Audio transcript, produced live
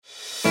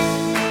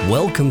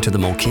Welcome to the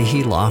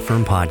Mulcahy Law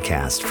Firm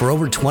podcast. For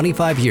over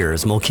 25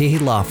 years, Mulcahy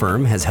Law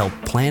Firm has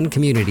helped plan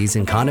communities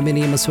and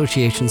condominium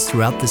associations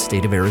throughout the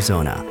state of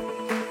Arizona.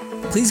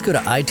 Please go to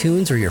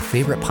iTunes or your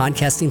favorite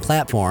podcasting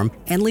platform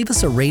and leave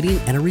us a rating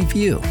and a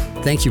review.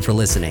 Thank you for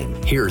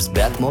listening. Here's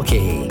Beth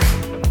Mulcahy.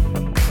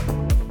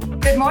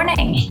 Good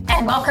morning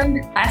and welcome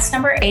to class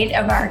number 8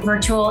 of our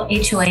virtual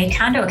HOA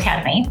Condo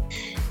Academy.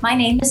 My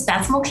name is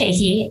Beth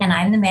Mulcahy and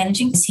I'm the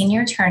managing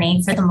senior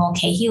attorney for the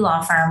Mulcahy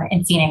Law Firm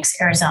in Phoenix,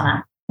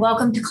 Arizona.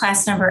 Welcome to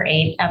class number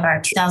 8 of our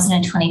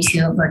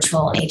 2022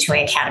 virtual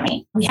HOA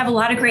Academy. We have a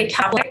lot of great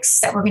topics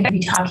that we're going to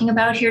be talking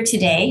about here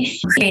today: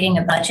 creating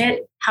a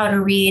budget, how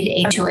to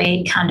read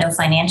HOA condo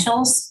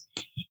financials,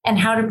 and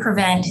how to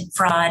prevent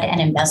fraud and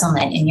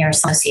embezzlement in your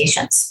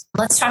associations.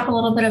 Let's talk a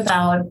little bit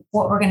about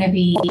what we're going to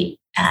be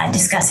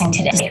discussing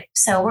today.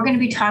 So we're going to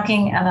be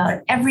talking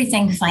about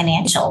everything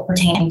financial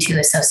pertaining to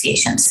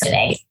associations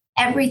today.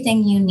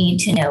 Everything you need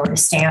to know to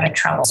stay out of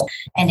trouble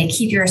and to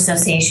keep your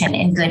association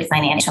in good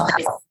financial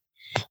health.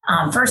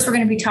 First, we're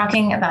going to be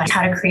talking about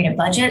how to create a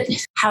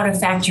budget, how to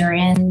factor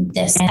in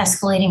this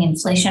escalating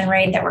inflation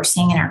rate that we're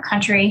seeing in our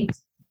country.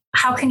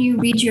 How can you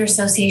read your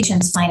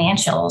association's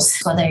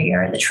financials, whether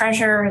you're the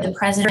treasurer, the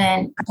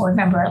president, board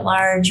member at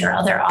large, or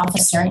other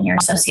officer in your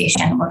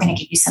association? We're going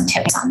to give you some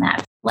tips on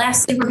that.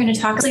 Lastly, we're going to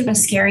talk about a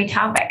scary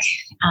topic,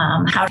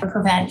 how to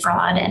prevent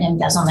fraud and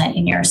embezzlement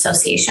in your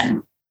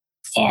association.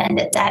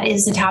 And that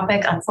is a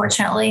topic,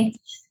 unfortunately,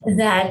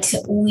 that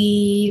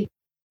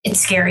it's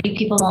scary.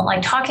 People don't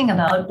like talking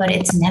about, but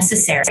it's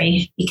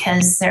necessary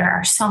because there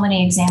are so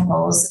many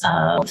examples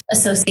of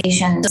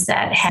associations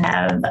that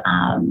have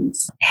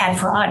had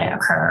fraud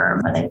occur,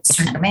 whether it's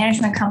through a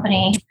management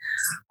company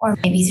or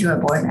maybe through a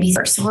board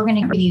member. So we're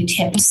going to give you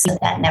tips so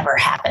that never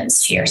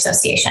happens to your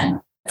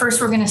association.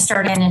 First, we're going to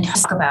start in and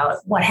talk about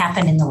what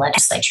happened in the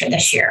legislature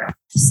this year.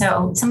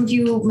 So some of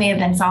you may have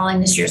been following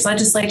this year's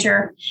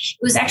legislature. It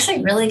was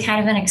actually really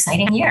kind of an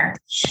exciting year.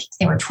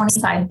 There were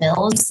 25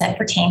 bills that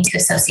pertain to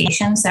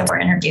associations that were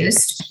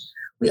introduced.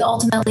 We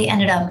ultimately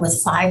ended up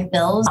with 5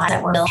 bills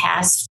that were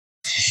passed.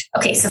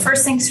 Okay, so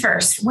first things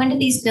first, when did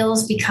these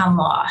bills become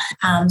law?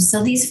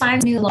 So these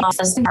 5 new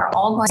laws are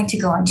all going to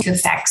go into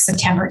effect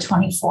September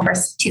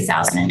 24th,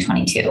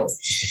 2022.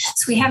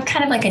 So we have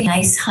kind of like a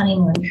nice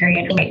honeymoon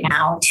period right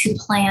now to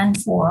plan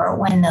for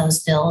when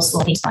those bills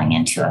will be going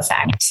into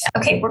effect.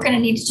 Okay, we're going to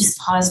need to just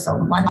pause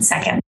for 1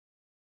 second.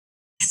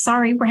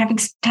 Sorry, we're having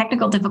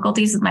technical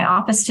difficulties with my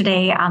office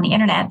today on the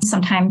internet.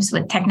 Sometimes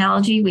with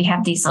technology, we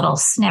have these little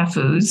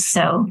snafus.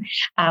 So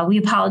we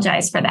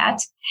apologize for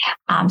that.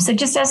 So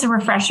just as a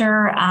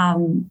refresher,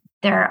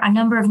 there are a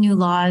number of new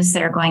laws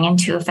that are going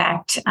into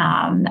effect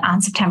on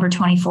September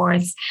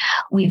 24th.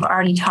 We've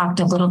already talked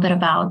a little bit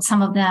about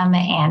some of them,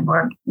 and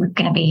we're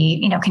going to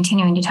be,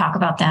 continuing to talk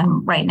about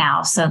them right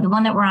now. So the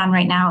one that we're on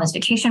right now is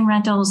vacation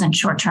rentals and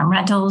short-term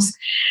rentals.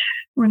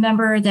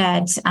 Remember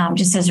that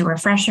just as a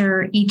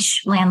refresher,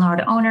 each landlord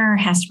owner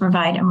has to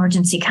provide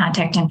emergency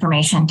contact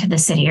information to the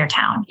city or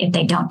town. If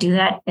they don't do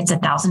that, it's a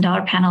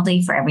 $1,000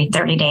 penalty for every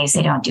 30 days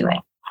they don't do it.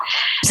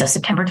 So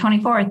September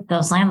 24th,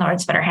 those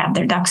landlords better have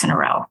their ducks in a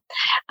row.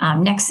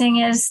 Next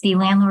thing is the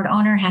landlord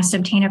owner has to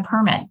obtain a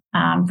permit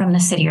from the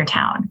city or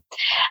town.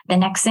 The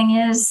next thing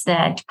is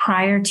that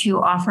prior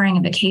to offering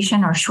a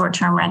vacation or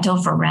short-term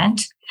rental for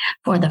rent,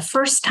 for the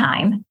first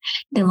time,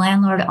 the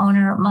landlord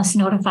owner must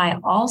notify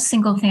all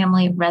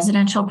single-family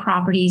residential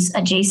properties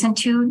adjacent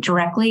to,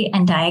 directly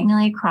and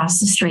diagonally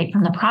across the street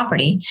from the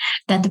property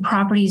that the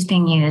property is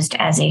being used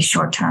as a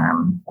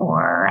short-term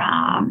or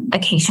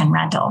vacation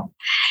rental.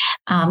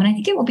 And I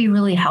think it will be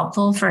really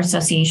helpful for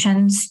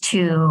associations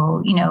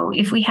to,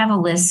 if we have a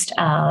list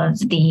of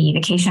the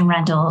vacation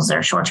rentals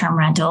or short-term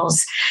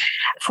rentals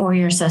for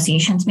your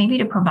associations, maybe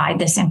to provide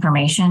this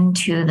information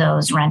to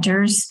those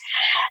renters,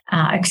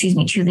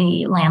 to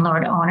the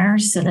landlord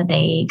owners so that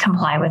they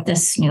comply with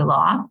this new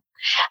law.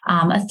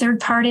 A third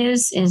part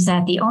is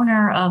that the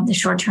owner of the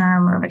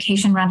short-term or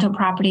vacation rental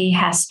property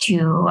has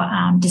to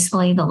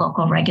display the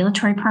local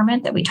regulatory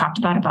permit that we talked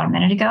about a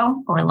minute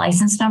ago, or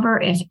license number,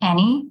 if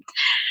any,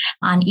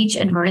 on each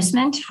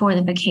advertisement for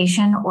the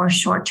vacation or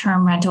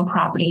short-term rental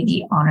property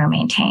the owner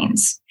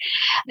maintains.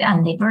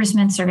 And the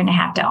advertisements are going to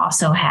have to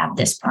also have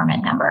this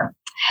permit number.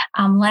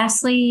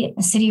 Lastly,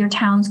 a city or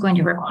town is going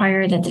to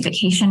require that the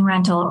vacation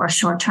rental or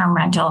short-term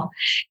rental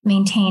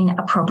maintain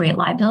appropriate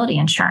liability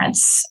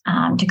insurance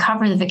to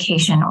cover the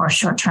vacation or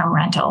short-term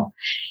rental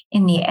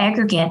in the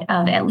aggregate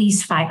of at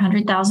least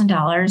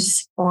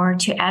 $500,000, or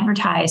to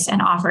advertise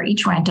and offer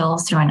each rental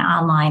through an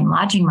online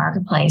lodging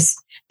marketplace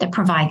that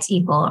provides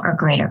equal or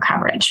greater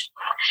coverage.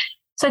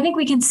 So I think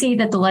we can see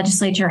that the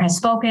legislature has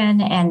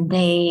spoken and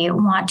they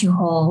want to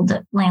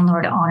hold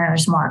landlord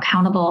owners more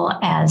accountable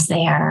as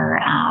they are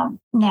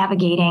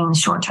navigating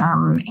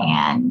short-term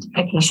and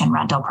vacation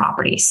rental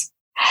properties.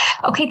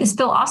 Okay, this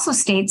bill also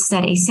states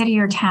that a city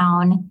or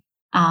town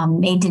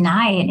may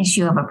deny an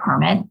issue of a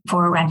permit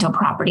for a rental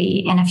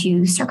property in a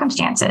few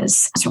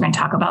circumstances. So we're going to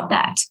talk about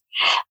that.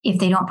 If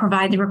they don't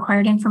provide the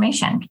required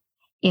information,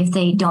 if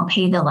they don't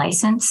pay the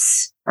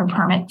license or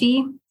permit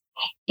fee,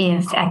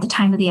 If at the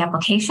time of the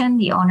application,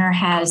 the owner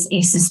has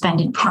a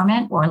suspended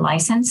permit or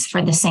license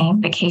for the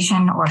same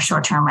vacation or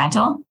short-term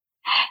rental,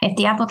 if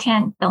the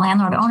applicant, the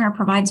landlord owner,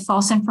 provides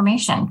false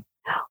information,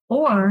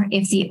 or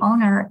if the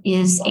owner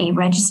is a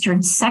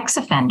registered sex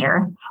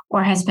offender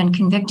or has been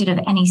convicted of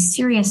any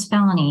serious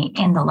felony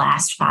in the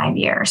last 5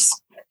 years.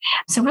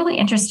 So really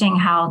interesting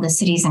how the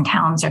cities and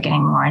towns are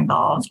getting more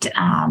involved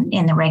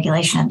in the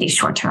regulation of these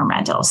short-term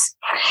rentals.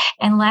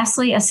 And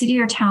lastly, a city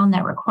or town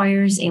that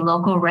requires a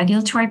local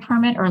regulatory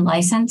permit or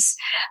license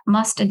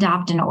must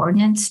adopt an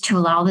ordinance to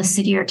allow the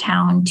city or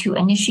town to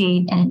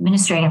initiate an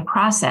administrative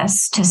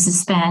process to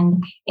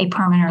suspend a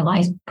permit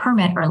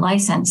or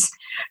license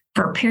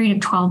for a period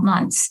of 12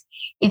 months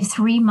if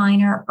 3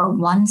 minor or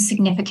 1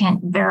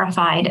 significant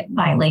verified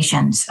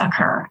violations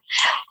occur.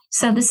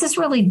 So this is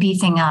really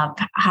beefing up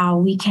how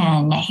we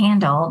can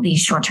handle these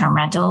short-term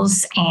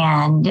rentals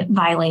and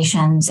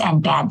violations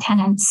and bad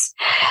tenants.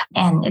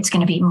 And it's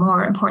going to be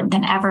more important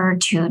than ever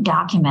to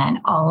document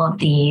all of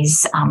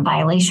these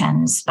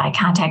violations by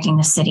contacting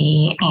the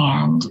city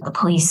and the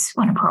police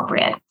when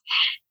appropriate.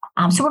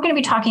 So we're going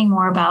to be talking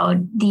more about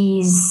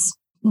these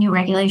new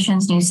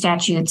regulations, new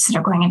statutes that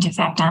are going into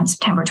effect on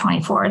September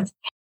 24th.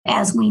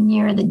 As we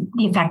near the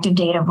effective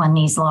date of when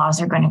these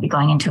laws are going to be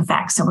going into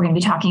effect. So we're going to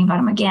be talking about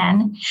them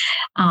again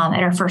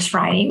at our first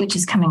Friday, which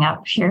is coming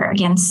up here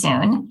again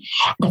soon,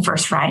 the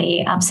first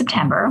Friday of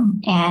September.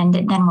 And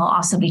then we'll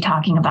also be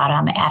talking about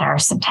them at our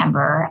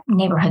September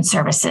Neighborhood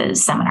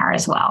Services seminar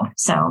as well.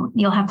 So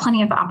you'll have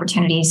plenty of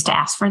opportunities to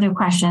ask further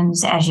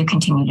questions as you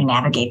continue to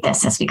navigate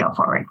this as we go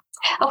forward.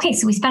 Okay,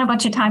 so we spent a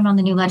bunch of time on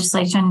the new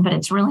legislation, but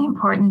it's really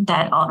important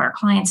that all of our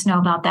clients know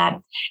about that.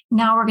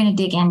 Now we're going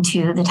to dig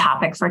into the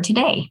topic for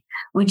today,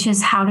 which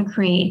is how to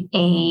create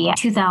a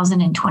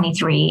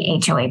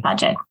 2023 HOA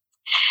budget.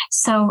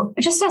 So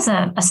just as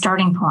a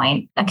starting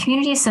point, a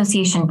community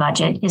association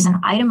budget is an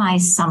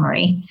itemized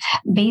summary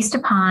based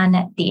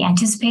upon the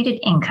anticipated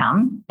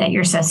income that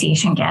your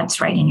association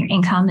gets, right? And your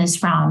income is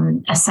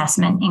from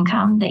assessment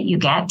income that you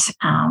get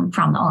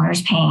from the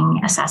owners paying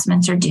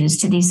assessments or dues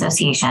to the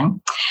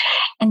association.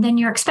 And then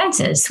your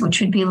expenses, which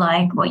would be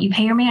like what you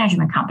pay your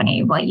management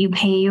company, what you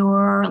pay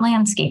your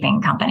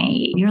landscaping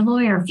company, your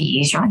lawyer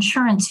fees, your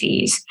insurance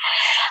fees.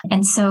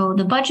 And so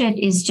the budget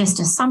is just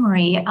a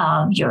summary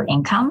of your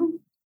income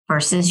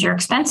versus your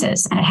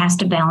expenses. And it has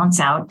to balance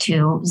out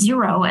to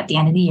zero at the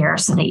end of the year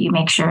so that you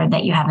make sure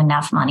that you have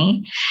enough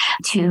money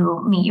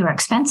to meet your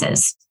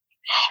expenses.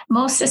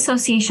 Most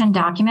association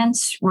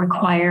documents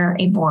require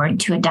a board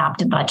to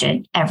adopt a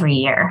budget every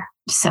year.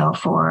 So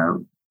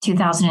for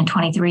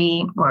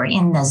 2023, we're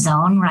in the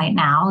zone right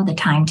now. The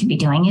time to be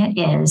doing it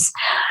is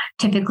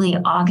typically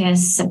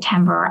August,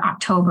 September,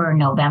 October,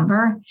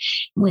 November,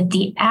 with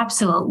the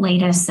absolute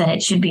latest that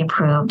it should be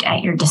approved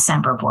at your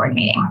December board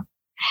meeting.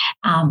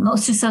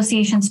 Most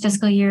associations'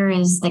 fiscal year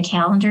is the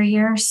calendar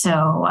year,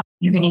 so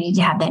you're going to need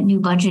to have that new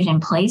budget in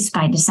place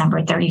by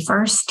December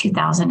 31st,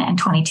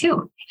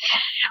 2022.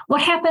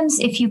 What happens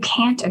if you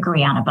can't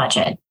agree on a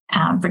budget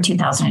for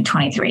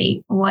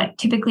 2023? What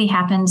typically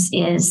happens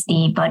is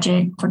the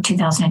budget for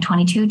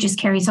 2022 just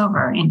carries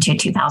over into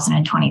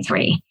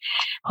 2023.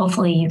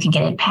 Hopefully, you can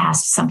get it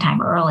passed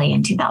sometime early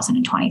in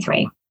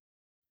 2023.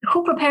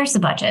 Who prepares the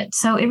budget?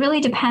 So it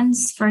really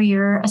depends for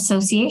your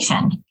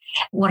association.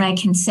 What I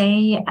can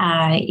say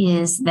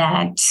is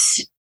that,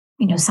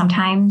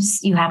 sometimes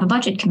you have a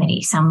budget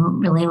committee. Some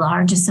really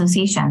large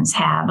associations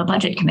have a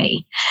budget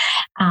committee.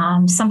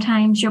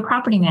 Sometimes your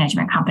property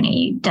management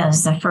company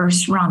does the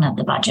first run of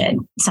the budget.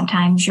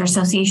 Sometimes your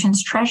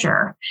association's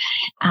treasurer,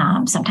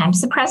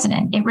 sometimes the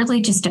president. It really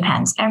just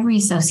depends. Every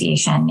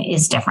association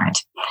is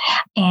different.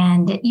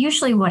 And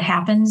usually what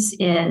happens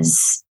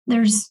is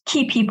there's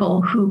key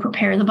people who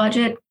prepare the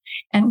budget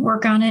and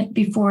work on it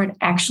before it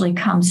actually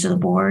comes to the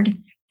board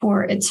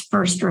for its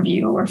first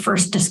review or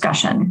first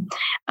discussion.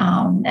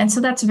 And so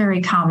that's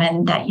very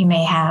common that you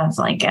may have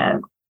like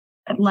a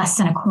less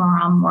than a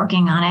quorum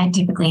working on it.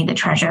 Typically, the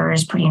treasurer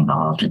is pretty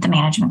involved with the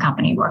management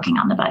company working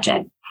on the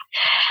budget.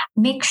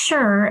 Make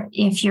sure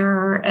if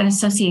you're an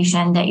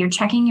association that you're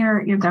checking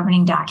your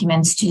governing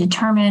documents to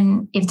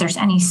determine if there's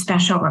any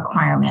special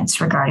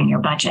requirements regarding your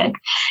budget.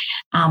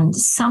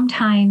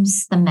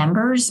 Sometimes the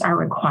members are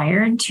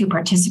required to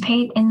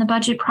participate in the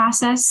budget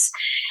process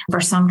for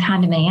some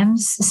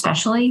condominiums,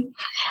 especially,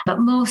 but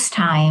most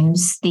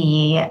times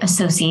the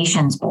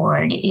association's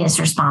board is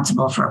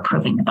responsible for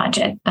approving the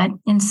budget. But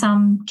in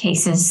some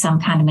cases, some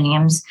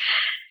condominiums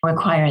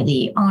require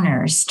the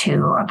owners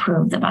to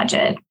approve the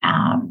budget.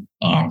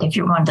 And if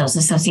you're one of those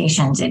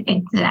associations, it's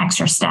an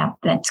extra step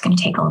that's going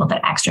to take a little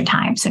bit extra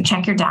time. So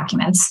check your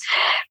documents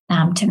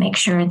to make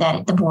sure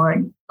that the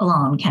board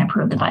alone can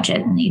approve the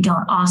budget. And you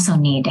don't also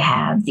need to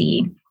have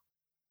the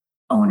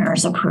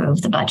owners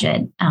approve the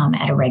budget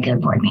at a regular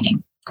board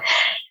meeting.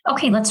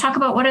 Okay, let's talk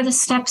about what are the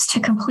steps to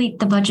complete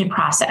the budget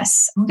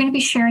process. I'm going to be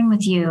sharing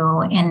with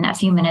you in a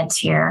few minutes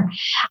here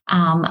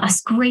a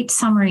great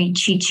summary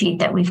cheat sheet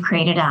that we've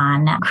created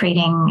on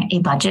creating a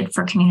budget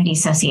for community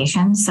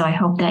associations. So I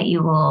hope that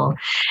you will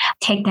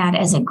take that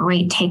as a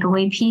great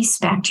takeaway piece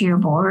back to your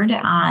board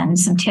on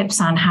some tips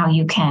on how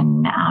you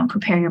can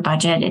prepare your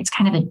budget. It's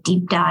kind of a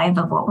deep dive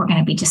of what we're going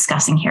to be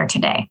discussing here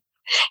today.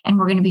 And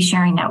we're going to be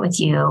sharing that with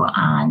you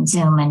on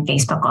Zoom and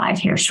Facebook Live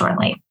here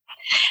shortly.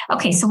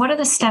 Okay, so what are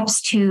the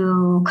steps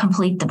to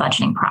complete the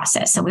budgeting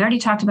process? So we already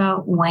talked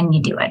about when you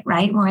do it,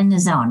 right? We're in the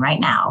zone right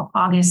now,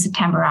 August,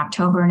 September,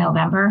 October,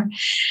 November.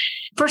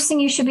 First thing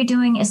you should be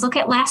doing is look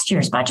at last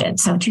year's budget,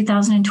 so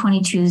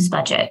 2022's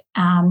budget,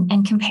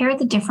 and compare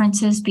the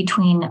differences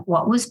between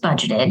what was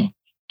budgeted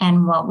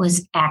and what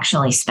was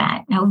actually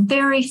spent. Now,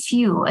 very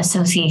few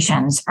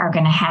associations are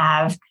going to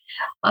have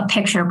a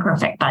picture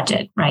perfect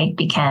budget, right?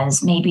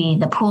 Because maybe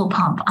the pool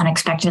pump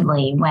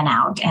unexpectedly went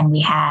out and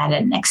we had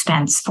an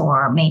expense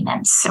for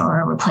maintenance or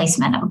a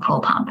replacement of a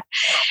pool pump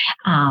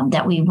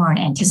that we weren't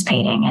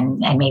anticipating. And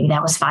maybe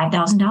that was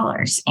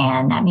 $5,000.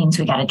 And that means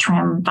we got to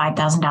trim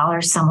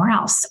 $5,000 somewhere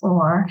else.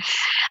 Or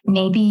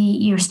maybe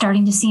you're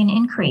starting to see an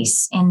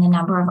increase in the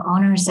number of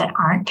owners that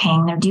aren't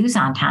paying their dues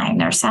on time,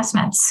 their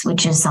assessments,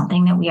 which is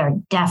something that we are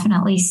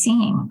definitely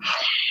seeing.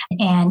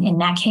 And in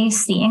that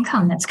case, the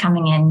income that's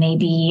coming in may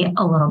be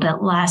a little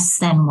bit less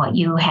than what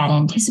you had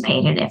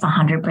anticipated if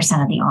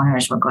 100% of the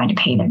owners were going to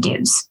pay their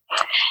dues.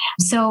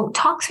 So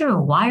talk through,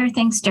 why are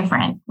things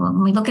different?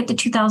 When we look at the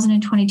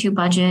 2022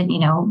 budget,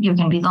 you're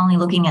going to be only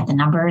looking at the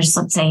numbers,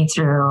 let's say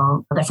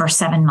through the first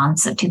 7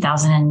 months of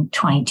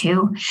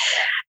 2022.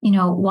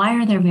 Why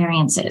are there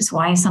variances?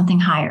 Why is something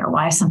higher?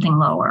 Why is something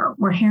lower?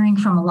 We're hearing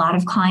from a lot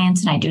of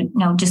clients, and I do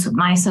know just with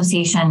my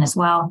association as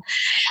well,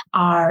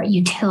 our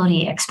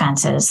utility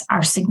expenses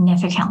are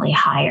significantly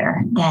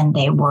higher than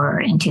they were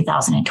in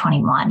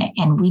 2021.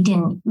 And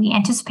we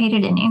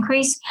anticipated an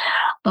increase,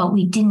 but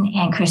we didn't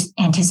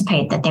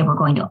anticipate that they were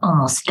going to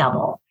almost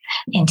double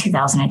in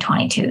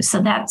 2022.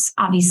 So that's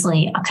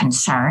obviously a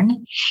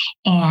concern.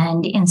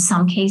 And in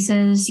some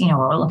cases,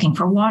 we're looking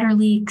for water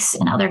leaks.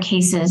 In other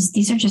cases,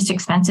 these are just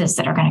expenses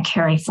that are going to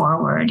carry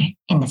forward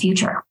in the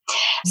future.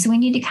 So we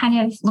need to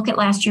kind of look at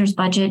last year's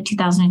budget,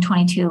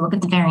 2022, look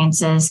at the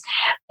variances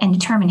and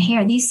determine, hey,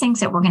 are these things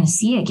that we're going to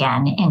see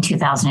again in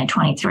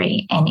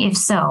 2023? And if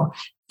so,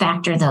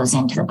 factor those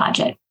into the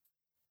budget.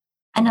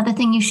 Another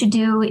thing you should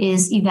do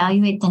is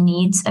evaluate the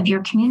needs of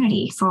your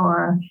community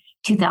for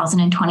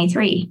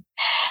 2023.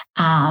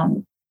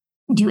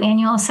 Do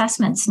annual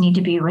assessments need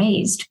to be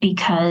raised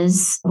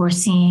because we're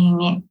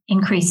seeing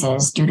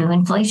increases due to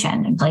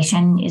inflation?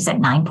 Inflation is at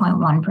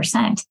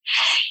 9.1%.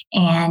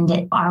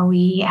 And are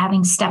we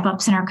having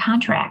step-ups in our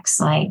contracts?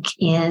 Like,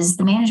 is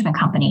the management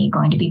company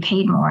going to be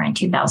paid more in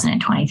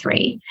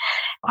 2023?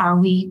 Are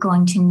we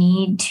going to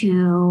need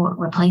to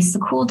replace the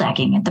cool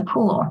decking at the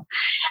pool?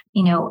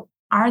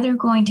 Are there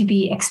going to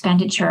be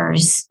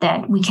expenditures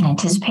that we can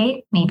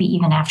anticipate, maybe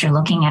even after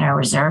looking at our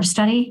reserve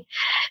study,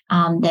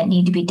 that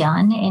need to be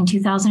done in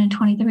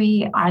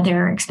 2023? Are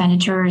there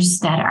expenditures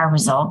that are a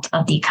result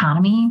of the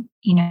economy,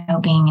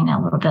 being in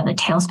a little bit of a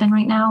tailspin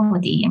right now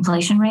with the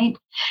inflation rate?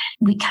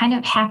 We kind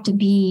of have to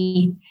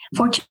be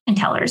fortune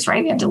tellers,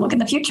 right? We have to look in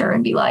the future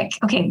and be like,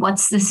 okay,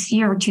 what's this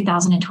year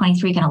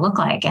 2023 going to look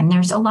like? And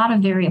there's a lot of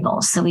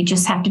variables. So we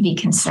just have to be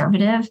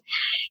conservative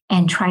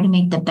and try to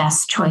make the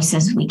best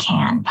choices we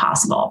can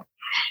possible.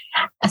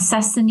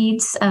 Assess the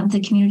needs of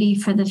the community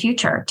for the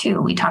future, too.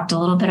 We talked a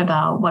little bit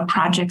about what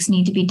projects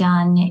need to be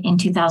done in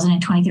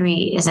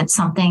 2023. Is it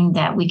something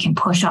that we can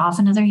push off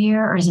another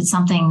year, or is it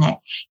something that,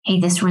 hey,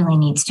 this really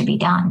needs to be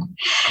done?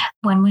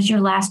 When was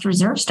your last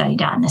reserve study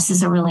done? This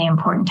is a really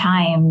important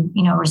time.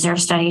 Reserve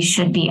studies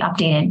should be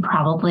updated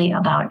probably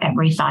about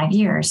every 5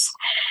 years.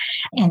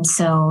 And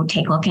so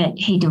take a look at,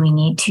 hey, do we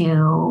need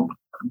to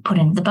put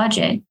into the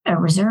budget a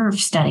reserve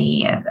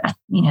study,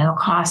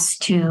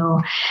 cost to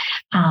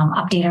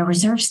update our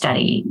reserve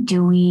study?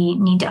 Do we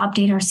need to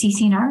update our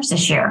CC&Rs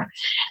this year?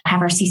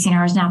 Have our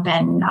CC&Rs not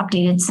been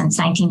updated since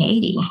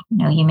 1980?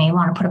 You may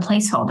want to put a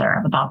placeholder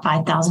of about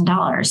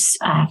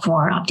 $5,000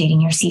 for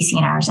updating your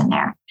CC&Rs in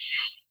there.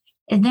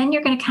 And then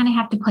you're going to kind of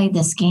have to play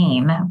this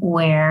game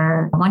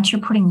where once you're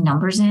putting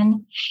numbers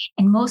in,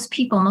 and most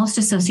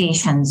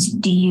associations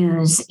do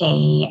use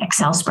a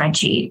Excel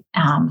spreadsheet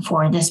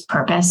for this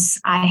purpose.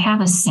 I have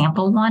a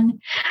sample one.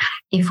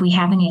 If we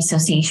have any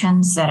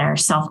associations that are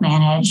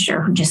self-managed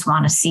or who just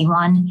want to see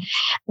one,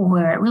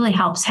 where it really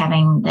helps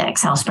having the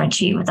Excel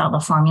spreadsheet with all the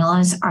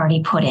formulas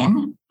already put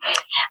in.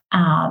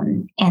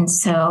 And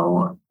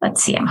so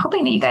let's see, I'm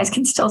hoping that you guys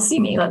can still see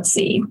me. Let's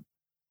see.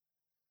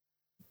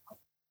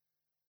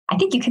 I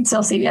think you can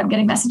still see me. I'm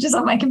getting messages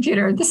on my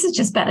computer. This has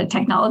just been a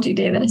technology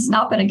day that has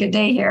not been a good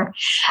day here.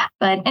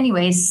 But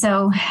anyways,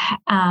 so,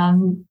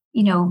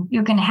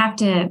 you're going to have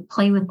to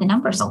play with the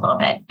numbers a little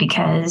bit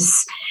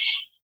because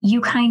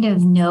you kind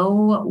of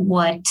know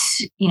what,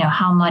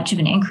 how much of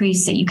an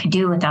increase that you can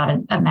do without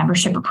a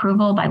membership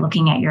approval by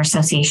looking at your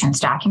association's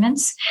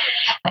documents.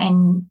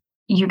 And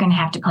you're going to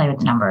have to play with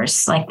the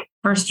numbers. Like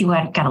first you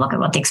got to look at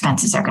what the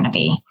expenses are going to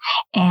be.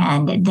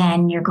 And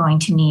then you're going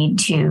to need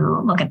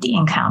to look at the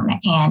income.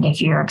 And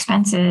if your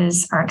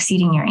expenses are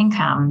exceeding your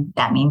income,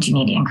 that means you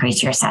need to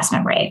increase your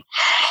assessment rate.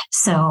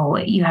 So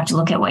you have to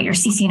look at what your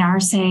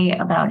CC&Rs say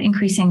about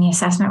increasing the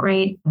assessment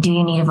rate. Do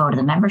you need a vote of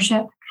the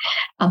membership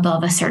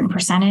above a certain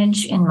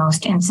percentage? In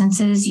most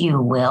instances,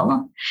 you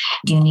will.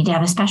 Do you need to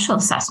have a special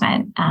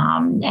assessment?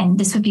 And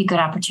this would be a good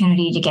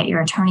opportunity to get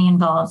your attorney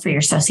involved for your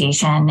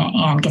association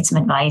and get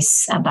some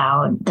advice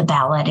about the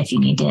ballot if you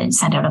need to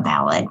send out a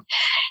ballot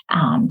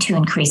to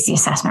increase the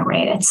assessment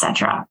rate, et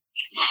cetera.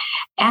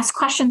 Ask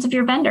questions of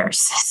your vendors.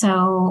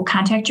 So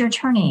contact your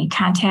attorney,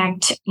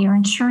 contact your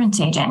insurance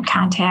agent,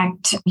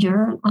 contact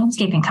your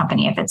landscaping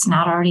company if it's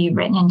not already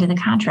written into the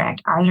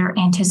contract. Are there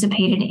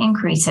anticipated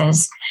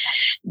increases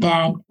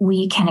that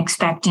we can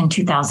expect in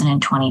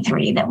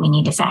 2023 that we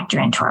need to factor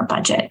into our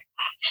budget?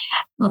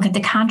 Look at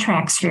the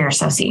contracts for your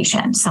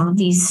association. Some of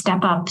these step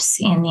ups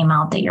in the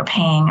amount that you're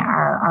paying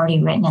are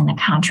already written in the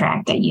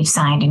contract that you've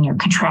signed, and you're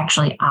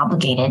contractually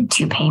obligated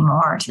to pay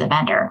more to the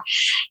vendor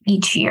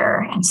each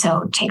year. And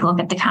so take a look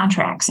at the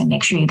contracts and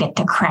make sure you get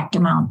the correct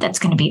amount that's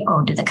going to be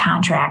owed to the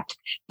contract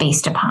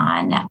based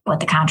upon what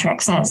the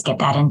contract says. Get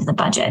that into the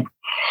budget.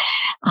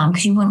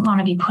 Because you wouldn't want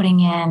to be putting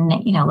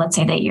in, let's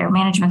say that your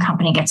management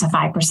company gets a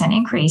 5%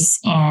 increase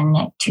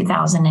in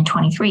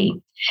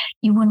 2023.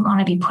 You wouldn't want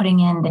to be putting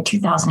in the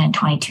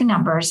 2022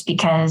 numbers,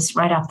 because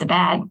right off the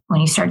bat,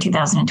 when you start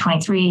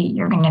 2023,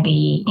 you're going to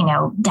be,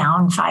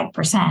 down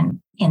 5%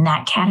 in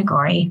that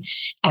category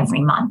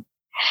every month.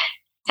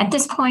 At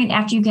this point,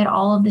 after you get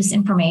all of this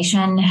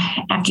information,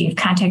 after you've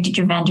contacted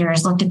your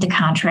vendors, looked at the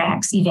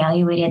contracts,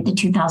 evaluated the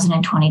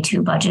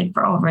 2022 budget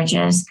for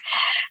overages,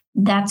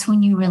 that's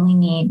when you really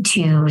need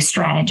to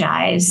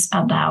strategize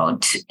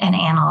about and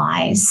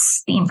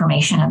analyze the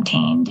information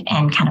obtained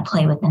and kind of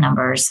play with the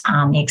numbers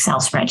on the Excel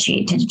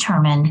spreadsheet to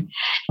determine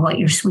what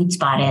your sweet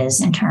spot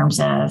is in terms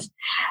of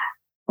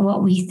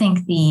what we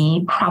think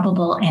the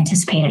probable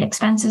anticipated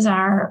expenses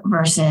are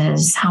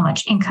versus how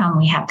much income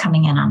we have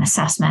coming in on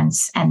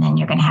assessments. And then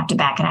you're going to have to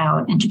back it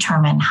out and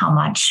determine how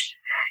much,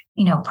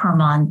 per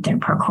month or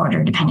per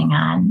quarter, depending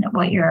on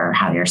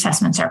how your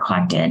assessments are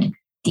collected,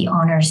 the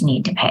owners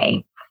need to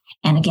pay.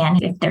 And again,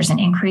 if there's an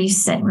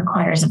increase that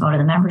requires a vote of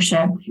the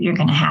membership, you're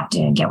going to have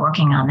to get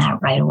working on that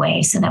right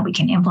away so that we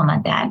can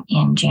implement that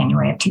in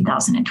January of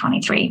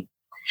 2023.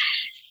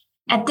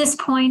 At this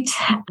point,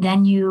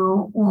 then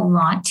you will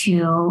want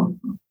to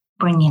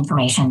bring the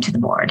information to the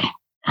board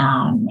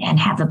and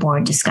have the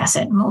board discuss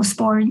it. Most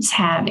boards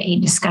have a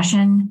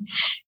discussion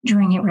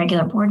during a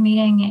regular board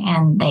meeting,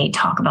 and they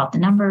talk about the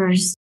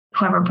numbers.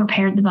 Whoever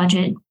prepared the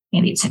budget,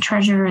 maybe it's the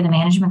treasurer or the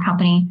management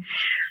company,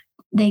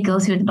 they go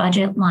through the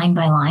budget line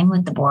by line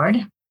with the board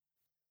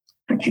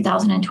for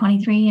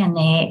 2023, and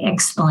they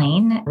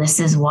explain this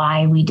is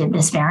why we did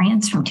this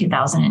variance from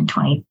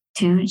 2022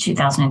 to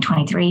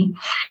 2023.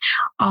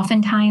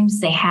 Oftentimes,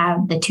 they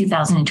have the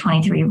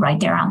 2023 right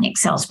there on the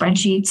Excel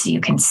spreadsheet, so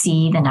you can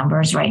see the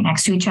numbers right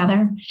next to each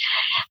other.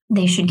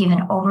 They should give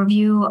an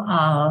overview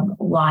of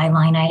why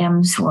line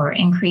items were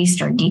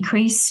increased or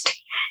decreased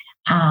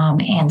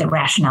and the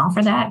rationale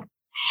for that.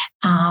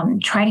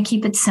 Try to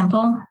keep it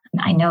simple.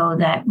 I know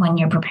that when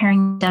you're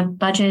preparing the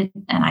budget,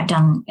 and I've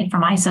done it for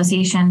my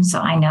association, so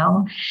I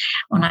know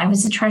when I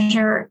was a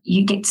treasurer,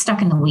 you get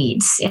stuck in the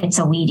weeds. It's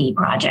a weedy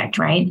project,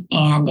 right?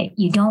 And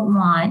you don't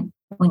want,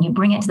 when you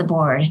bring it to the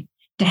board,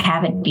 to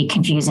have it be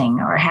confusing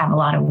or have a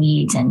lot of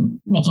weeds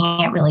and making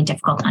it really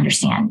difficult to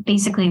understand.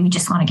 Basically, we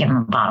just want to give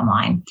them the bottom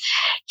line.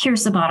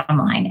 Here's the bottom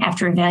line.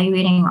 After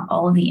evaluating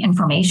all of the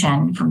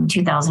information from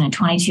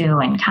 2022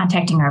 and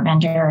contacting our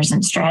vendors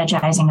and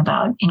strategizing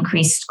about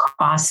increased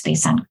costs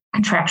based on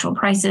contractual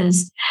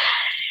prices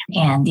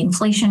and the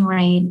inflation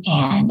rate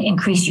and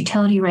increased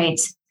utility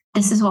rates,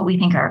 this is what we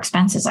think our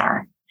expenses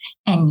are.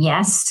 And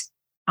yes,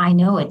 I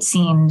know it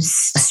seems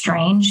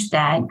strange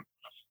that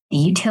the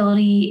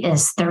utility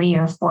is 30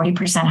 or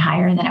 40%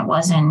 higher than it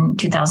was in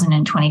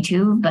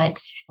 2022, but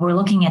we're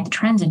looking at the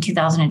trends in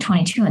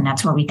 2022, and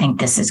that's where we think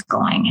this is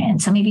going.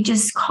 And so maybe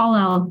just call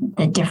out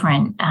the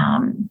different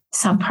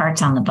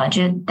subparts on the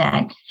budget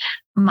that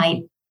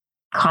might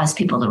cause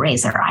people to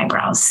raise their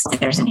eyebrows.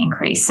 If there's an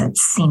increase that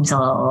seems a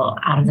little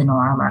out of the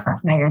norm or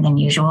higher than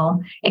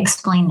usual,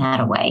 explain that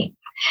away.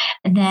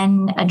 And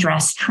then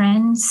address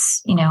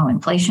trends.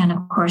 Inflation,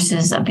 of course,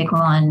 is a big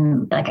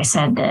one. Like I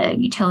said, the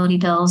utility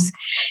bills.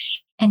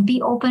 And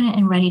be open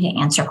and ready to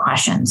answer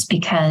questions,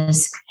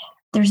 because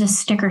there's a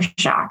sticker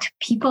shock.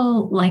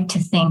 People like to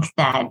think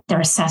that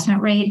their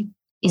assessment rate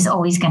is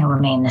always going to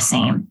remain the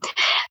same.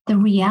 The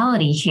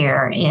reality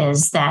here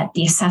is that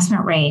the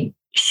assessment rate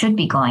should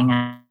be going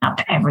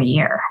up every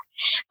year.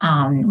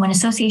 When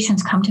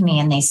associations come to me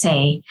and they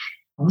say,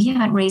 we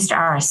haven't raised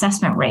our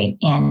assessment rate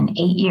in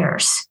 8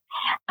 years,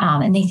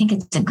 and they think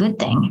it's a good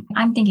thing,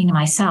 I'm thinking to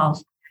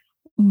myself,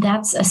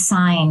 that's a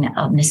sign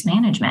of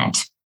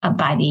mismanagement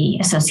by the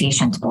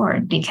association's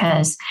board,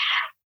 because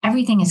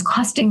everything is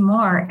costing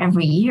more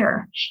every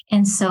year.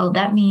 And so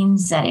that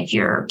means that if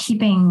you're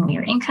keeping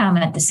your income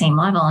at the same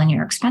level and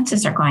your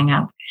expenses are going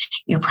up,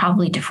 You're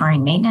probably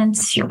deferring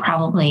maintenance. You're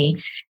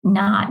probably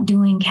not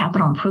doing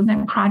capital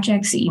improvement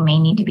projects that you may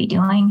need to be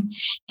doing.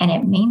 And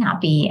it may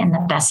not be in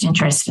the best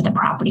interest for the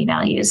property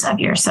values of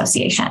your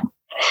association.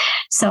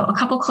 So a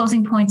couple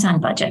closing points on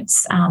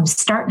budgets.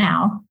 Start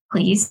now,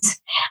 please.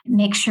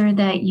 Make sure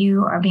that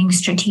you are being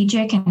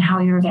strategic in how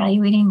you're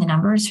evaluating the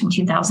numbers from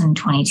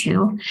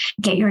 2022.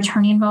 Get your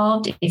attorney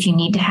involved if you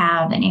need to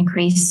have an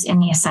increase in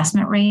the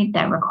assessment rate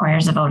that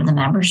requires a vote of the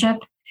membership.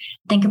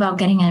 Think about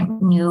getting a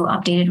new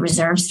updated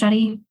reserve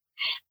study.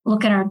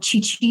 Look at our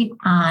cheat sheet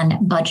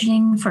on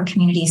budgeting for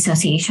community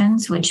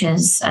associations, which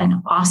is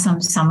an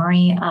awesome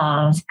summary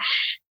of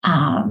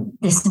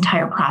this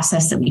entire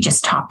process that we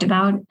just talked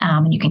about.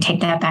 And you can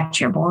take that back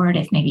to your board.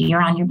 If maybe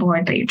you're on your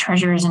board, but your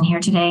treasurer isn't here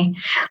today,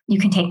 you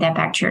can take that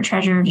back to your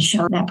treasurer to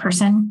show that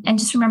person. And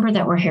just remember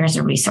that we're here as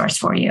a resource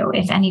for you.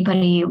 If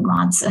anybody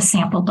wants a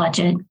sample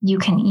budget, you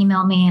can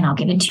email me and I'll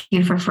give it to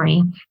you for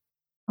free.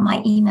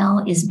 My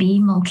email is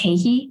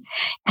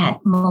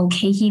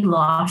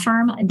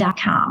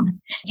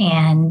bmulcahy@mulcahylawfirm.com,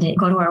 and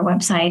go to our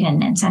website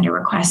and send a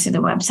request to the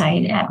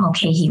website at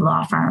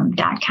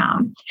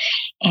mulcahylawfirm.com.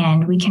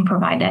 And we can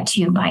provide that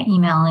to you by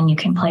email, and you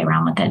can play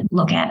around with it,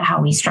 look at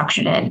how we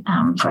structured it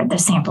for the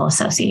sample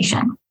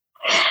association.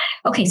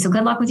 Okay, so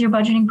good luck with your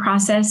budgeting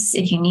process.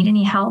 If you need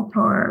any help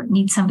or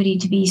need somebody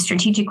to be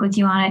strategic with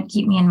you on it,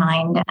 keep me in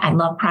mind. I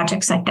love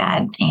projects like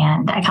that,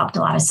 and I've helped a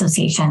lot of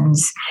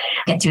associations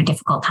get through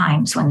difficult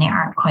times when they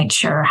aren't quite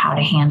sure how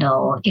to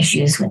handle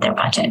issues with their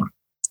budget.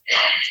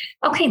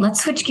 Okay,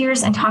 let's switch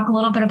gears and talk a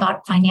little bit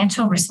about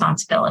financial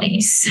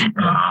responsibilities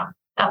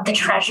of the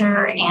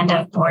treasurer and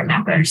of board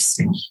members.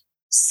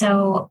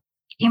 So,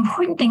 the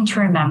important thing to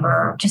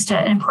remember, just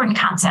an important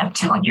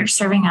concept when you're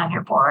serving on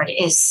your board,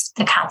 is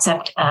the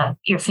concept of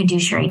your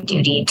fiduciary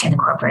duty to the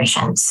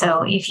corporation.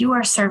 So if you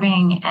are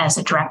serving as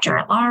a director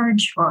at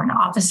large or an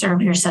officer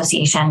of your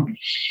association,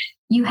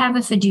 you have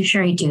a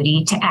fiduciary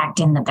duty to act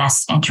in the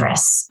best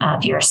interests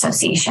of your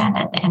association.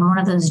 And one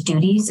of those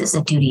duties is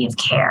a duty of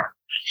care.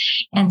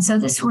 And so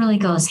this really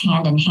goes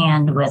hand in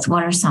hand with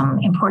what are some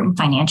important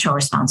financial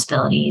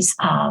responsibilities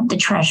of the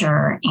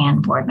treasurer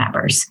and board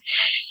members.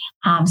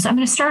 So I'm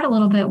going to start a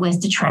little bit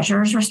with the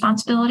treasurer's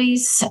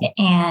responsibilities,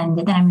 and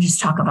then I'm going to just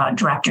talk about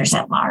directors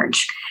at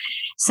large.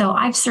 So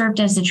I've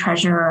served as the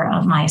treasurer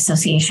of my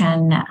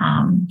association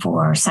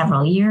for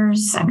several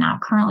years. I'm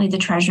not currently the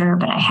treasurer,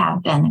 but I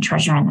have been the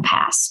treasurer in the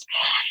past.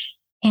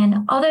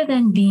 And other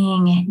than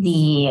being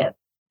the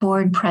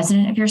board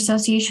president of your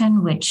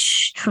association,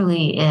 which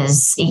truly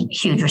is a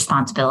huge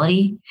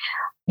responsibility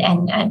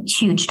and a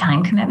huge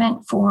time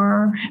commitment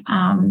for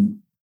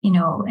an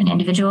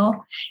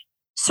individual,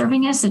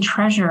 serving as the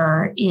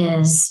treasurer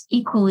is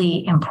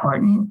equally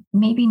important,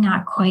 maybe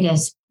not quite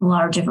as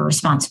large of a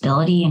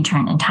responsibility in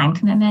turn and time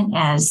commitment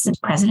as the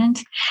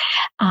president.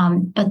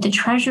 But the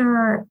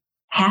treasurer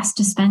has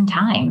to spend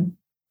time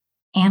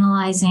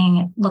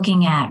analyzing,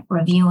 looking at,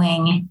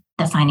 reviewing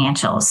the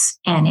financials.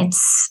 And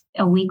it's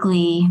a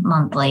weekly,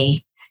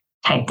 monthly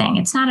type thing.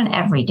 It's not an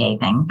everyday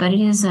thing, but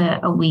it is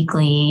a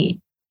weekly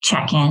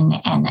check-in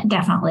and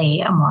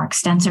definitely a more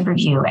extensive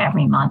review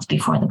every month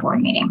before the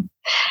board meeting.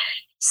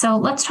 So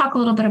let's talk a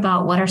little bit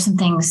about what are some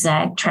things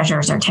that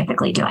treasurers are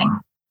typically doing.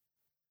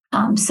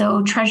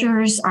 So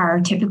treasurers are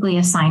typically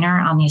a signer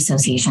on the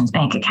association's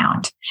bank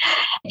account.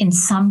 In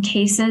some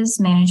cases,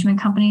 management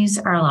companies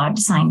are allowed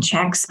to sign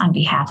checks on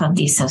behalf of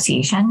the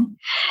association.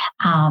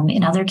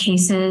 In other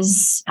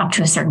cases, up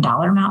to a certain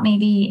dollar amount,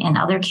 maybe. In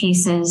other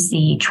cases,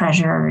 the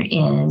treasurer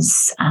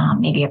is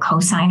maybe a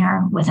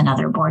co-signer with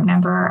another board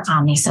member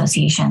on the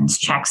association's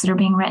checks that are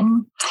being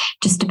written.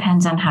 Just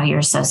depends on how your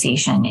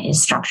association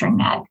is structuring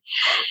that.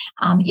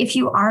 If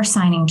you are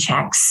signing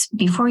checks,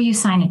 before you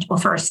sign it, well,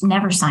 first,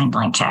 never sign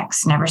blank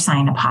checks. Never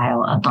sign a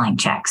pile of blank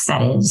checks.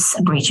 That is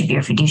a breach of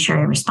your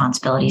fiduciary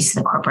responsibilities to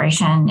the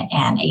corporation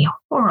and a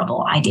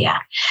horrible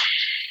idea.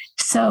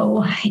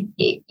 So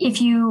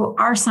if you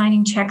are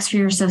signing checks for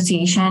your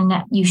association,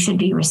 you should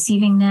be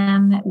receiving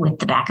them with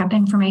the backup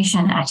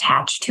information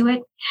attached to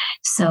it.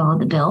 So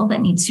the bill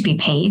that needs to be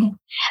paid,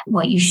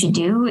 what you should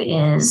do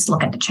is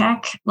look at the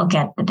check, look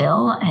at the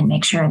bill, and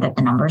make sure that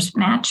the numbers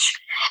match.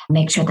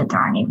 Make sure that there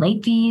aren't any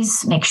late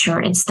fees. Make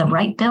sure it's the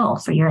right bill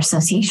for your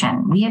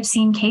association. We have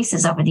seen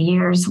cases over the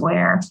years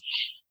where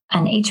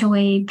an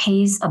HOA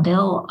pays a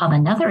bill of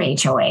another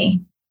HOA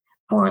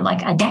for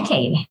like a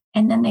decade,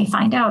 and then they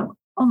find out,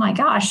 oh my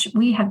gosh,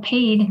 we have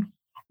paid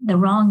the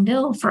wrong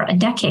bill for a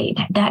decade.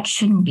 That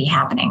shouldn't be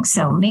happening.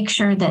 So make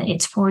sure that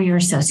it's for your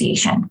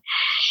association.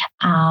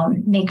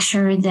 Make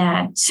sure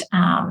that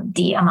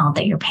the amount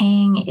that you're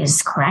paying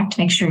is correct.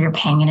 Make sure you're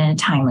paying it on a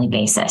timely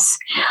basis.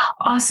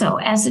 Also,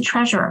 as the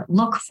treasurer,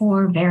 look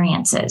for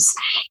variances.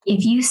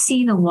 If you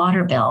see the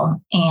water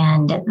bill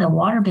and the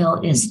water bill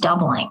is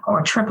doubling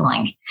or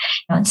tripling,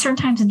 at certain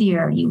times of the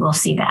year, you will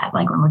see that.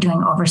 Like when we're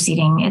doing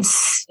overseeding,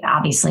 it's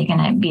obviously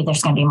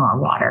there's going to be more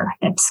water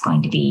that's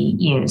going to be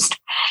used.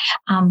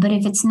 But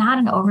if it's not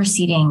an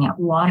overseeding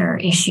water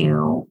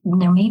issue,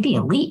 there may be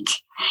a leak.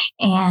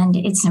 And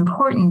it's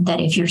important that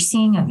if you're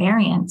seeing a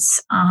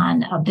variance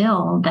on a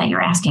bill, that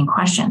you're asking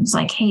questions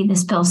like, hey,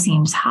 this bill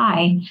seems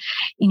high.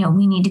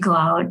 We need to go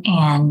out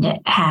and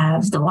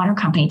have the water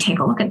company take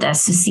a look at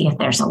this to see if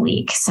there's a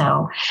leak.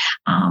 So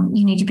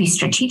you need to be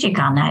strategic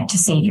on that to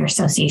save your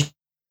association,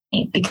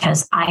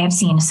 because I have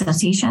seen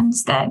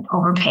associations that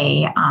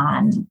overpay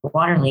on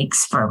water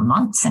leaks for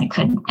months, and it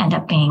could end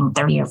up being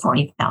 $30,000 or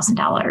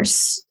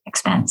 $40,000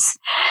 expense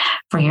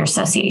for your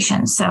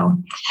association.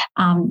 So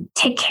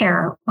take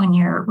care when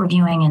you're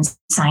reviewing and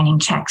signing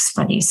checks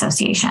for the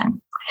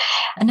association.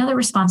 Another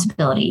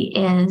responsibility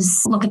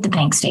is look at the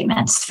bank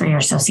statements for your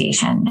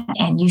association,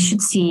 and you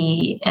should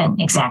see an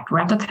exact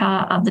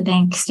replica of the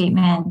bank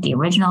statement, the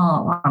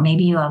original, or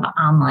maybe you have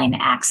online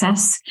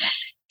access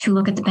to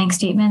look at the bank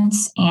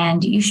statements,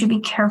 and you should be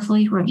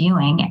carefully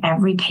reviewing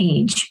every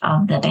page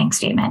of the bank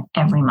statement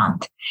every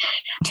month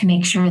to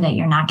make sure that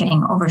you're not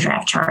getting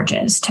overdraft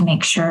charges, to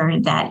make sure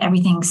that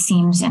everything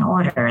seems in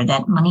order,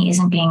 that money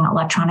isn't being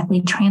electronically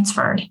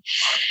transferred,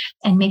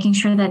 and making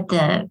sure that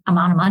the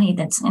amount of money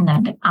that's in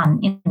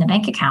the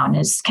bank account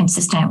is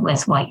consistent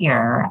with what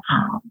your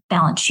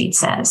balance sheet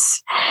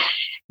says.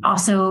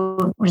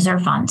 Also,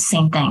 reserve funds,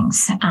 same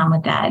things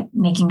with that,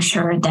 making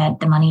sure that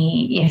the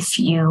money, if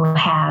you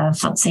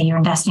have, let's say you're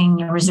investing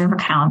your reserve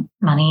account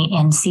money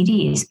in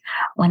CDs,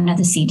 when are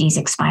the CDs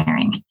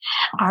expiring?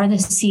 Are the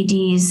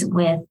CDs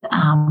with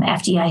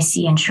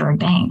FDIC insured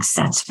banks?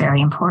 That's very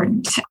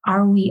important.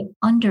 Are we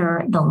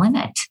under the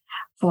limit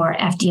for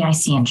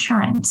FDIC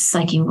insurance?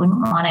 Like, you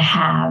wouldn't want to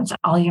have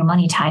all your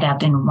money tied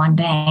up in one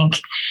bank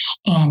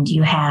and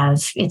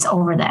it's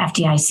over the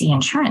FDIC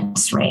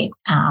insurance rate.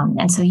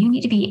 And so you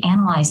need to be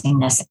analyzing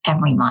this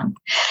every month.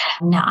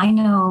 Now, I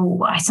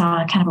know I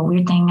saw kind of a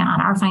weird thing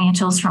on our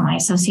financials from my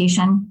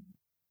association.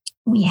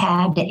 We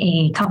had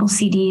a couple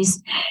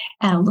CDs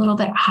at a little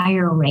bit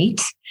higher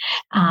rate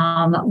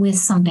with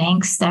some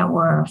banks that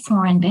were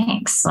foreign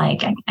banks.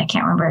 Like, I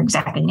can't remember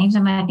exactly the names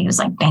of them. I think it was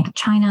like Bank of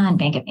China and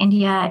Bank of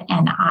India.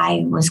 And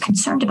I was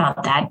concerned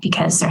about that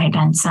because there had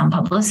been some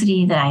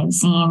publicity that I had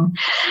seen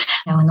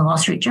in the Wall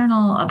Street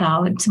Journal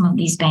about some of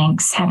these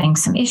banks having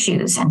some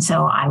issues. And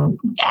so I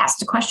asked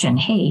the question,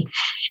 hey,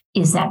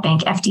 is that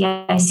bank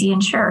FDIC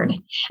insured?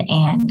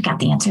 And got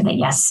the answer that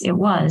yes, it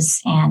was.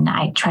 And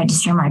I tried to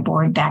steer my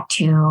board back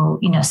to,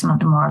 some of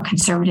the more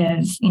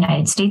conservative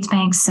United States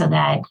banks so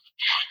that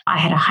I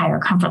had a higher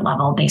comfort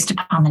level based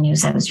upon the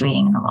news I was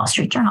reading in the Wall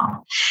Street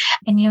Journal.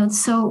 And,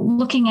 so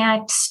looking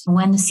at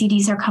when the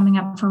CDs are coming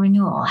up for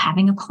renewal,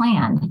 having a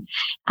plan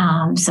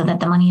so that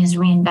the money is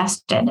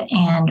reinvested.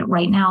 And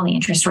right now the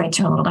interest rates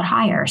are a little bit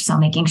higher. So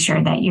making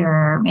sure that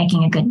you're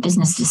making a good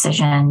business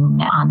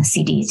decision on the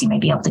CDs, you may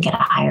be able to get a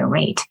higher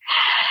rate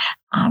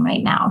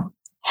right now.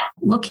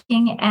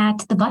 Looking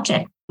at the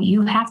budget,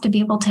 you have to be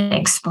able to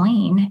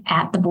explain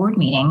at the board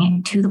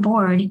meeting to the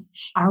board,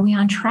 are we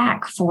on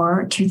track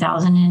for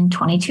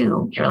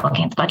 2022? You're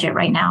looking at the budget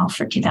right now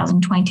for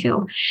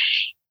 2022.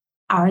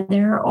 Are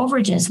there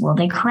overages? Will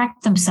they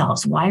correct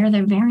themselves? Why are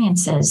there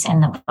variances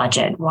in the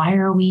budget? Why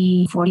are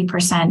we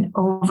 40%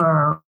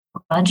 over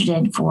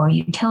budgeted for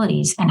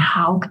utilities, and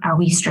how are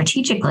we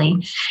strategically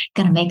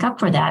going to make up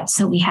for that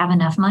so we have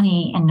enough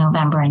money in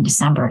November and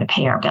December to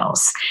pay our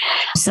bills?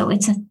 So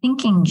it's a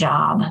thinking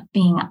job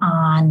being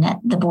on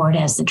the board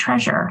as the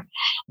treasurer.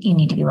 You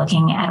need to be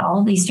looking at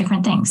all these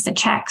different things, the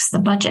checks, the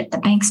budget, the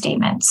bank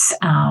statements,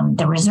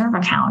 the reserve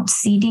account,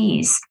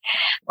 CDs,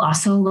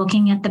 also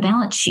looking at the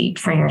balance sheet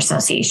for your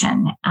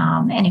association.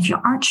 And if you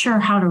aren't sure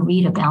how to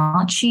read a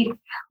balance sheet,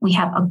 we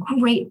have a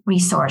great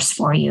resource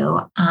for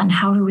you on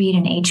how to read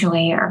an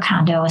HOA or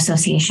condo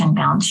association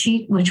balance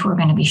sheet, which we're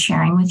going to be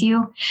sharing with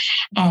you.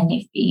 And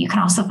you can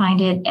also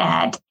find it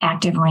at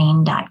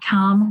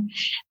activerain.com.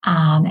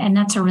 And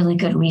that's a really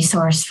good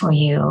resource for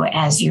you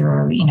as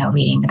you're,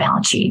 reading the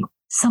balance sheet.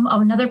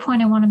 Another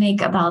point I want to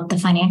make about the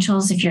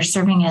financials, if you're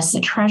serving as the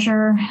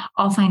treasurer,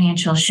 all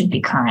financials should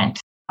be current.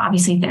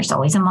 Obviously, there's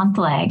always a month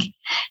lag.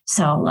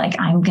 So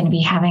I'm going to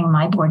be having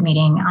my board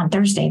meeting on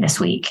Thursday this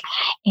week,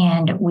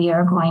 and we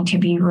are going to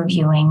be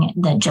reviewing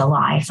the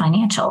July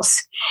financials.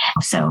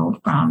 So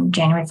from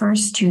January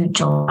 1st to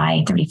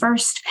July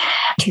 31st,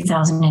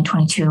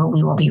 2022,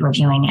 we will be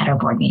reviewing at our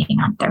board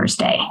meeting on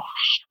Thursday.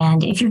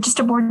 And if you're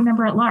just a board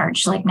member at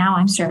large, like now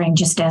I'm serving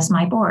just as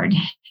my board,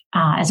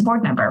 as a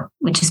board member,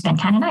 which has been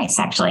kind of nice,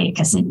 actually,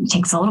 because it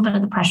takes a little bit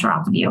of the pressure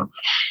off of you.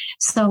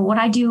 So what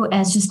I do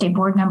as just a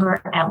board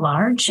member at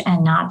large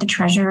and not the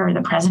treasurer or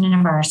the president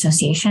of our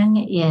association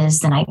is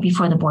the night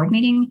before the board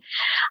meeting,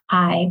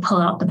 I pull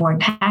out the board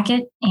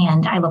packet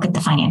and I look at the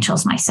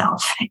financials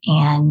myself.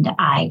 And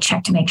I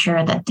check to make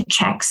sure that the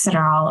checks that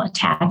are all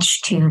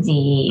attached to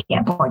the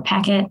board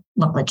packet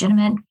look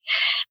legitimate.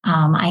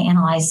 I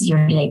analyze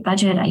year-to-date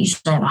budget. I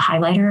usually have a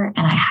highlighter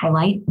and I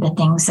highlight the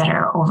things that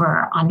are over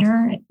or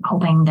under,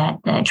 hoping that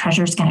the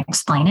treasurer is going to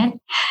explain it.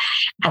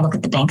 I look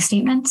at the bank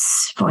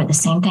statements for the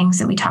same things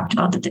that we talked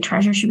about that the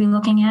treasurer should be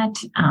looking at,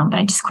 but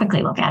I just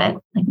quickly look at it,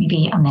 like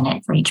maybe a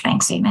minute for each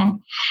bank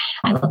statement.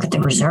 I look at the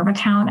reserve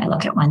account. I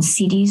look at when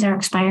CDs are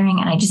expiring,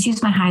 and I just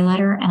use my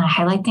highlighter and I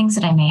highlight things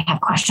that I may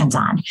have questions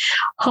on.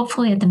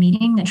 Hopefully at the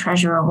meeting, the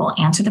treasurer will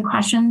answer the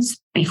questions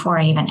before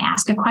I even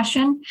ask a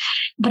question.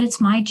 But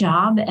it's my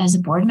job as a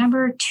board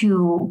member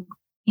to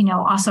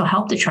also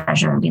help the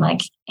treasurer and be like,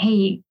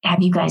 hey,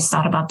 have you guys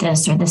thought about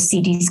this? Or this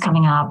CD's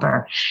coming up,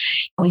 or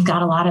we've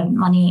got a lot of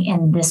money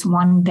in this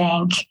one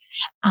bank.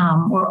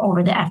 We're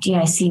over the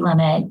FDIC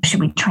limit. Should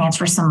we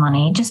transfer some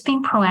money? Just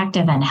being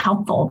proactive and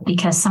helpful,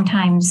 because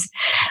sometimes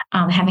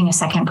having a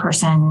second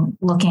person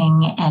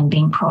looking and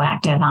being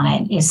proactive on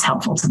it is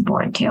helpful to the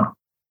board too.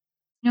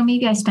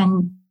 Maybe I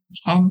spend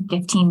 10,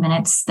 15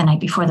 minutes the night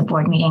before the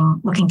board meeting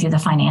looking through the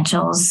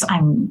financials.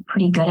 I'm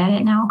pretty good at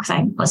it now because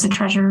I was a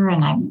treasurer,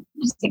 and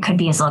it could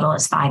be as little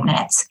as 5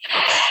 minutes.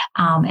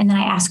 And then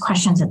I ask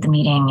questions at the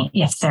meeting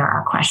if there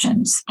are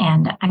questions.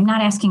 And I'm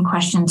not asking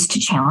questions to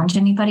challenge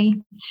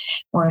anybody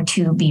or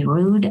to be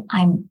rude.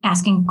 I'm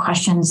asking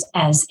questions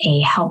as a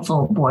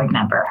helpful board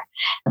member.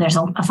 There's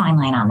a fine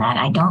line on that.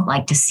 I don't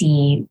like to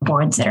see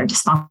boards that are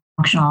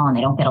dysfunctional and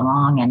they don't get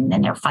along and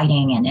then they're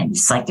fighting and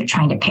it's like they're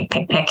trying to pick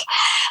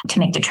to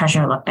make the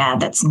treasurer look bad.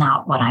 That's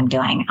not what I'm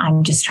doing.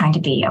 I'm just trying to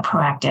be a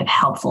proactive,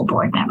 helpful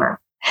board member.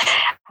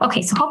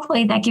 Okay, so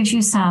hopefully that gives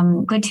you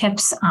some good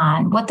tips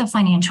on what the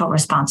financial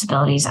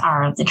responsibilities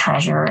are of the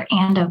treasurer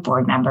and of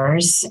board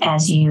members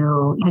as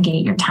you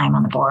navigate your time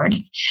on the board.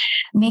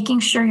 Making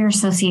sure your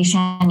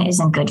association is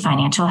in good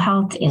financial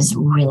health is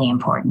really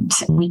important.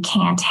 We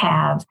can't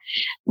have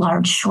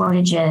large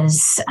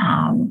shortages,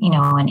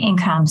 in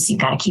incomes. You've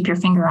got to keep your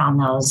finger on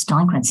those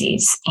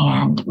delinquencies.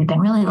 And we've been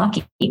really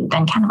lucky. We've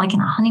been kind of like in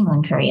a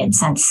honeymoon period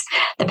since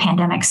the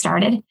pandemic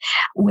started,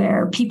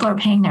 where people are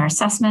paying their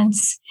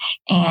assessments.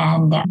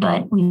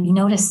 But we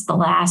noticed the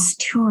last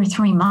 2 or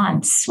 3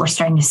 months, we're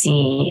starting to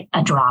see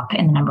a drop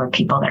in the number of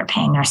people that are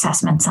paying their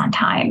assessments on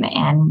time.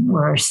 And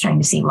we're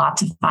starting to see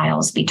lots of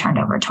files be turned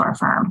over to our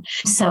firm.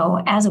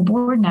 So as a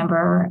board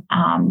member,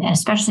 and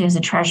especially as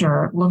a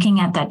treasurer, looking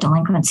at that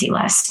delinquency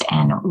list,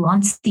 and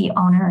once the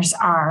owners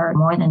are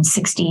more than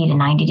 60 to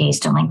 90 days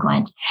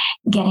delinquent,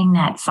 getting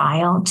that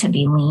file to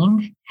be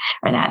leaned,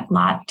 or that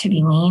lot to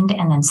be leaned,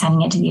 and then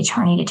sending it to the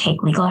attorney to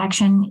take legal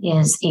action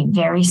is a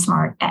very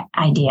smart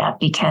idea,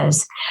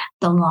 because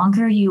the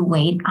longer you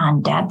wait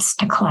on debts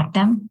to collect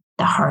them,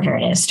 the harder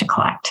it is to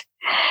collect.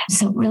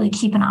 So really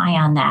keep an eye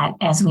on that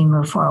as we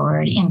move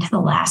forward into the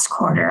last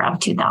quarter of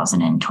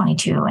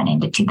 2022 and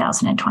into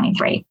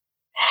 2023.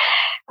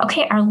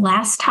 Okay, our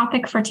last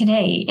topic for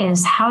today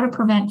is how to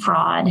prevent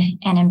fraud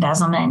and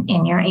embezzlement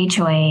in your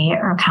HOA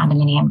or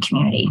condominium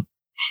community.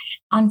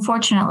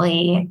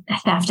 Unfortunately,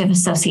 theft of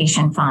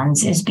association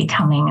funds is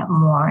becoming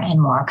more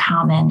and more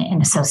common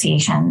in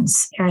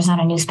associations.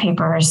 Arizona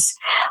newspapers,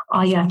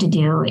 all you have to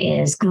do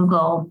is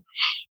Google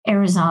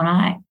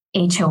Arizona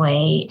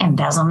HOA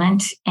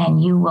embezzlement,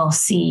 and you will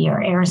see,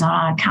 or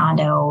Arizona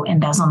condo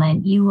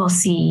embezzlement, you will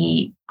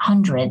see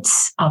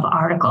hundreds of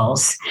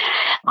articles,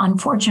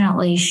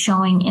 unfortunately,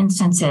 showing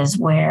instances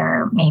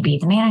where maybe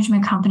the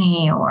management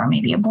company or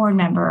maybe a board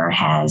member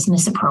has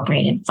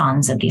misappropriated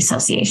funds of the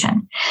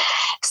association.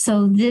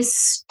 So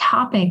this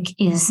topic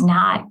is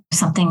not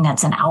something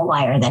that's an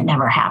outlier that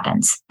never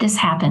happens. This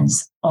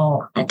happens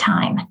all the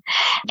time.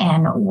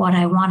 And what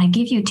I want to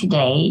give you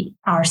today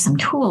are some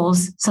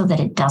tools so that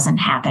it doesn't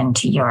happen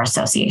to your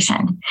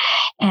association.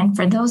 And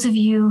for those of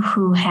you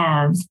who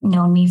have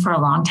known me for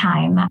a long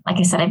time, like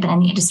I said, I've been in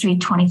the industry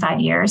 25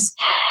 years.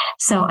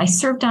 So I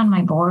served on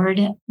my board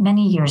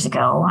many years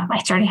ago. I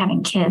started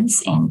having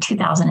kids in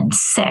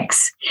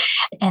 2006.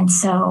 And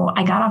so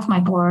I got off my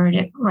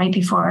board right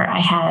before I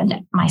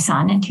had my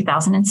son in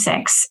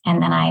 2006.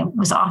 And then I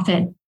was off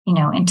it,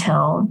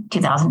 until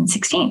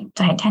 2016.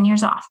 So I had 10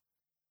 years off.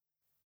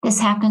 This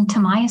happened to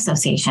my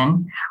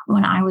association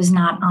when I was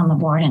not on the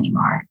board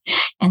anymore.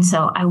 And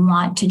so I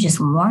want to just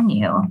warn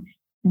you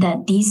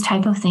that these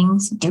type of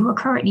things do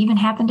occur. It even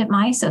happened at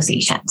my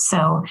association.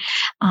 So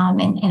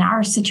in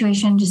our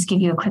situation, just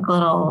give you a quick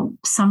little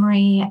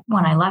summary.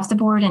 When I left the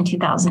board in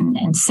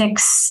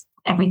 2006,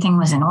 everything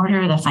was in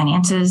order. The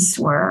finances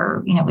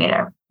were, we had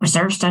a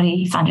reserve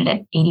study funded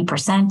at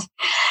 80%.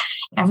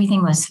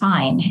 Everything was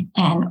fine.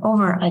 And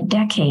over a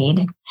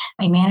decade,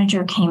 a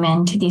manager came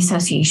into the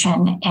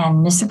association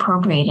and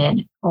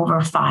misappropriated over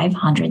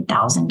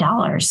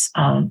 $500,000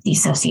 of the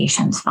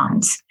association's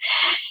funds.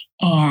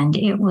 And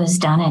it was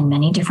done in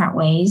many different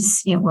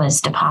ways. It was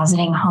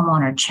depositing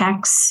homeowner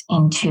checks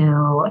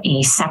into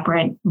a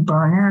separate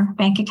burner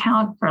bank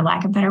account, for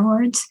lack of better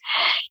words.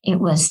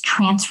 It was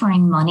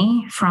transferring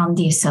money from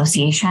the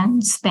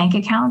association's bank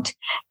account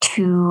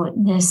to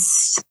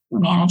this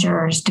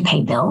managers to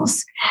pay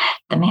bills.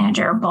 The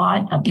manager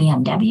bought a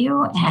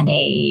BMW and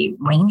a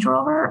Range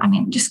Rover. I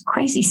mean, just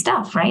crazy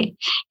stuff, right?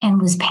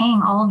 And was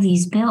paying all of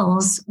these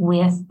bills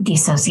with the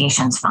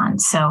association's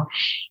funds. So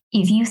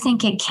if you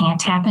think it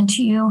can't happen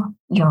to you,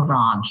 you're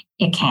wrong.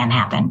 It can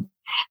happen.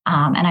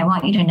 And I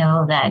want you to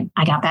know that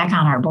I got back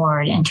on our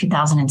board in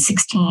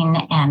 2016,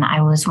 and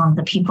I was one of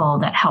the people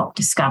that helped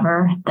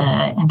discover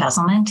the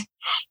embezzlement.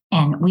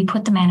 And we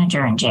put the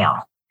manager in jail.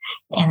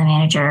 And the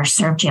manager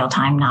served jail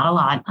time, not a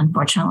lot,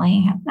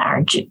 unfortunately.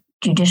 Our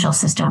judicial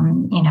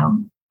system,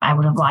 I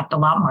would have liked a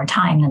lot more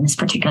time than this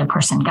particular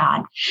person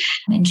got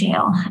in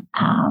jail.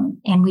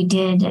 And we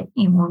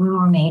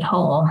were made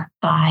whole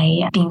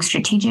by being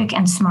strategic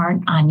and smart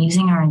on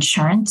using our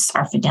insurance,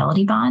 our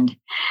fidelity bond,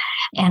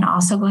 and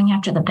also going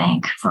after the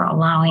bank for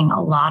allowing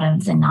a lot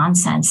of the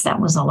nonsense that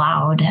was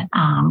allowed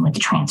with the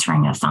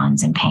transferring of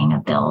funds and paying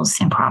of bills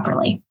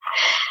improperly.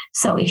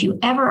 So if you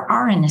ever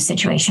are in this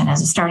situation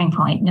as a starting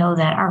point, know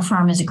that our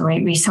firm is a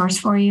great resource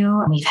for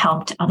you. We've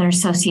helped other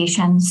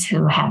associations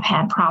who have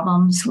had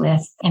problems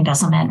with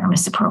embezzlement or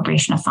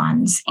misappropriation of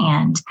funds.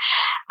 And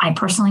I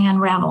personally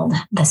unraveled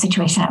the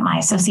situation at my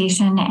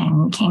association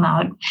and came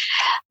out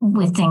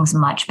with things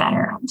much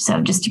better. So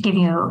just to give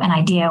you an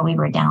idea, we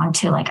were down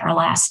to like our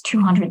last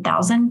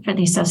 $200,000 for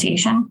the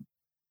association.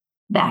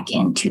 Back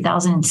in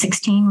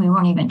 2016, we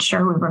weren't even sure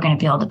we were going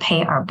to be able to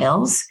pay our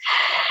bills.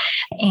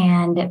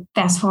 And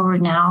fast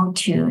forward now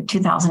to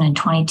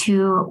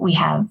 2022, we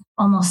have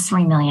almost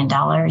 $3 million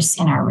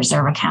in our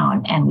reserve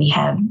account, and we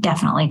have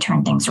definitely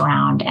turned things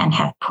around and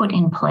have put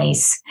in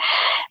place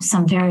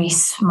some very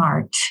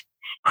smart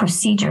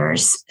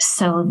procedures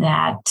so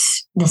that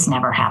this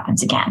never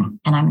happens again.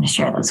 And I'm going to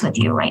share those with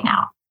you right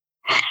now.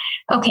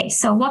 Okay,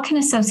 so what can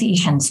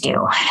associations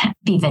do?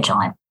 Be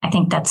vigilant. I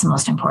think that's the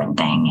most important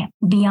thing.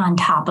 Be on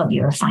top of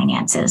your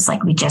finances,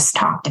 like we just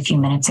talked a few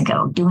minutes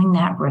ago, doing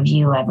that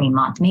review every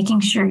month, making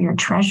sure your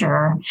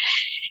treasurer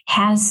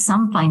has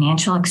some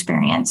financial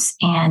experience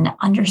and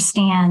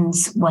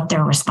understands what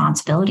their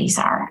responsibilities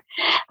are.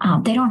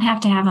 They don't have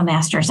to have a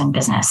master's in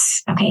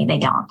business. Okay, they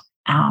don't.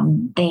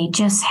 They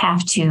just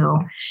have to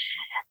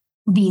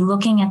be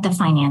looking at the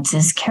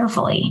finances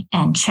carefully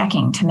and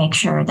checking to make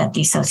sure that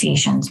the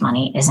association's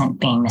money isn't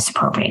being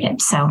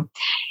misappropriated. So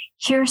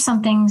here are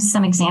some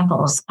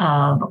examples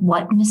of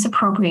what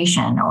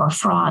misappropriation or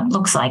fraud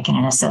looks like in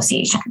an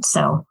association.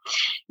 So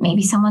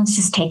maybe someone's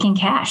just taking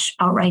cash,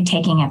 outright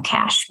taking of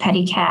cash,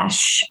 petty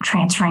cash,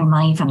 transferring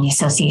money from the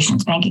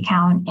association's bank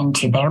account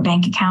into their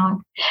bank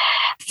account,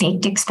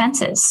 faked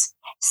expenses.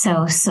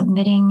 So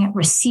submitting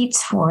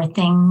receipts for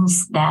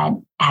things that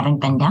haven't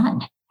been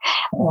done,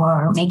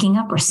 or making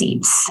up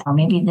receipts, or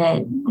maybe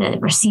the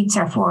receipts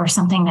are for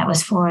something that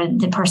was for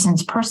the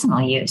person's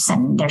personal use,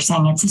 and they're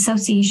saying it's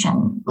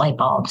association light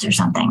bulbs or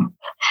something.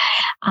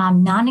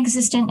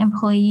 Non-existent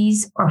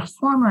employees or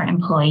former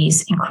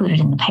employees included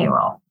in the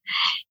payroll.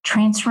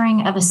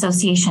 Transferring of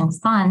association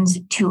funds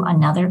to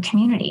another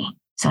community,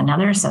 so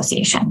another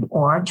association,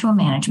 or to a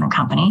management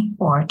company,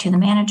 or to the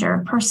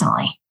manager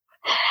personally.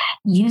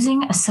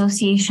 Using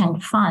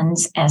association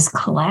funds as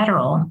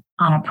collateral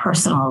on a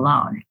personal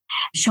loan,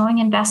 showing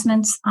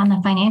investments on the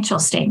financial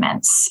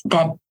statements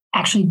that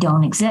actually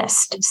don't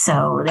exist.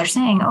 So they're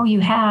saying, oh,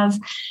 you have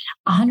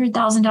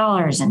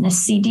 $100,000 in this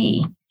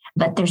CD,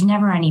 but there's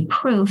never any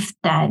proof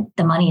that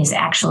the money is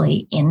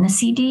actually in the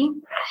CD.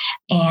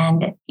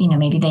 And,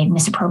 maybe they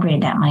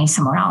misappropriated that money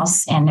somewhere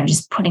else, and they're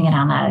just putting it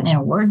on in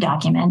a Word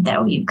document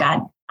that, you've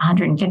got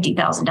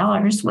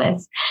 $150,000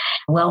 with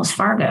Wells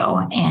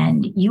Fargo,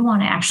 and you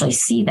want to actually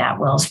see that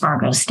Wells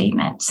Fargo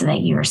statement so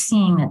that you're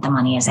seeing that the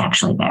money is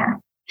actually there.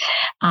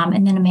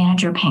 And then a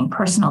manager paying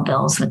personal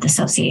bills with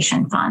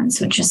association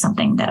funds, which is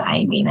something that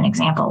I gave an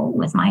example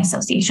with my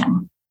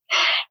association.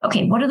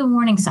 Okay, what are the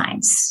warning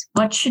signs?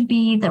 What should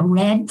be the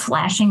red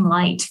flashing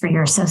lights for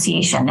your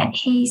association that,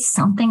 hey,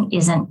 something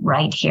isn't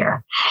right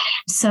here?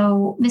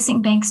 So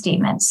missing bank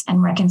statements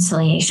and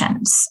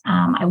reconciliations.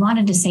 I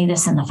wanted to say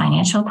this in the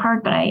financial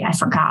part, but I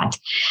forgot.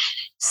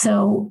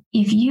 So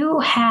if you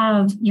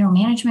have your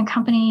management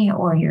company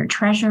or your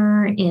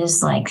treasurer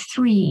is like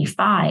 3,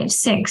 5,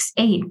 6,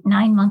 8,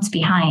 9 months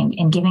behind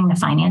in giving the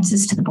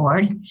finances to the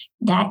board,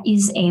 that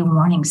is a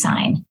warning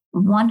sign,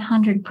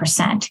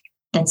 100%,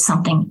 that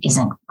something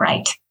isn't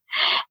right.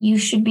 You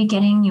should be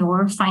getting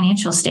your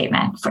financial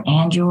statement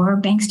and your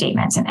bank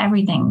statements and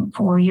everything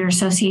for your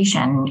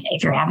association.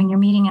 If you're having your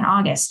meeting in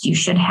August, you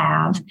should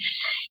have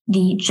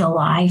the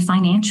July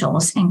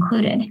financials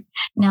included.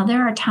 Now,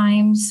 there are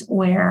times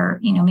where,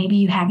 maybe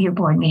you have your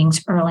board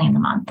meetings early in the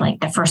month, like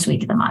the first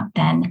week of the month,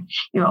 then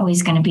you're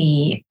always going to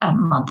be a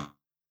month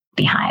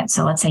behind.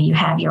 So let's say you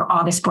have your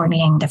August board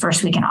meeting the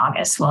first week in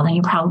August. Well, then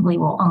you probably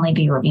will only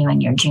be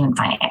reviewing your June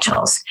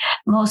financials.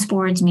 Most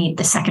boards meet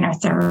the second or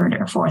third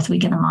or fourth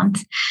week of the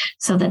month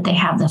so that they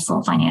have the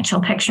full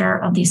financial picture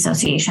of the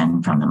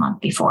association from the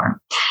month before.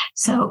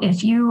 So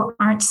if you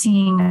aren't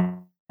seeing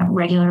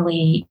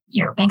regularly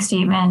your bank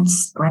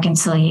statements,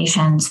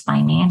 reconciliations,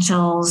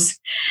 financials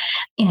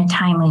in a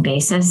timely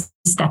basis,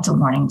 that's a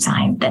warning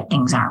sign that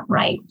things aren't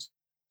right.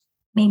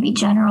 maybe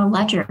general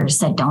ledgers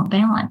that don't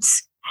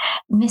balance,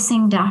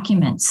 missing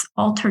documents,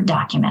 altered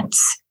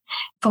documents,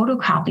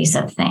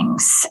 photocopies of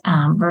things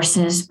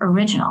versus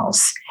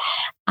originals,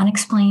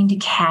 unexplained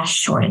cash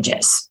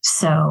shortages.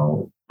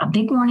 So a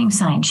big warning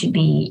sign should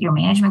be your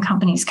management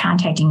company is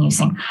contacting you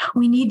saying,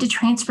 we need to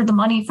transfer the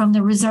money from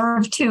the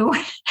reserve to,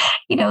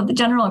 the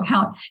general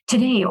account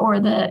today, or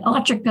the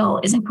electric bill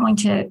isn't going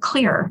to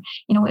clear,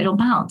 it'll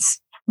bounce.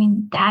 I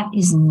mean, that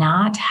is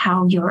not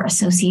how your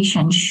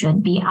association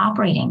should be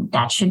operating.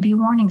 That should be a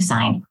warning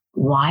sign.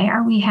 Why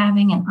are we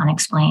having an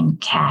unexplained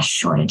cash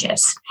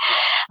shortages?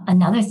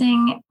 Another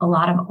thing, a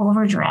lot of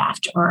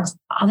overdraft or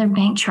other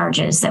bank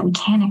charges that we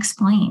can't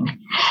explain.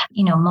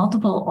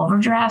 Multiple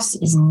overdrafts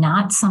is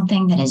not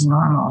something that is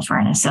normal for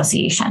an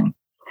association.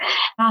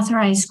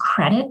 Authorized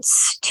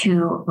credits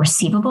to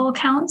receivable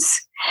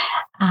accounts.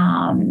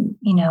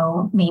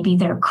 Maybe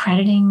they're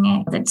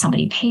crediting that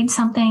somebody paid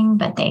something,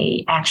 but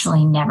they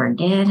actually never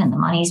did, and the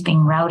money's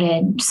being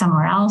routed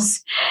somewhere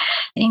else.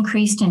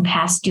 Increased in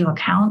past due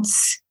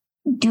accounts.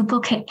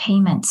 Duplicate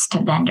payments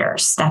to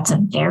vendors. That's a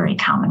very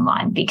common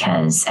one,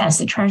 because as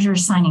the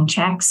treasurer's signing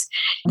checks,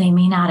 they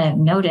may not have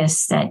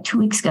noticed that 2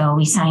 weeks ago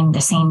we signed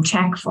the same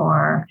check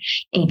for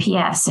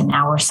APS and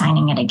now we're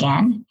signing it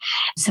again.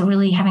 So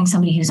really having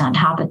somebody who's on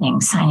top of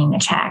things signing the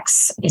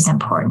checks is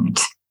important.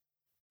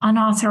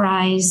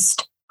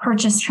 Unauthorized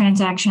purchase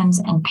transactions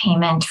and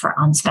payment for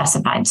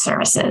unspecified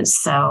services.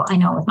 So I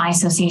know with my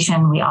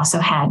association, we also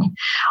had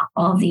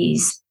all of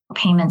these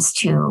payments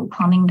to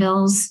plumbing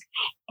bills,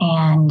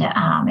 and it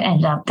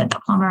ended up that the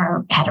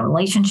plumber had a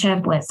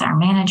relationship with our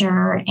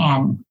manager,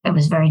 and it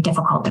was very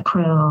difficult to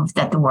prove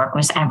that the work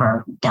was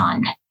ever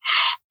done.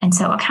 And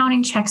so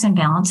accounting checks and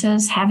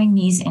balances, having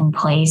these in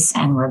place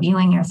and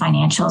reviewing your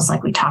financials,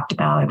 like we talked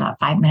about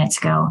 5 minutes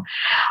ago,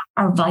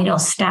 are vital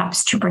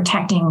steps to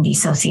protecting the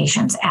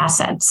association's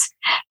assets.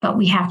 But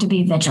we have to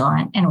be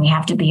vigilant and we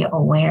have to be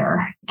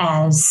aware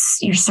as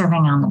you're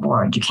serving on the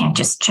board. You can't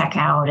just check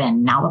out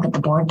and not look at the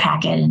board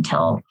packet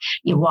until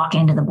you walk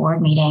into the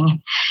board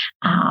meeting.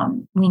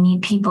 We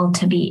need people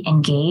to be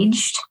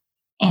engaged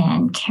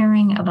and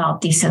caring about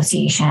the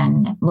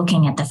association,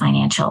 looking at the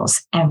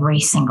financials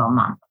every single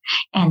month.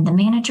 And the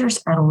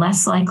managers are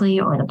less likely,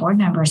 or the board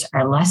members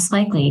are less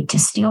likely to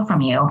steal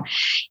from you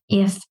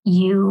if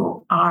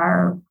you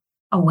are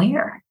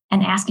aware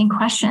and asking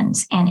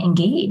questions and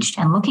engaged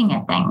and looking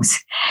at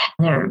things.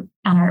 We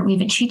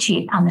have a cheat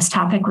sheet on this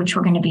topic, which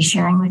we're going to be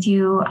sharing with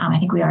you. I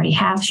think we already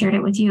have shared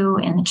it with you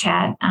in the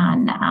chat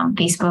on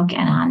Facebook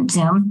and on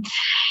Zoom.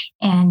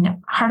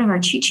 And part of our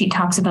cheat sheet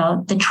talks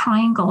about the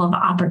triangle of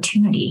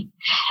opportunity.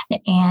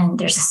 And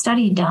there's a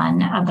study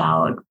done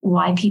about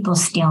why people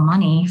steal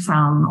money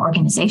from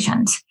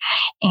organizations.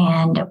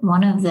 And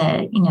one of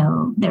the,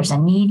 there's a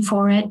need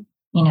for it.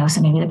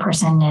 So maybe the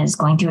person is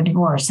going through a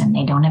divorce and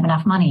they don't have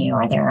enough money,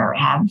 or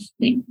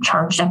they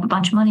charged up a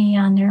bunch of money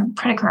on their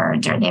credit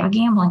cards, or they have a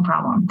gambling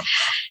problem.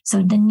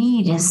 So the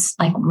need is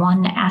like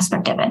one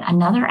aspect of it.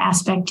 Another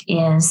aspect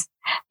is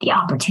the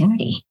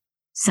opportunity.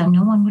 So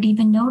no one would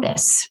even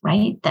notice,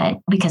 right? That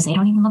because they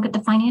don't even look at the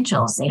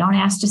financials. They don't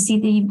ask to see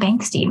the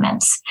bank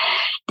statements.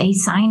 They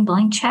sign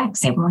blank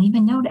checks. They won't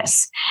even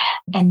notice.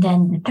 And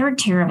then the third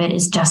tier of it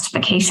is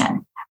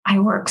justification. I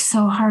work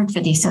so hard for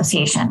the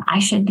association. I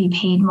should be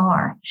paid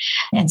more.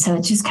 And so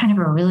it's just kind of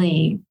a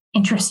really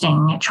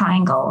interesting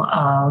triangle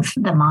of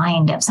the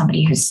mind of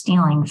somebody who's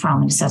stealing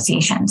from an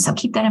association. So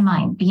keep that in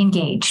mind. Be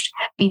engaged,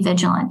 be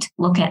vigilant,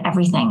 look at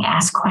everything,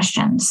 ask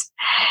questions.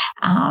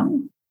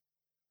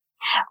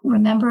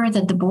 Remember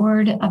that the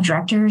board of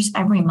directors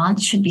every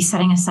month should be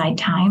setting aside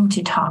time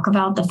to talk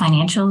about the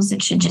financials.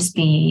 It should just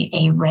be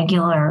a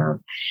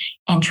regular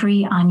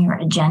entry on your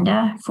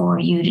agenda for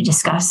you to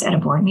discuss at a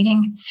board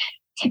meeting.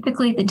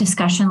 Typically, the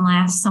discussion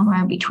lasts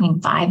somewhere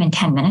between 5 and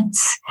 10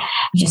 minutes.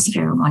 Just if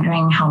you're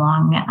wondering how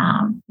long,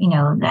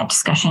 that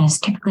discussion is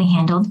typically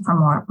handled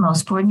for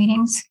most board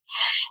meetings.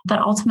 But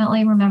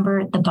ultimately,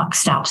 remember, the buck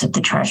stops at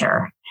the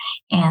treasurer.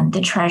 And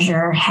the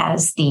treasurer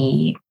has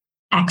the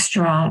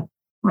extra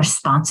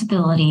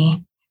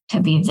responsibility to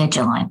be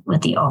vigilant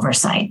with the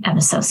oversight of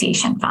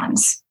association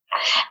funds.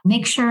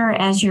 Make sure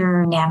as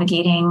you're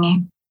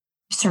navigating,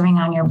 serving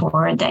on your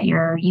board, that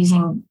you're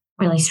using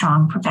really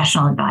strong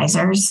professional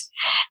advisors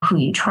who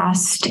you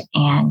trust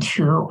and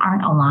who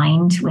aren't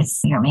aligned with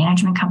your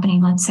management company,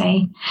 let's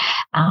say.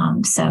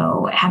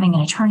 So having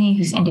an attorney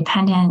who's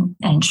independent,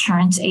 an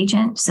insurance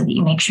agent, so that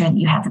you make sure that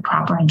you have the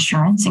proper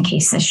insurance in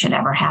case this should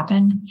ever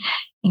happen.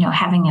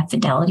 Having a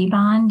fidelity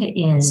bond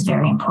is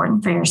very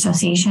important for your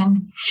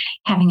association.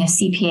 Having a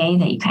CPA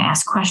that you can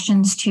ask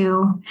questions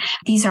to.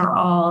 These are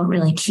all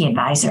really key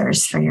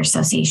advisors for your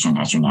association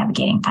as you're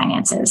navigating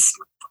finances.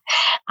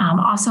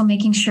 Also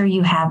making sure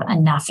you have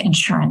enough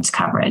insurance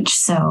coverage.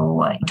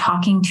 So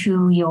talking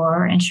to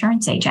your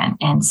insurance agent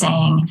and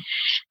saying,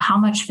 how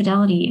much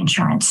fidelity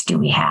insurance do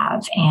we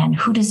have and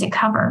who does it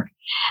cover?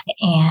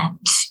 And,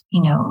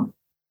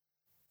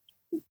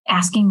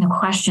 asking the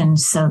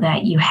questions so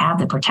that you have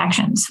the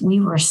protections.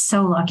 We were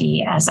so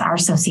lucky as our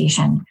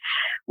association.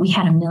 We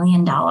had $1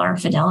 million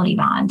fidelity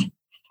bond.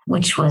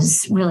 which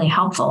was really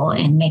helpful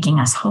in making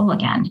us whole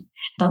again.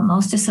 But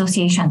most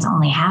associations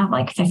only have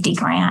like 50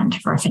 grand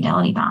for a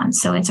fidelity bond.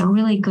 So it's a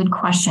really good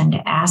question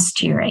to ask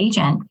to your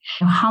agent,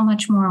 how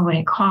much more would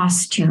it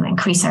cost to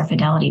increase our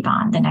fidelity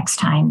bond the next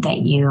time that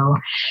you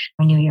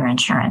renew your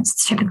insurance?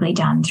 It's typically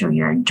done through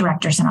your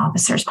directors and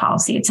officers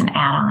policy. It's an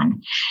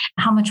add-on.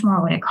 How much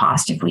more would it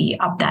cost if we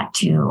up that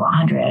to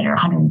 100 or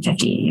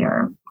 150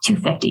 or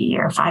 250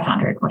 or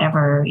 500,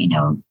 whatever,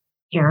 you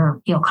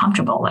feel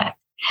comfortable with?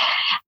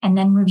 And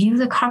then review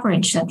the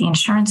coverage that the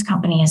insurance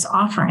company is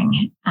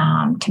offering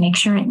to make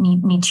sure it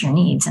meets your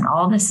needs. And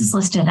all this is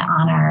listed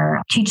on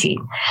our cheat sheet.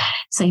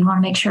 So you want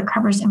to make sure it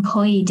covers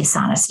employee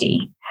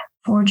dishonesty,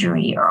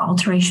 forgery or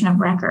alteration of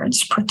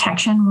records,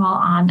 protection while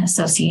on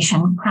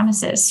association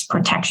premises,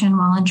 protection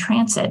while in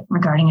transit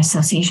regarding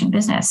association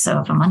business. So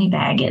if a money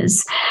bag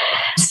is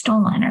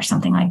stolen or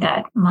something like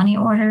that, money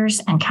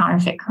orders and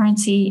counterfeit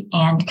currency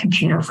and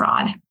computer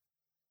fraud.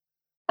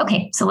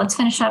 Okay, so let's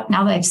finish up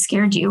now that I've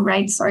scared you,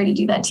 right? Sorry to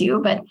do that to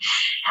you, but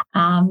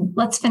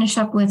let's finish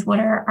up with what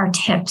are our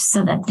tips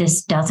so that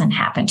this doesn't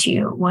happen to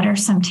you? What are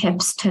some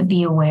tips to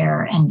be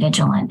aware and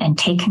vigilant and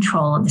take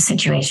control of the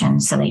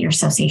situation so that your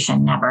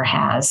association never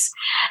has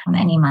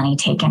any money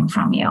taken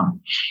from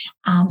you?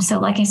 So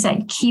like I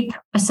said, keep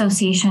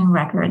association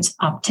records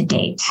up to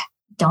date.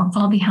 Don't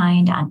fall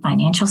behind on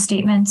financial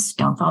statements.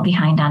 Don't fall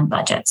behind on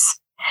budgets.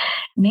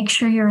 Make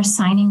sure you're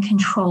assigning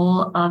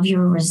control of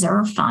your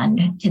reserve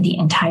fund to the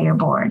entire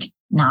board,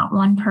 not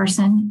one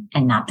person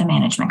and not the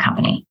management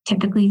company.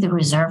 Typically, the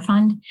reserve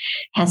fund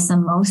has the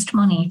most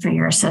money for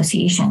your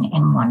association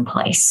in one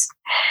place.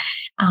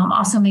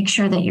 Also, make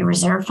sure that your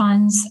reserve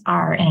funds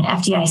are in an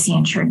FDIC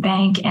insured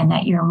bank and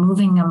that you're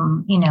moving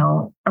them,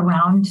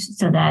 around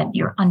so that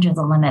you're under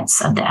the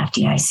limits of the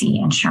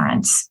FDIC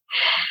insurance.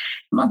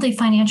 Monthly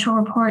financial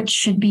reports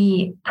should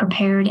be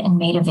prepared and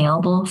made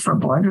available for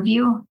board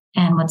review.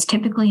 And what's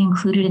typically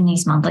included in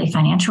these monthly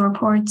financial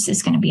reports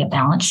is going to be a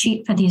balance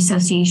sheet for the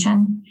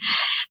association,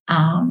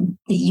 the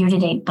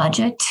year-to-date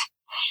budget,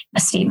 a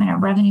statement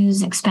of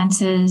revenues,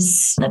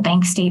 expenses, the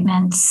bank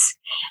statements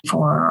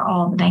for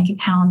all the bank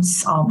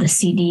accounts, all the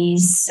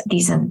CDs.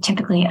 These are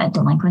typically a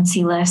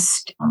delinquency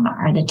list,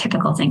 are the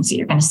typical things that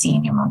you're going to see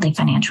in your monthly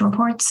financial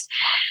reports.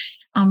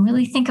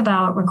 Really think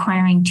about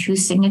requiring 2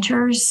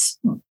 signatures,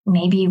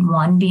 maybe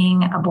one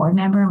being a board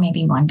member,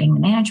 maybe one being the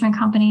management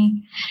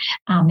company,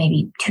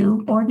 maybe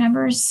 2 board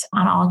members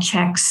on all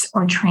checks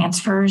or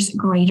transfers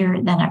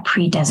greater than a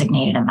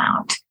pre-designated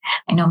amount.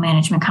 I know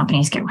management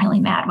companies get really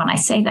mad when I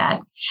say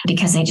that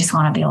because they just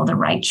want to be able to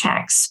write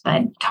checks,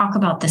 but talk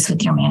about this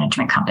with your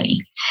management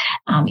company.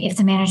 If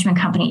the management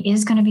company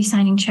is going to be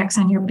signing checks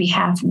on your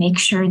behalf, make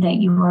sure that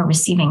you are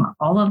receiving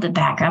all of the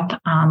backup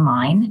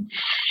online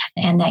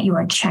and that you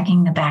are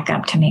checking the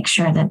backup to make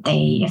sure that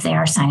if they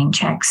are signing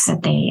checks, that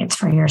it's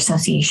for your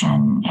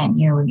association and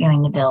you're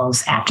reviewing the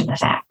bills after the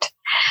fact.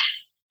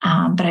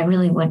 But I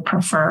really would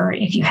prefer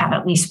if you have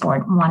at least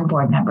one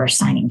board member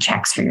signing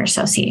checks for your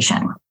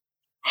association.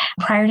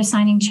 Prior to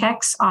signing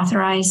checks,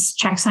 authorized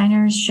check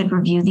signers should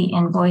review the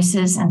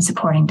invoices and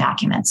supporting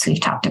documents. We've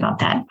talked about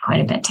that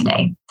quite a bit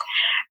today.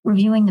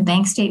 Reviewing the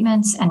bank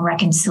statements and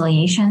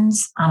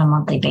reconciliations on a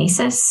monthly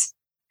basis.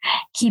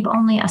 Keep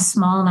only a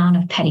small amount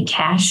of petty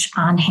cash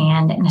on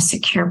hand in a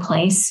secure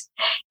place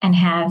and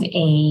have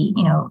a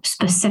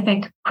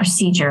specific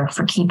procedure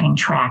for keeping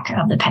track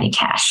of the petty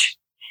cash.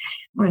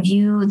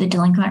 Review the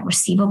delinquent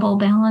receivable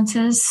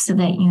balances so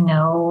that you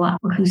know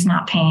who's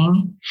not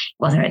paying,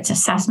 whether it's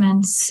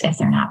assessments, if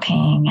they're not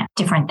paying,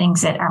 different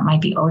things that might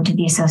be owed to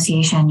the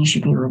association, you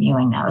should be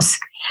reviewing those.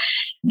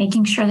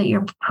 Making sure that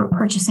you're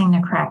purchasing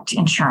the correct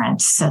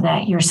insurance so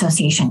that your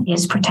association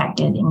is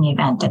protected in the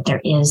event that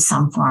there is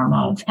some form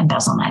of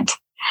embezzlement.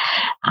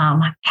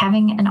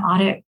 Having an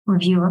audit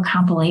review or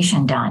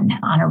compilation done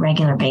on a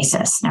regular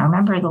basis. Now,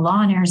 remember, the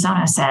law in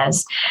Arizona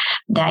says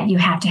that you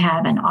have to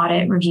have an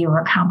audit review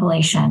or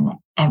compilation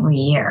every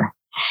year.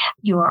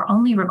 You are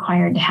only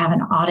required to have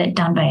an audit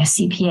done by a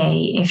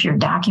CPA if your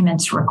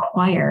documents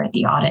require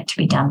the audit to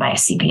be done by a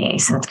CPA.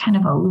 So it's kind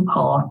of a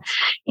loophole.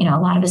 A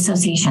lot of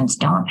associations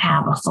don't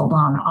have a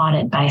full-blown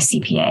audit by a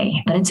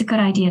CPA, but it's a good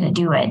idea to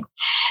do it,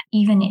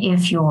 even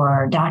if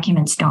your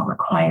documents don't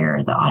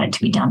require the audit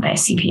to be done by a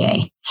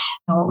CPA.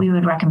 And what we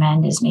would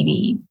recommend is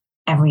maybe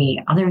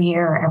every other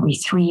year or every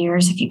 3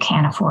 years if you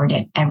can't afford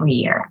it every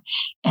year.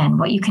 And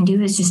what you can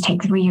do is just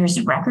take 3 years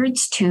of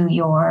records to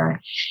your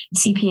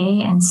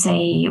CPA and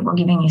say, we're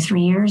giving you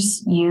 3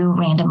 years, you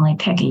randomly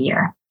pick a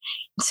year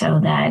so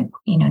that,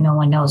 no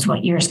one knows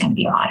what year is going to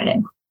be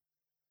audited.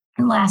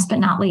 And last but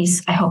not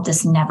least, I hope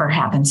this never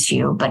happens to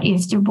you, but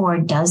if your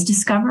board does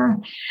discover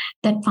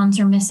that funds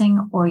are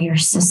missing or you're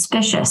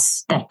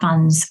suspicious that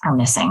funds are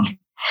missing,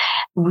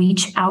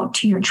 reach out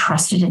to your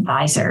trusted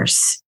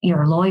advisors,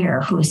 your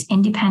lawyer who is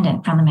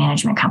independent from the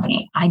management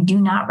company. I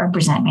do not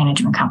represent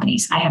management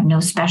companies. I have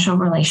no special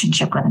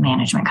relationship with a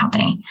management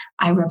company.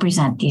 I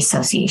represent the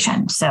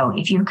association. So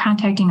if you're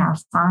contacting our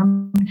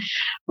firm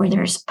where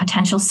there's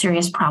potential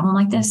serious problem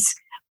like this,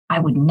 I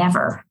would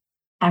never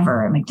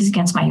ever, I mean, this is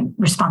against my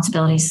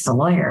responsibilities as a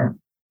lawyer,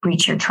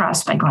 breach your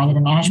trust by going to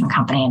the management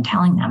company and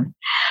telling them,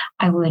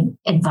 I would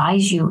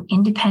advise you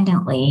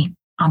independently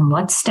on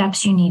what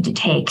steps you need to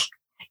take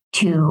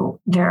to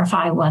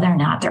verify whether or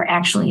not there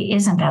actually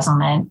is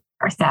embezzlement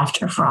or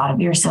theft or fraud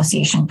of your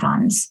association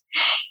funds.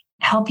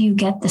 Help you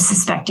get the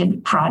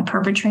suspected fraud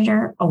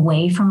perpetrator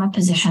away from a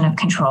position of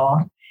control,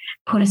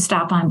 put a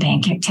stop on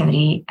bank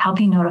activity, help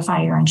you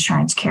notify your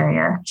insurance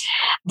carrier.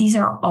 These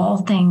are all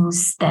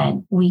things that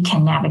we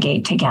can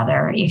navigate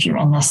together if you're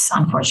in this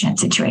unfortunate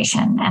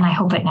situation. And I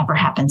hope it never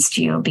happens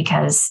to you,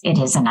 because it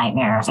is a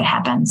nightmare if it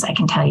happens. I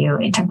can tell you,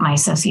 it took my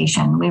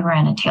association, we were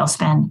in a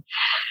tailspin.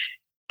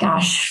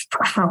 Gosh,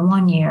 for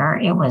 1 year,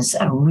 it was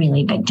a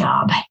really big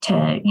job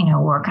to,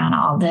 work on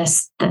all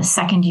this. The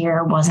second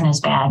year wasn't as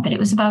bad, but it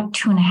was about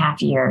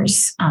 2.5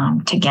 years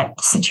to get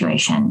the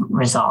situation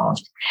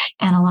resolved,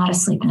 and a lot of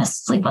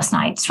sleepless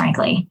nights,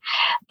 frankly,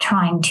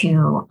 trying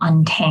to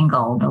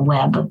untangle the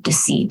web of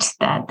deceit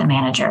that the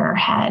manager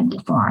had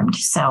formed.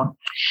 So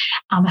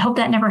I hope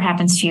that never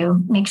happens to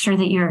you. Make sure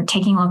that you're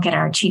taking a look at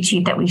our cheat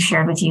sheet that we've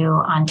shared with you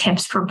on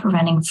tips for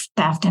preventing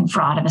theft and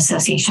fraud of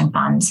association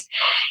funds.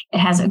 It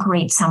has a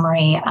great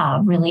summary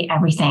of really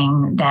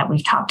everything that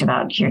we've talked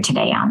about here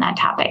today on that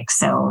topic.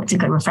 So it's a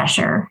good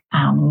refresher.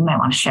 You might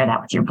want to share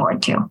that with your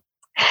board too.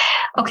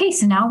 Okay,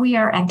 so now we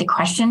are at the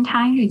question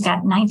time. We've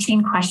got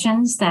 19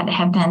 questions that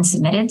have been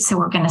submitted. So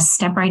we're going to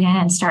step right in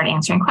and start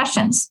answering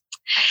questions.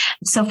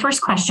 So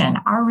first question,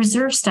 are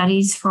reserve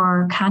studies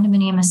for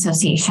condominium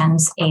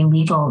associations a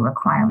legal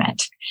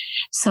requirement?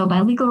 So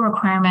by legal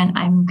requirement,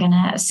 I'm going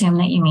to assume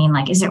that you mean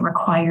is it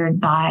required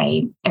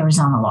by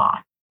Arizona law?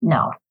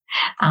 No.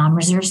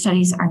 Reserve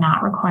studies are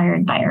not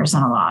required by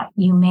Arizona law.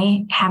 You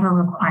may have a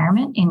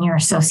requirement in your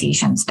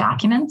association's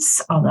documents,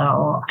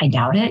 although I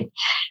doubt it,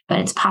 but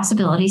it's a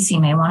possibility, so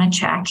you may want to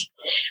check.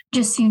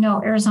 Just so you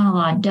know, Arizona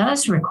law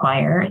does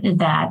require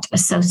that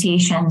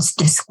associations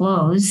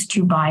disclose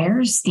to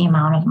buyers the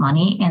amount of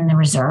money in the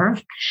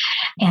reserve,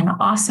 and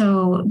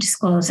also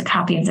disclose a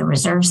copy of the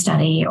reserve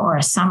study or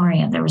a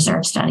summary of the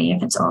reserve study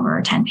if it's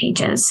over 10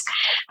 pages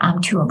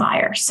to a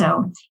buyer.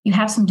 So you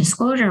have some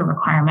disclosure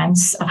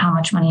requirements of how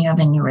much money you have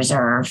in your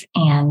reserve,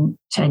 and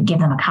to give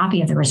them a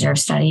copy of the reserve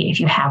study if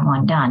you have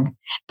one done.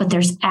 But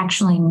there's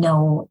actually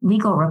no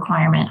legal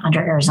requirement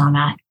under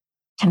Arizona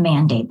to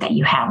mandate that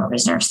you have a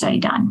reserve study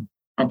done.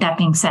 But that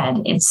being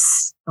said,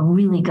 it's a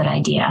really good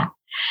idea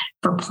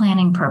for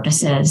planning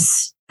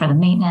purposes, for the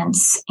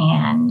maintenance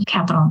and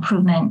capital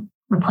improvement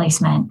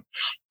replacement,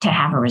 to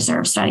have a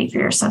reserve study for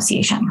your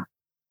association.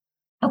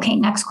 Okay,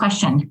 next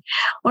question.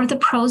 What are the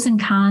pros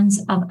and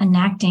cons of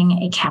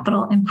enacting a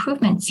capital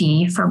improvement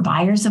fee for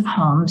buyers of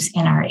homes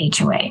in our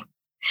HOA?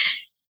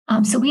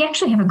 So we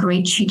actually have a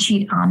great cheat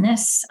sheet on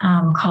this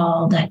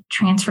called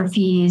transfer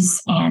fees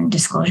and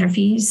disclosure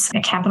fees. A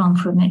capital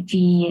improvement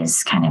fee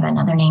is kind of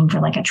another name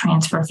for a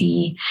transfer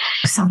fee.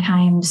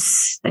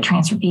 Sometimes the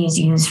transfer fee is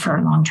used for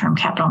long-term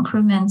capital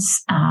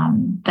improvements.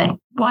 But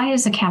why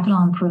is a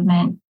capital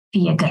improvement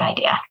fee a good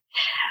idea?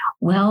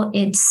 Well,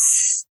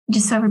 it's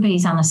just so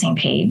everybody's on the same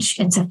page.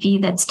 It's a fee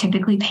that's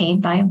typically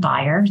paid by a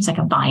buyer. It's like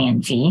a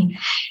buy-in fee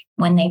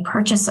when they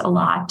purchase a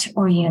lot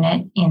or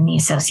unit in the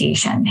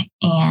association.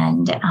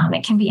 And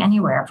it can be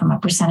anywhere from a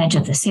percentage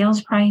of the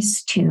sales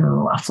price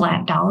to a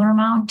flat dollar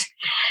amount.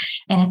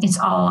 And it's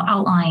all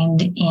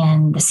outlined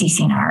in the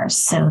CC&Rs.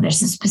 So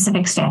there's a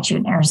specific statute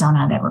in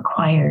Arizona that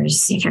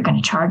requires, if you're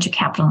going to charge a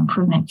capital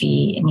improvement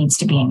fee, it needs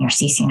to be in your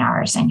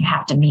CC&Rs, and you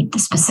have to meet the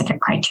specific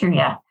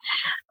criteria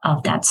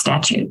of that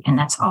statute. And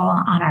that's all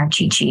on our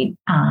cheat sheet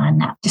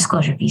on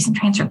disclosure fees and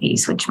transfer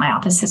fees, which my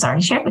office has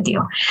already shared with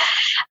you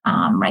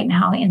right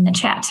now in the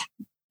chat.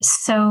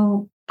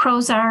 So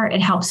pros are,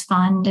 it helps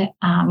fund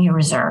your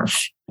reserve,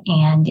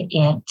 and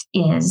it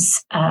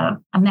is a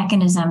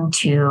mechanism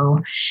to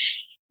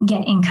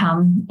get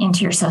income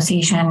into your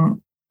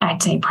association.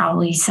 I'd say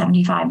probably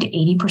 75 to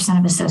 80%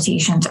 of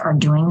associations are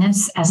doing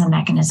this as a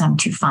mechanism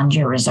to fund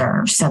your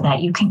reserve so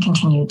that you can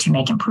continue to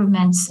make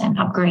improvements and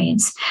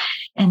upgrades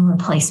and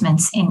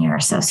replacements in your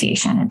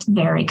association. It's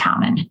very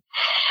common.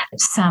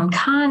 Some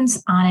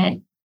cons on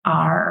it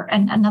are,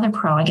 and another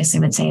pro, I guess I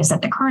would say, is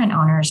that the current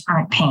owners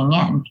aren't paying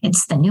in.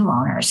 It's the new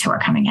owners who are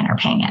coming in are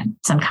paying in.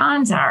 Some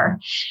cons are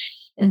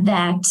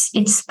that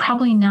it's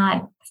probably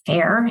not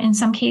fair in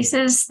some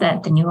cases,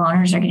 that the new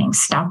owners are getting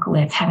stuck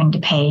with having to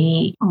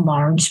pay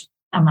large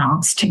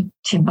amounts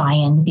to buy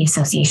into the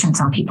association.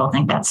 Some people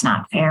think that's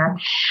not fair.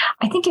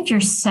 I think if you're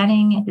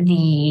setting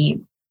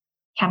the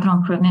capital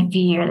improvement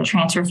fee or the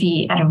transfer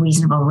fee at a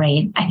reasonable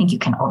rate, I think you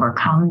can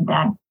overcome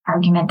that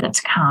argument that's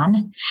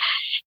con.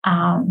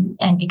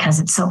 And because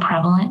it's so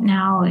prevalent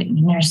now, I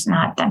mean, there's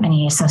not that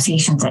many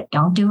associations that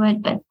don't do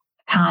it, but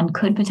con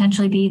could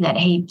potentially be that,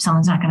 hey,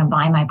 someone's not going to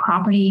buy my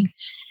property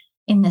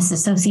in this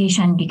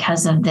association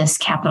because of this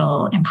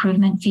capital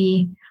improvement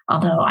fee.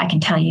 Although I can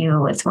tell you,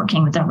 with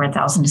working with over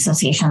 1,000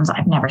 associations,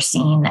 I've never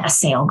seen a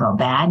sale go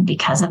bad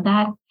because of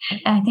that.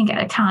 And I think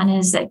a con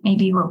is that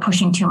maybe we're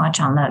pushing too much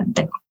on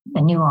the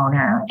the new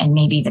owner and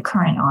maybe the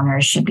current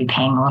owners should be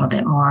paying a little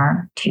bit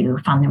more to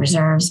fund the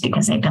reserves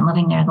because they've been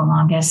living there the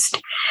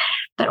longest.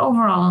 But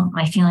overall,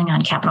 my feeling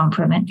on capital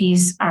improvement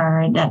fees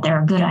are that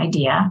they're a good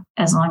idea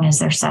as long as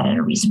they're set at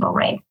a reasonable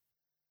rate.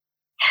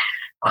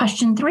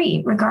 Question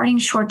 3, regarding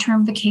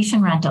short-term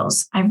vacation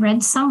rentals. I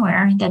read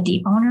somewhere that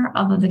the owner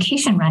of a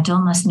vacation rental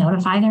must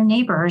notify their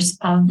neighbors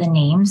of the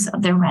names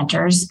of their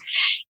renters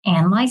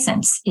and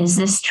license. Is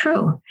this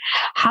true?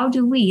 How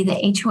do we,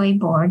 the HOA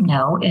board,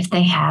 know if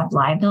they have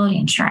liability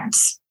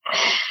insurance?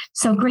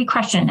 So great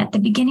question. At the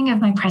beginning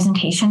of my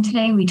presentation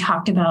today, we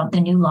talked about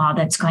the new law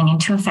that's going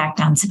into effect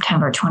on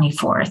September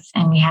 24th.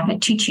 And we have a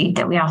cheat sheet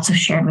that we also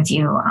shared with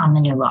you on the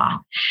new law.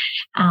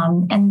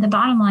 And the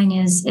bottom line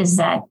is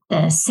that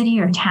the city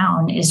or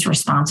town is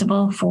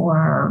responsible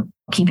for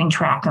keeping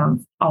track of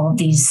all of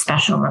these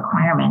special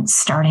requirements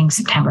starting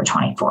September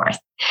 24th.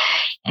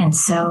 And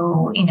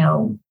so,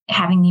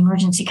 having the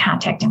emergency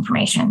contact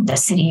information, the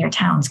city or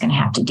town is going to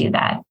have to do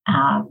that.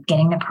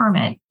 Getting the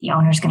permit, the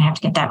owner is going to have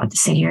to get that with the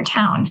city or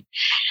town.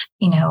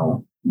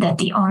 That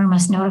the owner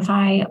must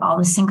notify all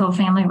the single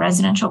family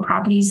residential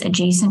properties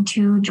adjacent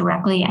to,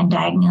 directly and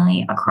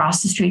diagonally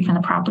across the street from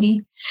the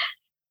property.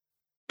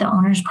 The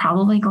owner is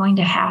probably going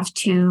to have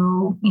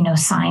to,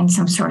 sign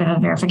some sort of a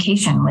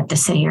verification with the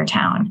city or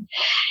town.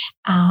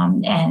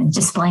 And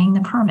displaying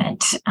the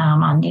permit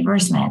on the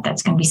advertisement.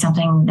 That's going to be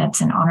something that's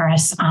an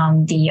onerous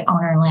on the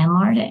owner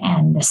landlord,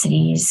 and the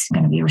city is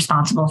going to be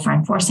responsible for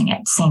enforcing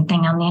it. Same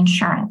thing on the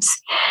insurance.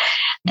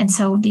 And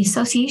so the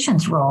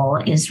association's role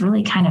is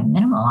really kind of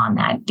minimal on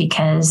that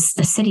because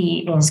the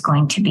city is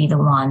going to be the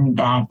one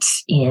that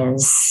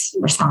is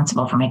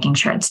responsible for making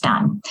sure it's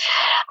done.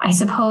 I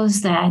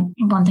suppose that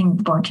one thing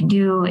the board can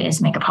do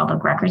is make a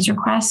public records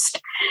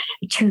request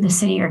to the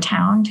city or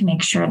town to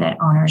make sure that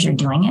owners are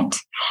doing it.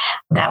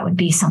 That would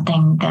be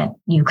something that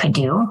you could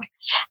do.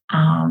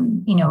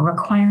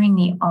 Requiring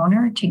the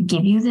owner to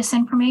give you this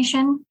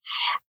information,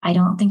 I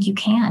don't think you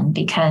can,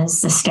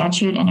 because the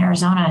statute in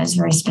Arizona is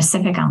very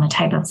specific on the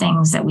type of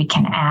things that we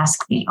can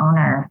ask the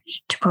owner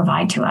to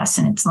provide to us.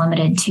 And it's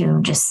limited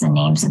to just the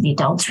names of the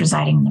adults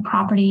residing in the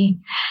property,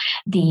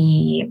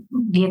 the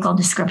vehicle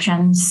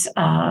descriptions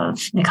of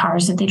the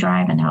cars that they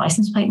drive and their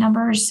license plate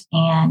numbers,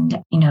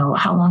 and,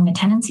 how long the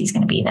tenancy is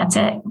going to be. That's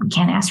it. We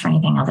can't ask for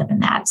anything other than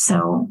that.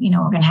 So, we're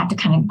going to have to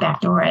kind of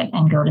backdoor it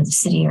and go to the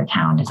city or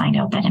town to find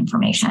out that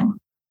information.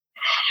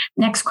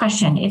 Next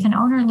question. If an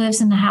owner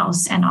lives in the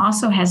house and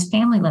also has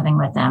family living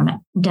with them,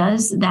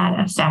 does that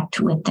affect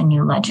with the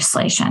new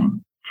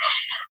legislation?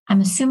 I'm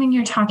assuming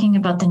you're talking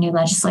about the new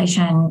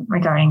legislation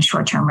regarding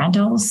short-term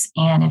rentals.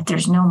 And if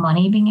there's no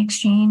money being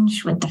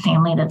exchanged with the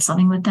family that's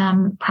living with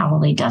them,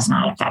 probably does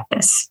not affect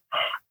this.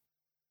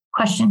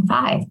 Question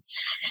 5.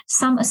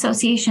 Some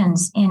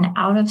associations in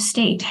out of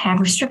state have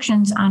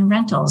restrictions on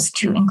rentals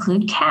to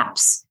include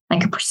caps,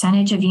 like a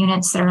percentage of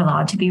units that are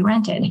allowed to be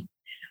rented.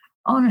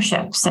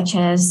 Ownership, such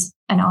as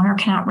an owner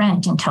cannot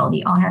rent until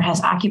the owner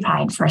has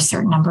occupied for a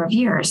certain number of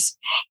years.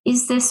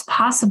 Is this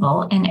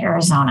possible in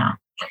Arizona?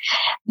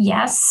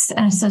 Yes,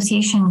 an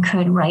association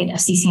could write a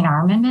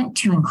CC&R amendment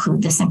to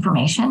include this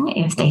information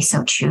if they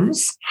so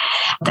choose.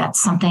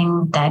 That's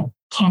something that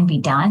can be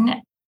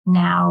done.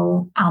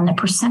 Now, on the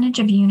percentage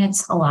of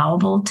units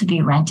allowable to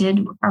be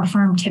rented, our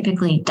firm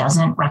typically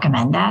doesn't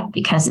recommend that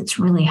because it's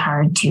really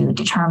hard to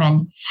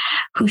determine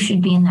who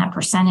should be in that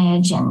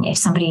percentage. And if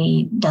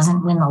somebody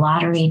doesn't win the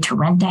lottery to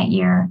rent that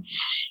year,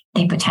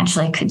 they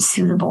potentially could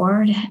sue the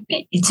board.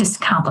 It's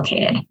just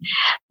complicated.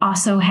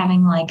 Also,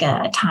 having like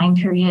a time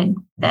period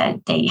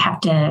that they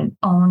have to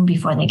own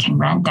before they can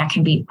rent, that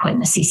can be put in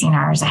the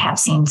CC&Rs. I have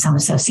seen some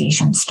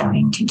associations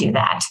starting to do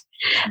that.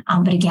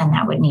 But again,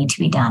 that would need to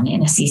be done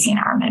in a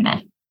CC&R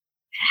amendment.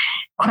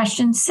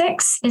 Question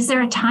 6, is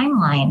there a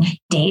timeline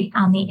date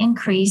on the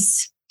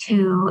increase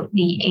to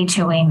the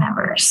HOA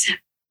members?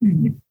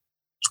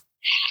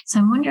 So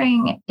I'm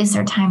wondering, is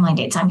there a timeline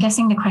date? So I'm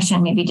guessing the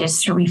question, maybe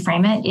just to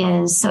reframe it,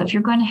 is, so if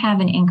you're going to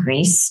have an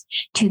increase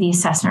to the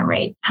assessment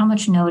rate, how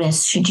much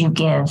notice should you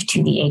give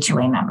to the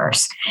HOA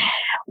members?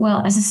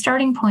 Well, as a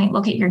starting point,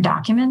 look at your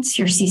documents,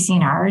 your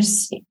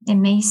CC&Rs. It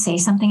may say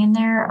something in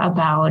there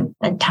about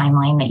a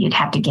timeline that you'd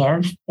have to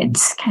give.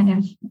 It's kind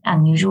of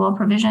unusual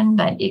provision,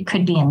 but it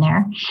could be in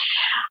there.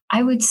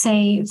 I would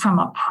say from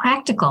a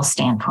practical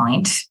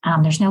standpoint,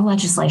 there's no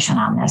legislation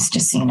on this,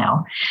 just so you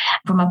know.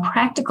 From a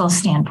practical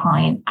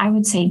standpoint, I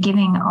would say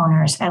giving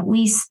owners at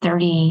least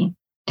 30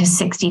 to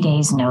 60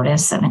 days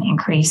notice of an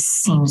increase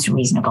seems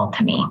reasonable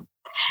to me.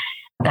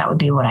 That would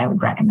be what I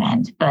would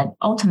recommend. But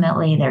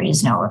ultimately, there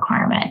is no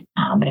requirement.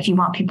 But if you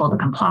want people to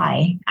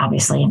comply,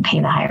 obviously, and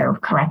pay the higher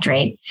correct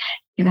rate,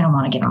 you're going to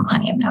want to give them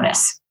plenty of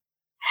notice.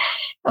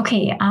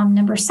 Okay,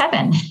 number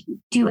 7,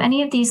 do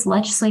any of these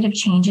legislative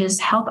changes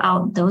help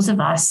out those of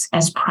us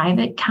as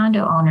private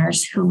condo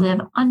owners who live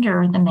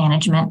under the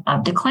management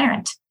of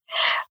declarant?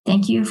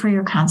 Thank you for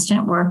your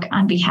constant work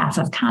on behalf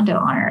of condo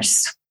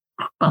owners.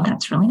 Well,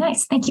 that's really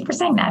nice. Thank you for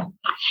saying that.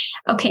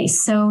 Okay,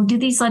 so do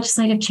these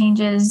legislative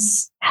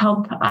changes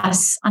help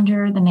us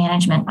under the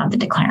management of the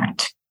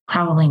declarant?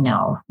 probably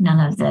no.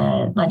 None of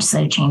the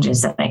legislative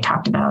changes that I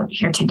talked about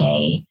here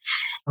today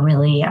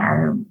really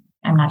are,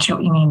 I'm not sure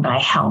what you mean by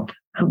help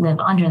who live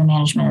under the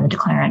management of the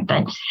declarant.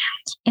 But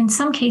in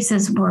some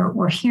cases,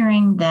 we're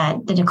hearing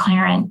that the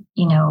declarant,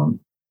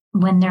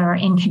 when they're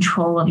in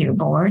control of your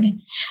board,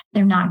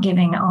 they're not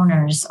giving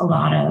owners a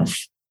lot of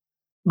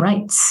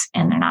rights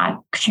and they're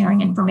not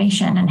sharing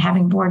information and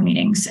having board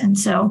meetings. And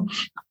so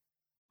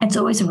it's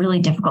always a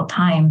really difficult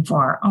time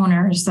for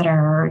owners that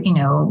are,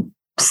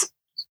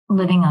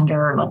 living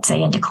under, let's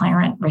say, a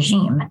declarant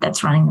regime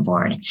that's running the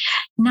board.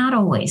 Not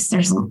always.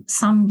 There's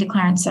some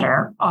declarants that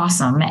are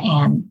awesome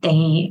and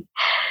they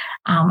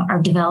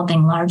are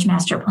developing large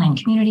master plan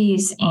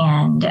communities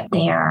and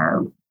they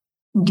are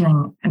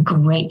doing a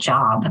great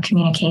job of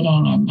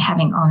communicating and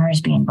having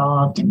owners be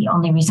involved. And the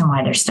only reason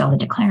why they're still the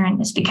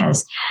declarant is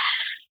because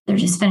they're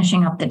just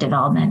finishing up the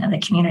development of the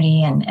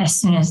community. And as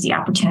soon as the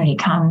opportunity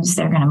comes,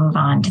 they're going to move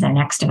on to their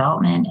next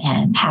development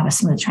and have a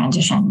smooth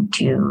transition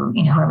to,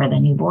 whoever the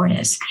new board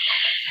is.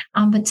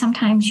 But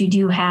sometimes you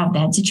do have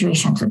bad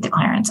situations with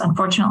declarants.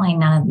 Unfortunately,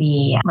 none of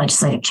the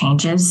legislative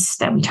changes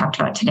that we talked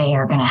about today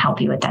are going to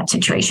help you with that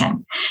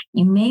situation.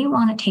 You may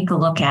want to take a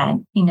look at,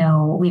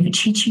 we have a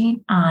cheat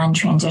sheet on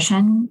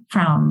transition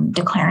from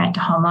declarant to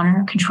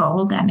homeowner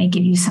control that may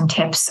give you some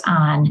tips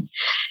on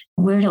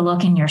where to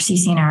look in your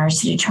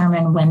CC&Rs to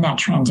determine when that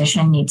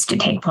transition needs to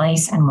take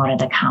place and what are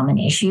the common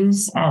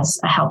issues as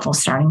a helpful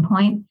starting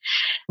point.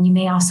 You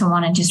may also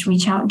want to just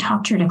reach out and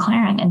talk to your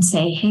declarant and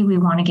say, hey, we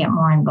want to get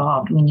more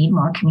involved. We need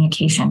more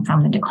communication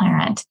from the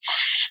declarant.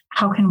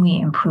 How can we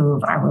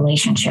improve our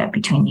relationship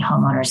between the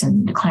homeowners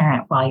and the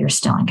declarant while you're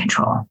still in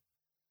control?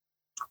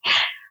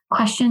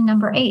 Question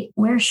number 8,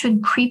 where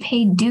should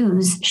prepaid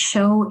dues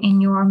show in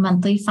your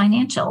monthly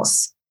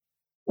financials?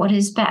 What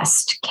is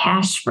best,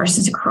 cash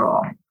versus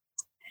accrual?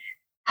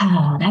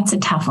 Oh, that's a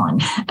tough one.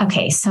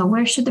 Okay, so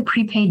where should the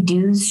prepaid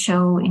dues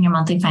show in your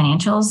monthly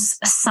financials?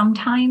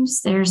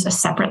 Sometimes there's a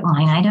separate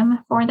line item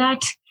for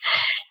that.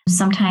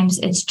 Sometimes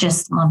it's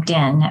just lumped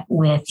in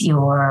with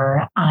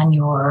on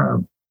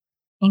your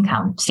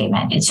income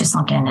statement. It's just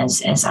lumped in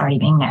as already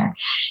being there.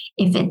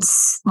 If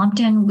it's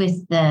lumped in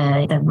with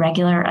the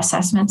regular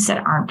assessments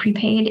that aren't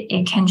prepaid,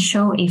 it can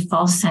show a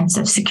false sense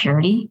of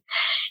security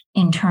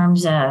in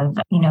terms of,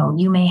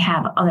 you may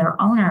have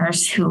other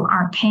owners who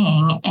aren't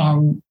paying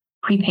and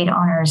prepaid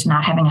owners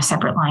not having a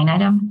separate line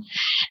item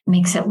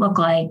makes it look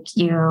like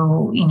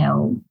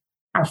you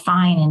are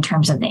fine in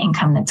terms of the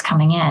income that's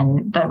coming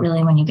in. But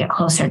really, when you get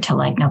closer to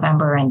like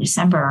November and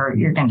December,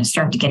 you're going to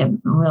start to get a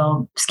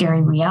real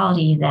scary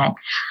reality that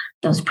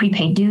those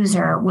prepaid dues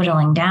are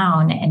whittling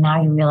down. And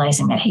now you're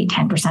realizing that, hey,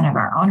 10% of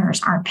our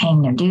owners aren't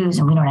paying their dues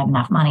and we don't have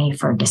enough money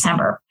for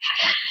December.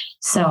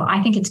 So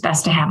I think it's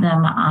best to have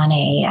them on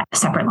a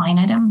separate line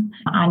item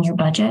on your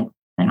budget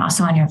and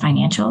also on your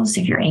financials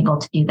if you're able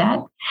to do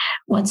that.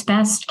 What's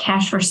best,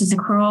 cash versus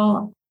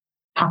accrual?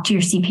 Talk to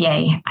your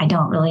CPA. I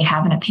don't really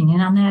have an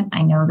opinion on that.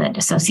 I know that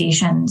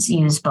associations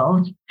use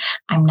both.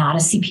 I'm not a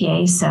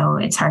CPA, so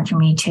it's hard for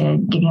me to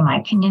give you my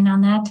opinion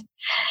on that.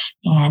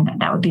 And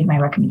that would be my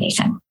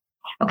recommendation.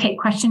 Okay,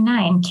 question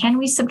 9. Can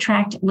we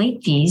subtract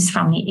late fees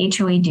from the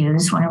HOA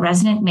dues when a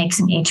resident makes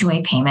an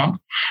HOA payment,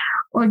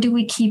 or do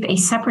we keep a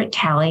separate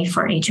tally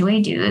for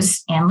HOA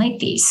dues and late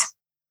fees?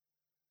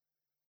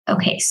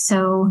 Okay,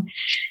 so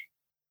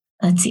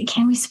let's see.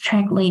 Can we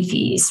subtract late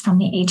fees from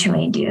the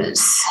HOA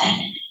dues?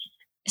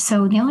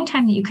 So the only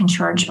time that you can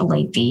charge a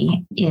late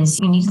fee is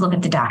you need to look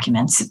at the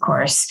documents, of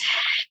course,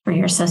 for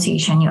your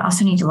association. You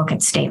also need to look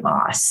at state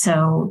law.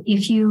 So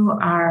if you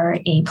are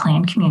a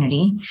planned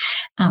community,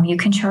 you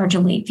can charge a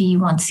late fee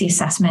once the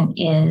assessment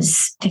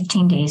is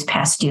 15 days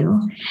past due.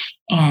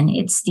 And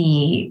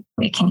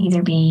it can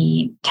either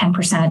be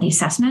 10% of the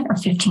assessment or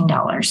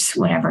 $15,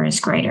 whatever is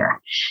greater.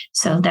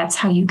 So that's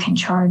how you can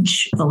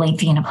charge the late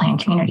fee in a planned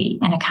community.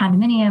 In a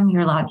condominium,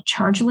 you're allowed to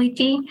charge a late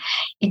fee.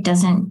 It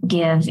doesn't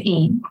give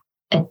a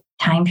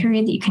time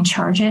period that you can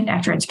charge it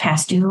after it's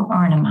past due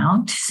or an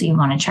amount. So you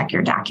want to check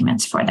your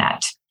documents for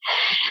that.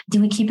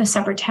 Do we keep a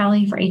separate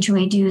tally for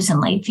HOA dues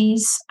and late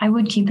fees? I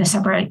would keep a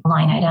separate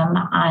line item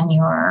on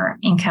your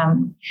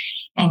income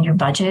and your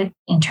budget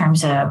in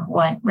terms of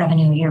what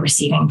revenue you're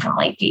receiving from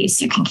late fees.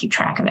 So you can keep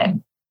track of it.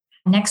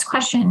 Next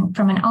question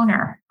from an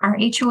owner. Our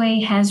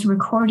HOA has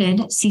recorded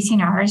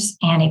CC&Rs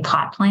and a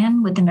plot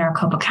plan with the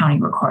Maricopa County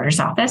Recorder's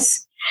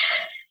Office.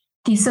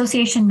 The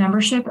association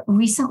membership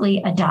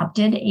recently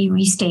adopted a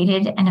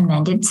restated and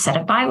amended set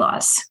of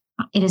bylaws.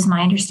 It is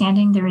my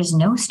understanding there is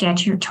no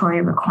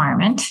statutory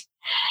requirement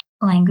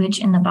language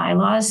in the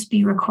bylaws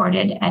be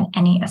recorded at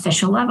any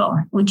official level.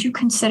 Would you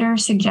consider,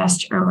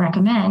 suggest, or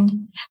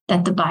recommend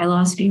that the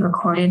bylaws be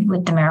recorded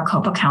with the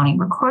Maricopa County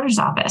Recorder's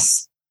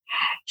Office?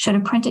 Should a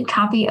printed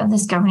copy of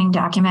this governing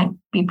document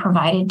be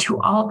provided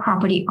to all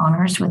property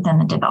owners within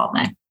the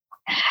development?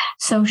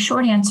 So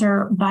short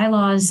answer,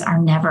 bylaws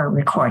are never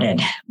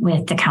recorded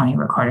with the county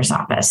recorder's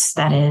office.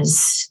 That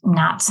is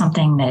not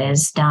something that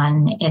is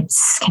done.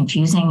 It's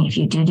confusing if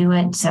you do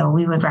it. So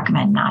we would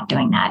recommend not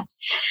doing that.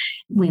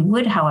 We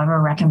would,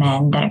 however,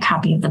 recommend that a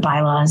copy of the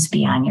bylaws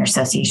be on your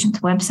association's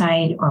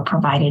website or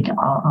provided to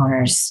all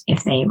owners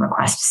if they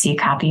request to see a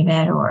copy of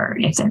it, or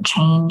if they're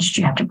changed,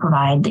 you have to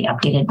provide the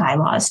updated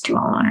bylaws to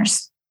all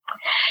owners.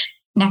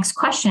 Next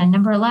question,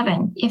 number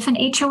 11. If an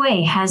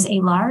HOA has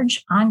a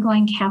large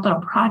ongoing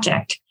capital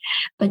project,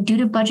 but due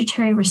to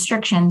budgetary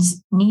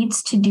restrictions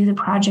needs to do the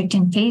project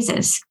in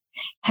phases,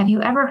 have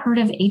you ever heard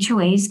of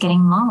HOAs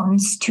getting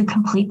loans to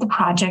complete the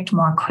project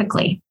more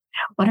quickly?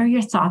 What are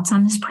your thoughts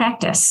on this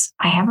practice?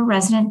 I have a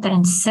resident that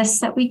insists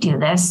that we do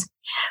this,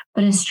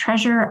 but as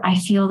treasurer, I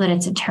feel that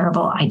it's a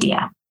terrible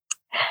idea.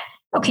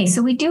 Okay,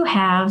 so we do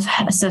have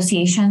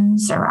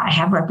associations, or I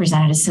have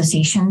represented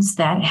associations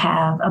that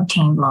have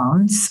obtained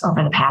loans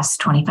over the past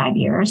 25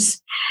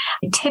 years.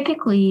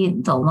 Typically,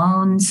 the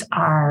loans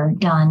are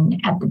done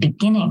at the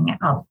beginning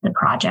of the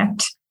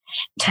project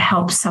to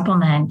help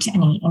supplement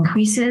any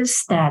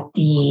increases that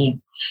the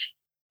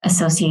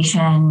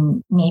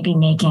association may be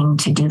making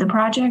to do the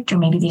project, or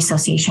maybe the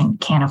association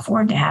can't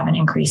afford to have an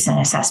increase in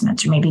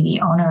assessments, or maybe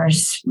the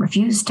owners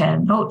refuse to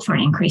vote for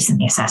an increase in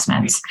the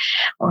assessments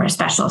or a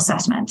special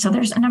assessment. So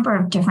there's a number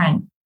of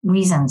different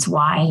reasons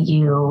why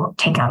you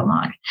take out a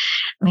loan.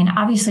 I mean,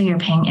 obviously you're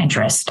paying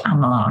interest on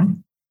the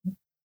loan.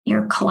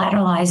 You're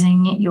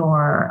collateralizing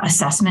your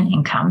assessment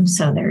income.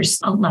 So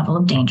there's a level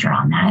of danger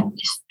on that.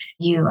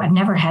 I've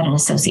never had an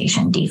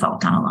association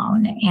default on a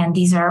loan, and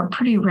these are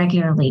pretty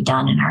regularly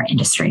done in our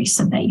industry,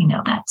 so that you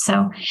know that.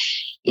 So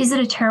is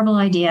it a terrible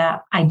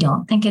idea? I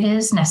don't think it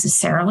is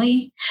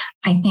necessarily.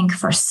 I think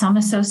for some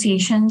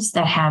associations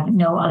that have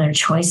no other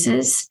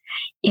choices,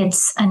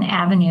 it's an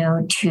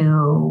avenue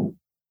to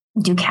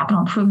do capital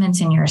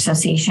improvements in your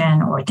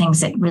association, or things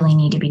that really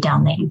need to be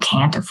done that you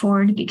can't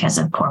afford because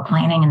of poor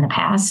planning in the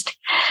past.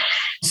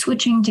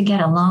 Switching to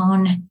get a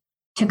loan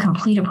to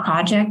complete a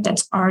project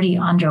that's already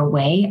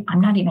underway, I'm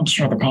not even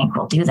sure the bank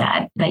will do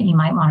that, but you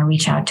might want to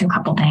reach out to a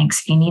couple banks.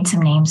 If you need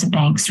some names of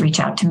banks,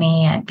 reach out to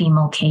me at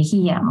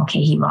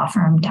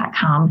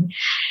bmulcahy@mulcahylawfirm.com,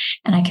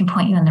 and I can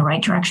point you in the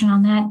right direction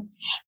on that.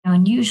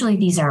 And usually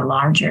these are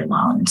larger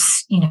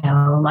loans,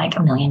 like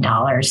 $1 million,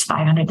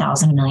 $500,000,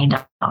 $1 million.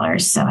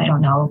 So I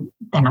don't know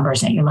the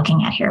numbers that you're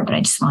looking at here, but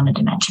I just wanted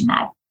to mention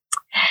that.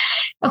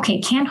 Okay,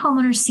 can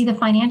homeowners see the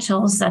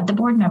financials that the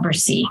board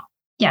members see?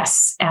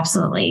 Yes,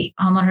 absolutely.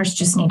 Homeowners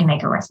just need to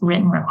make a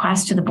written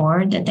request to the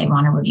board that they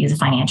want to review the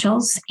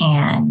financials,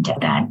 and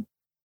that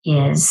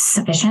is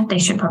sufficient. They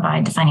should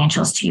provide the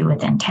financials to you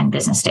within 10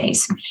 business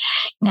days.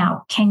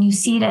 Now, can you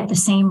see it at the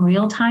same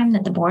real time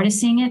that the board is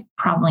seeing it?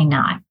 Probably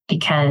not,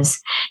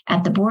 because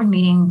at the board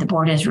meeting, the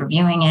board is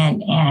reviewing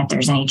it, and if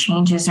there's any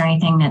changes or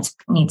anything that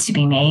needs to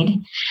be made,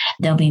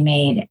 they'll be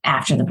made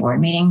after the board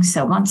meeting.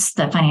 So once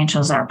the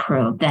financials are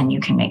approved, then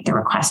you can make the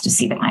request to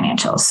see the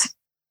financials.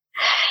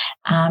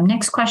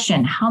 Next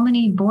question. How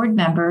many board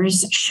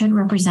members should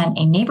represent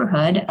a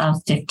neighborhood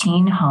of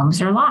 15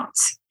 homes or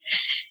lots?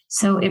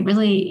 So it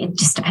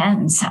just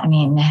depends. I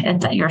mean,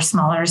 if you're a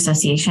smaller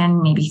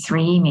association, maybe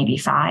 3, maybe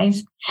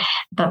 5,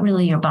 but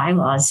really your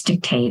bylaws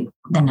dictate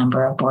the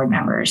number of board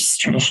members,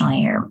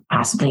 traditionally, or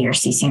possibly your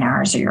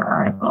CC&Rs or your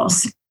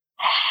articles.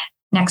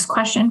 Next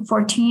question,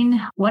 14.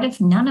 What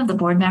if none of the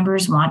board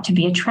members want to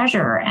be a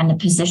treasurer and the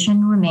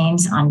position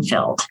remains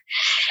unfilled?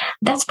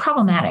 That's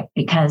problematic,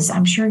 because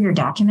I'm sure your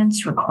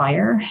documents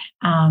require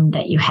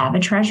that you have a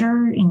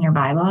treasurer in your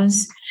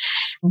bylaws.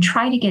 And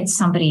try to get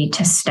somebody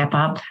to step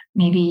up.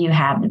 Maybe you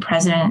have the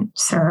president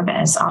serve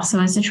as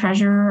a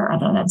treasurer,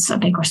 although that's a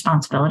big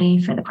responsibility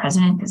for the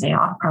president because they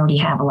already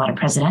have a lot of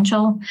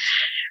presidential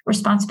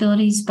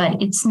responsibilities, but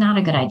it's not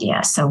a good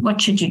idea. So what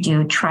should you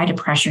do? Try to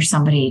pressure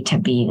somebody to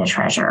be the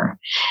treasurer,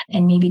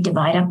 and maybe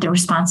divide up the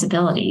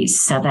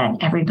responsibilities so that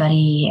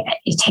everybody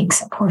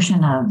takes a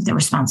portion of the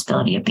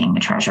responsibility of being the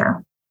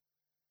treasurer.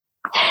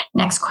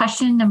 Next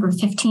question, number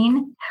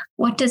 15.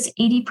 What does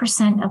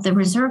 80% of the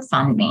reserve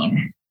fund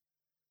mean?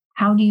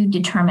 How do you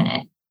determine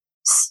it?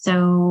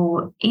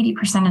 So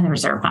 80% of the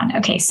reserve fund.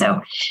 Okay,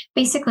 so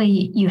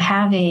basically you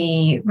have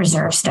a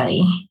reserve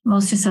study.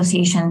 Most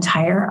associations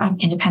hire an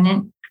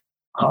independent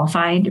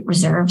qualified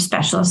reserve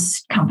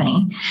specialist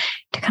company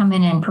to come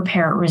in and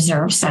prepare a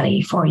reserve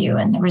study for you.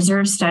 And the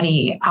reserve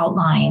study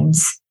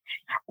outlines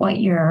what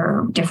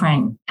your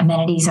different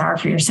amenities are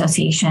for your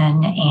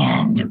association,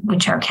 and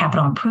which are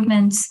capital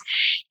improvements,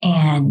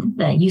 and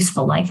the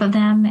useful life of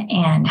them,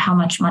 and how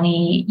much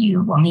money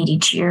you will need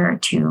each year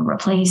to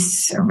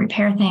replace or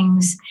repair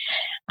things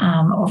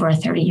over a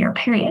 30-year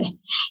period.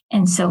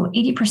 And so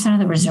 80% of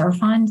the reserve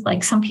fund,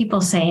 like some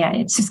people say,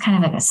 it's just kind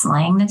of like a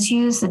slang that's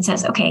used that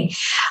says, okay,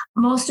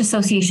 most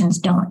associations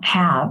don't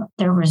have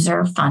their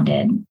reserve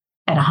funded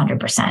at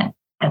 100%.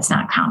 That's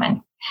not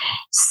common.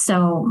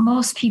 So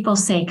most people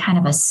say kind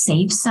of a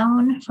safe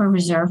zone for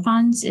reserve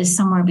funds is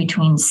somewhere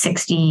between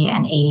 60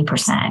 and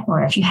 80%,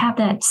 where if you have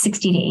that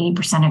 60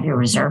 to 80% of your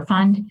reserve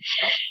fund,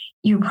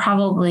 you're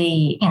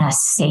probably in a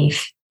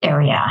safe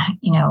area,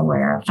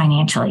 where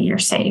financially you're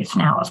safe.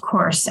 Now, of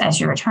course, as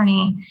your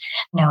attorney,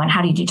 and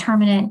how do you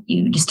determine it?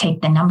 You just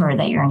take the number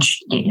that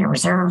your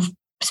reserve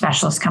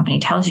specialist company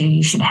tells you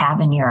you should have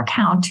in your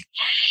account.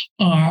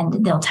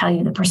 And they'll tell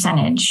you the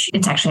percentage.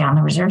 It's actually on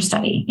the reserve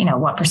study,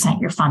 what percent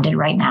you're funded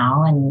right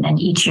now. And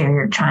each year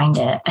you're trying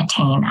to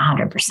attain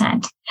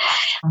 100%.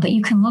 But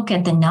you can look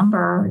at the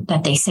number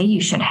that they say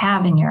you should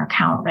have in your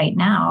account right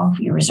now,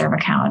 your reserve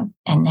account,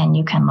 and then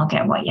you can look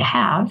at what you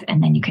have,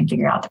 and then you can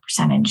figure out the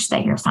percentage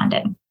that you're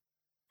funded.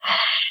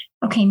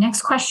 Okay,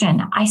 next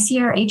question. I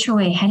see our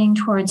HOA heading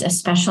towards a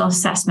special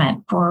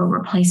assessment for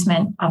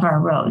replacement of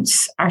our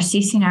roads. Our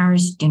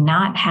CC&Rs do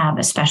not have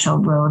a special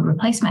road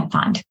replacement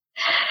fund.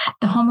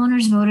 The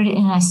homeowners voted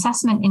in an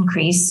assessment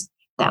increase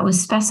that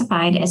was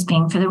specified as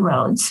being for the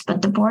roads,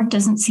 but the board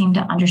doesn't seem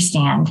to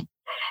understand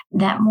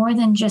that more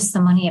than just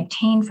the money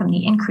obtained from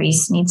the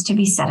increase needs to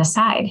be set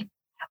aside.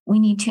 We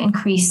need to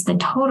increase the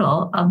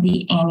total of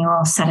the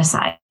annual set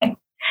aside.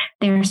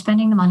 They're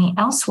spending the money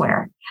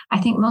elsewhere. I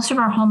think most of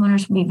our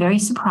homeowners will be very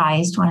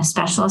surprised when a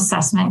special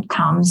assessment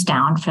comes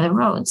down for the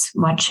roads.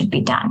 What should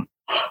be done?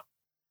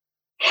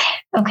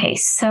 Okay,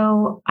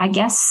 so I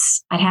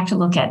guess I'd have to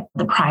look at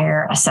the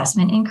prior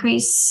assessment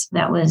increase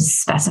that was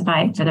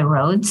specified for the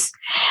roads.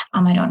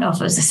 I don't know if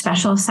it was a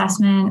special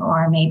assessment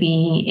or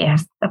maybe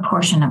if a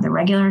portion of the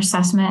regular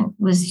assessment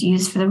was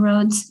used for the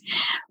roads.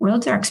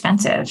 Roads are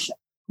expensive.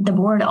 The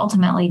board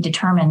ultimately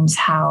determines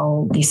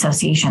how the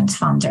association's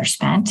funds are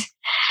spent.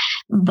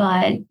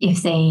 But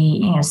if they,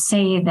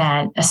 say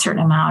that a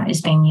certain amount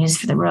is being used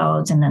for the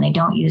roads and then they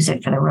don't use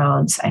it for the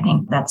roads, I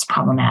think that's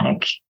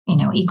problematic,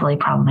 equally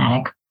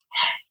problematic.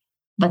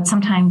 But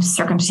sometimes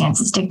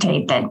circumstances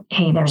dictate that,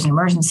 hey, there's an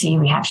emergency.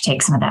 We have to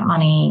take some of that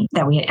money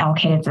that we had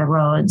allocated for the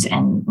roads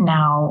and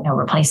now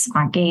replace the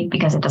front gate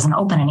because it doesn't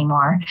open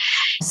anymore.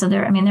 So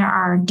there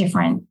are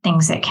different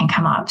things that can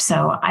come up.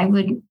 So I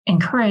would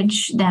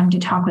encourage them to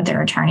talk with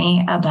their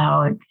attorney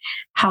about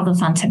how the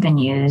funds have been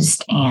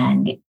used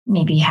and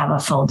maybe have a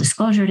full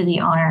disclosure to the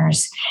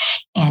owners.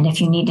 And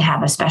if you need to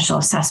have a special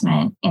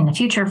assessment in the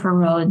future for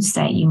roads,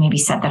 that you maybe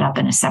set that up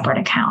in a separate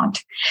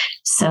account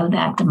so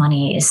that the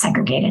money is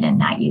segregated and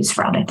not used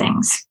for other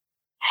things.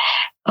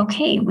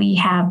 Okay, we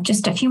have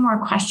just a few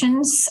more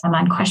questions. I'm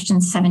on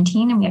question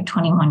 17 and we have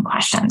 21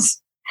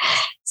 questions.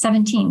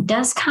 17,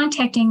 does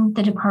contacting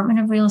the Department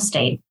of Real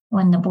Estate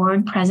when the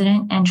board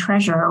president and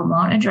treasurer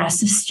won't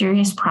address a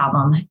serious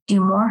problem do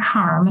more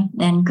harm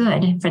than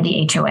good for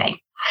the HOA?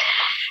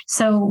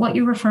 So what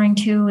you're referring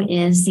to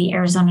is the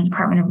Arizona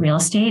Department of Real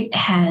Estate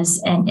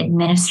has an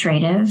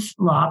administrative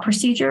law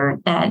procedure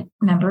that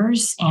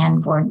members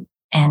and board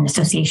and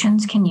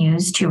associations can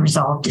use to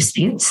resolve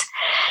disputes.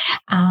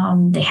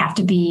 They have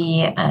to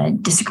be a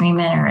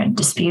disagreement or a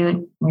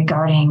dispute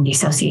regarding the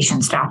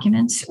association's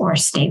documents or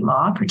state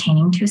law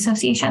pertaining to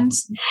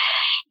associations.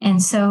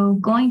 And so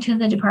going to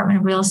the Department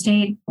of Real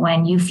Estate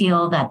when you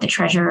feel that the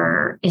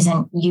treasurer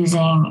isn't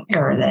using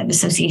or the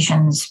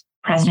association's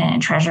president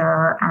and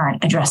treasurer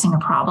aren't addressing a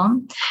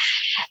problem.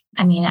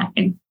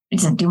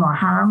 Does it do more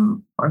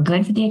harm or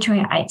good for the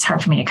HOA? It's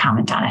hard for me to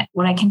comment on it.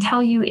 What I can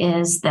tell you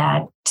is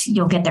that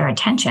you'll get their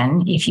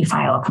attention if you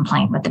file a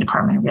complaint with the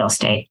Department of Real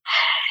Estate.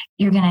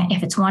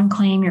 If it's one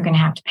claim, you're going to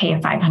have to pay a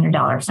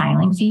 $500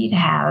 filing fee to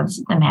have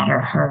the matter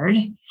heard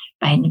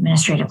by an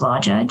administrative law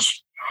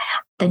judge.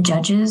 The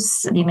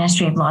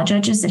administrative law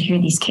judges that hear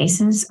these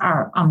cases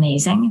are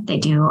amazing. They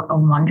do a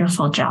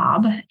wonderful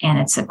job, and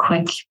it's a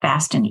quick,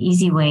 fast, and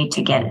easy way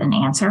to get an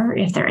answer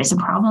if there is a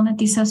problem at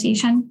the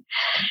association.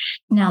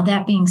 Now,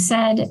 that being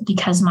said,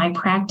 because my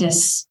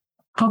practice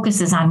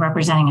focuses on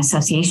representing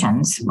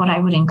associations, what I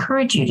would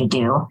encourage you to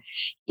do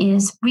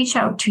is reach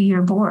out to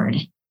your board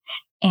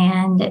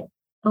and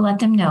let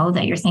them know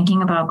that you're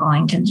thinking about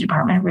going to the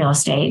Department of Real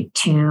Estate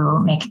to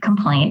make a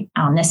complaint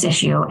on this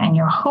issue. And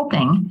you're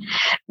hoping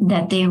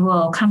that they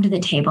will come to the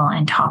table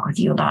and talk with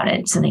you about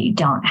it so that you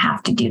don't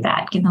have to do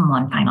that. Give them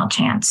one final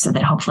chance so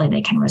that hopefully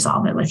they can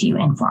resolve it with you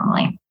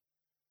informally.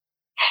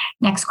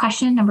 Next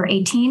question, number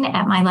 18.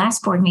 At my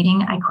last board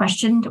meeting, I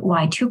questioned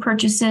why 2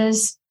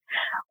 purchases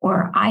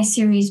or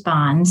I-Series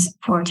bonds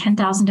for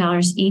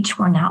 $10,000 each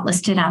were not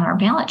listed on our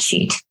balance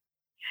sheet.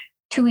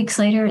 2 weeks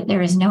later,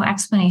 there is no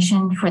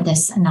explanation for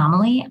this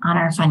anomaly on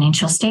our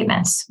financial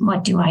statements.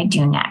 What do I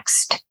do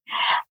next?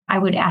 I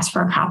would ask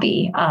for a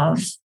copy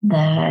of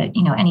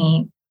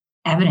any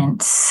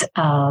evidence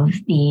of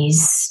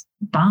these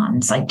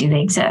bonds. Like, do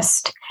they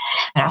exist?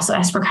 I'd also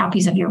ask for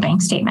copies of your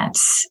bank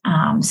statements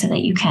so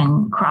that you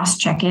can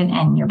cross-check it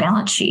and your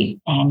balance sheet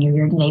and your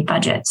year-to-date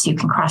budget. So you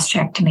can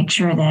cross-check to make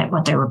sure that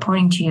what they're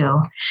reporting to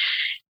you,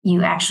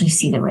 you actually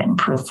see the written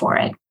proof for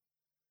it.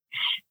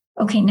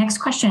 Okay, next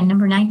question,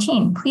 number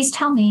 19. Please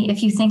tell me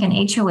if you think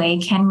an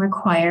HOA can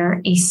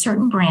require a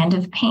certain brand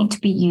of paint to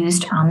be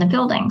used on the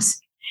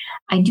buildings.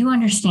 I do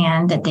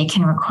understand that they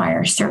can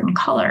require certain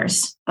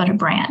colors, but a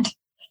brand.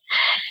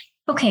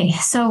 Okay,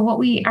 so what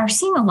we are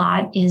seeing a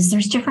lot is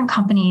there's different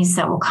companies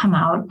that will come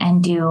out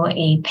and do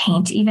a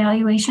paint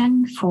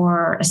evaluation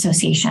for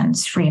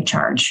associations free of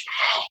charge.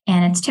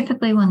 And it's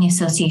typically when the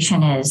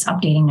association is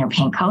updating their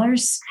paint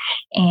colors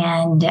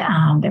and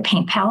their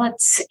paint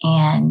palettes.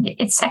 And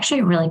it's actually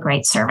a really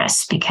great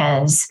service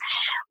because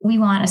we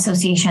want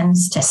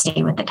associations to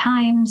stay with the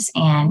times,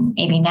 and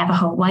maybe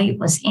Navajo white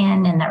was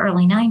in the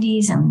early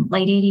 90s and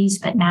late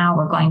 80s, but now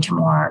we're going to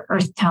more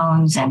earth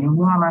tones and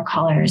warmer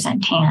colors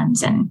and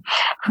tans and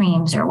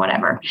creams or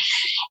whatever.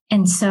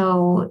 And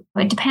so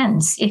it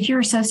depends. If your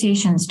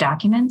association's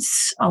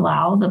documents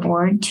allow the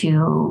board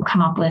to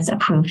come up with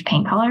approved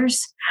paint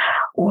colors,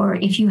 or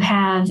if you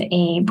have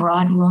a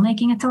broad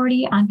rulemaking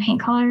authority on paint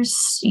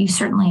colors,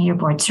 your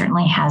board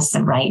certainly has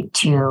the right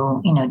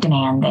to,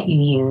 demand that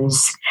you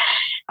use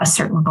a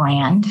certain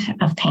brand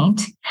of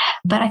paint.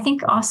 But I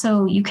think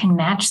also you can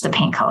match the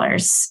paint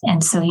colors.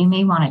 And so you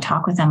may want to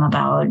talk with them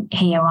about,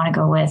 hey, I want to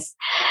go with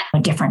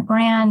a different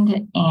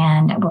brand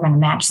and we're going to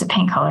match the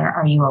paint color.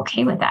 Are you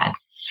okay with that?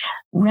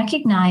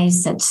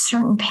 Recognize that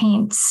certain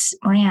paints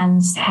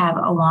brands have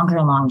a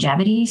longer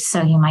longevity.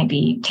 So you might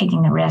be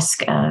taking the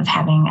risk of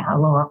having a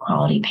lower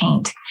quality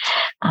paint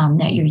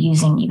that you're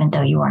using, even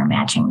though you are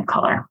matching the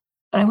color.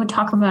 But I would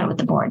talk about it with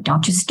the board.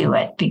 Don't just do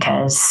it,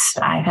 because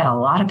I've had a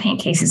lot of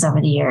paint cases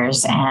over the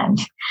years and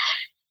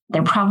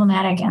they're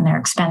problematic and they're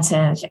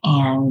expensive.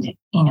 And,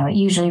 it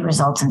usually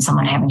results in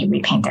someone having to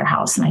repaint their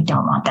house. And I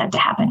don't want that to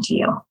happen to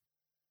you.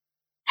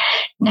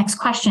 Next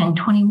question,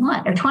 20.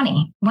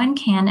 When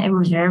can a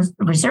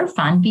reserve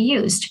fund be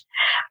used?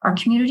 Our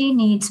community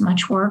needs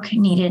much work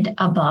needed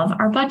above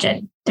our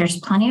budget. There's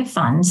plenty of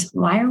funds.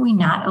 Why are we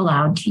not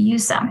allowed to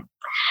use them?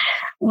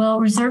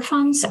 Well, reserve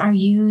funds are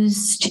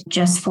used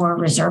just for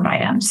reserve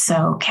items,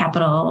 so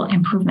capital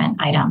improvement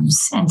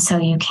items. And so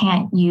you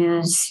can't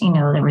use,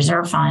 the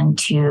reserve fund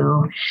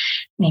to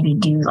maybe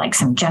do like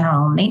some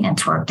general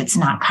maintenance work that's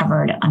not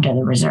covered under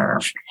the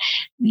reserve.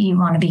 You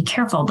want to be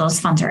careful. Those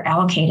funds are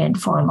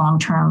allocated for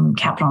long-term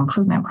capital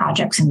improvement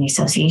projects in the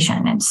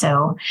association. And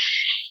so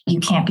you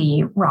can't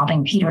be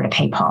robbing Peter to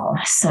pay Paul.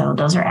 So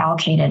those are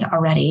allocated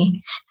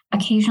already.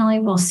 Occasionally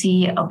we'll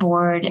see a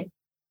board,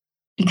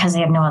 because they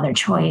have no other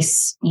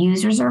choice,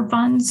 use reserve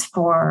funds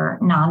for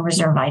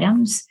non-reserve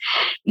items.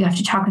 You have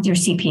to talk with your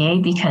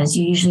CPA because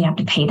you usually have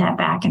to pay that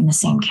back in the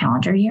same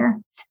calendar year.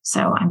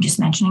 So I'm just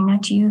mentioning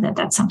that to you,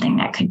 that's something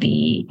that could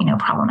be,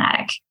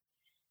 problematic.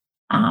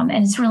 And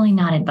it's really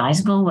not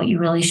advisable. What you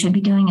really should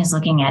be doing is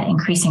looking at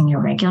increasing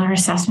your regular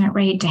assessment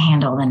rate to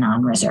handle the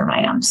non-reserve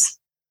items.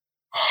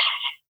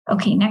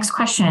 Okay, next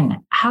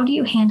question. How do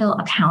you handle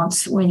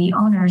accounts where the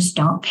owners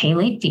don't pay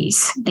late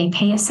fees? They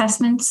pay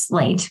assessments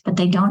late, but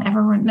they don't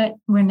ever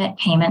remit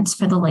payments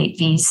for the late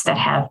fees that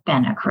have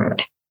been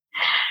accrued.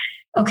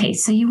 Okay,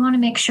 so you want to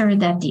make sure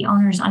that the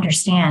owners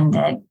understand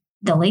that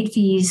the late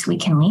fees we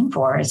can lien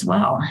for as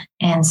well.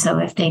 And so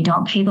if they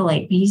don't pay the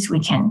late fees, we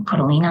can put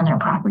a lien on their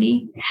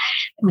property.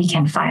 We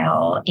can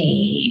file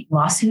a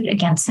lawsuit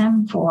against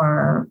them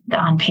for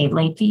the unpaid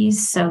late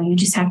fees. So you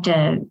just have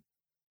to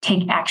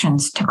take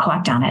actions to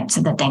collect on it so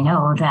that they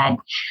know that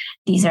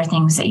these are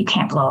things that you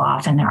can't blow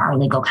off and there are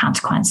legal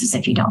consequences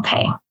if you don't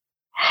pay.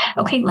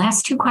 Okay,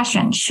 last two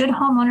questions. Should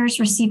homeowners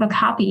receive a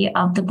copy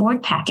of the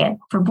board packet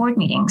for board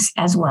meetings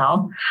as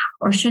well,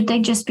 or should they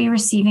just be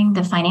receiving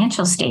the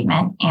financial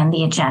statement and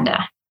the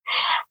agenda?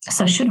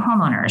 So should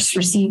homeowners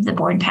receive the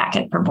board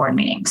packet for board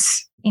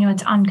meetings?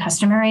 It's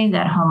uncustomary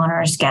that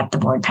homeowners get the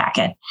board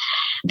packet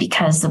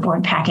because the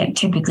board packet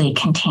typically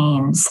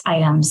contains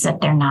items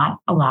that they're not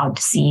allowed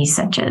to see,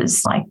 such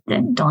as like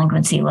the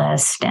delinquency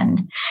list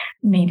and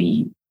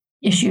maybe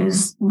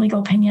issues, legal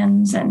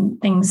opinions,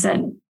 and things that,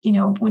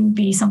 wouldn't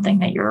be something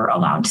that you're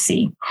allowed to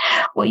see.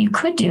 What you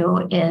could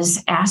do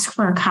is ask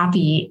for a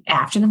copy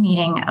after the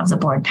meeting of the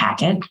board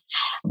packet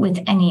with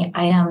any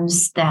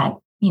items that,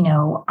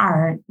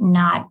 are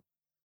not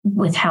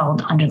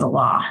withheld under the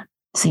law.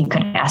 So you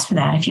could ask for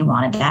that if you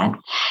wanted that.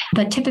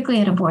 But typically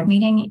at a board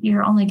meeting,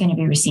 you're only going to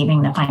be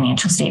receiving the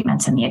financial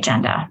statements and the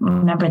agenda.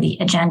 Remember, the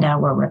agenda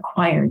we're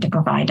required to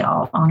provide to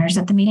all owners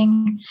at the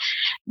meeting.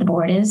 The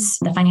board is.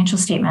 The financial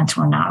statements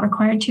we're not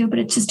required to, but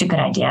it's just a good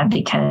idea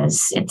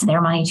because it's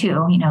their money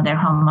too. They're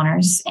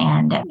homeowners.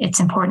 And it's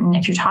important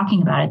if you're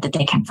talking about it that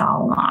they can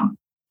follow along.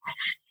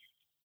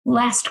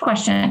 Last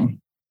question.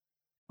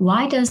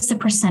 Why does the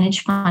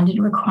percentage funded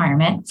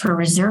requirement for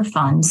reserve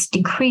funds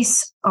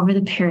decrease over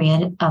the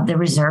period of the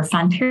reserve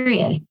fund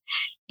period?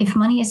 If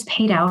money is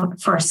paid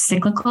out for a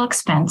cyclical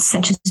expense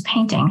such as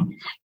painting,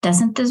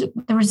 doesn't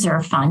the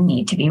reserve fund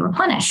need to be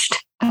replenished?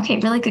 Okay,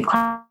 really good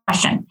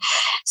question.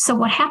 So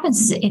what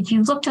happens is if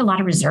you looked at a lot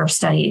of reserve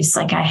studies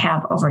like I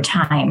have over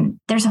time,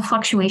 there's a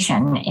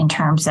fluctuation in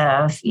terms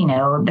of,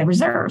 the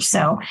reserve.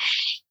 So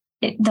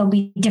there'll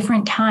be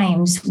different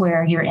times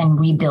where you're in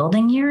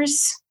rebuilding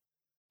years.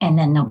 And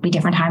then there'll be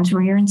different times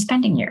where you're in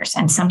spending years.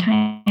 And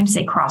sometimes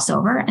they cross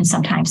over and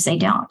sometimes they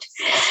don't.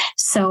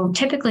 So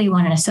typically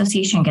when an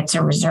association gets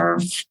a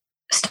reserve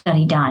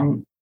study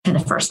done for the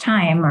first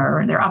time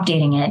or they're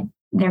updating it,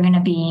 they're going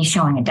to be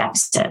showing a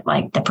deficit,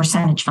 like the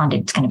percentage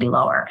funded is going to be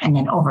lower. And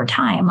then over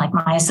time, like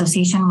my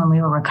association, when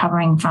we were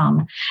recovering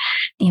from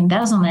the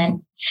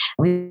embezzlement,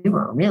 we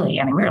were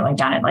like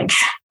down at like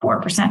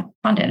 4%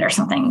 funded or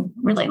something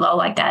really low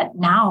like that.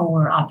 Now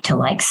we're up to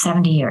like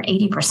 70 or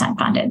 80%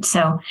 funded.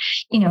 So,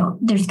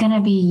 there's going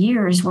to be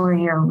years where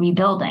you're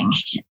rebuilding,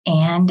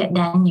 and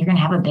then you're going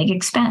to have a big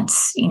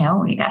expense. You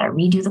got to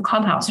redo the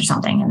clubhouse or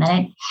something. And then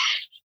it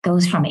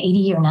goes from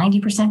 80 or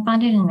 90%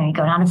 funded, and then you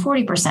go down to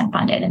 40%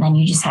 funded. And then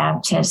you just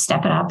have to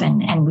step it up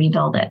and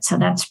rebuild it. So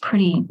that's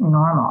pretty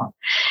normal.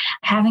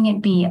 Having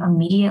it be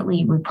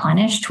immediately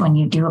replenished when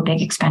you do a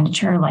big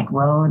expenditure like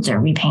roads or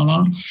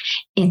repainting,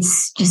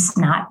 it's just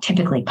not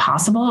typically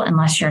possible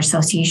unless your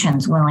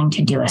association's willing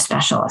to do a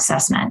special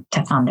assessment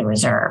to fund the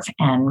reserve.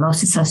 And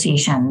most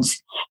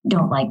associations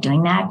don't like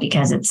doing that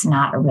because it's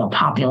not a real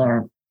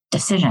popular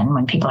decision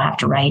when people have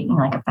to write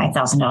like a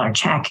 $5,000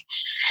 check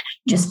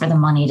just for the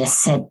money to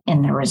sit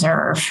in the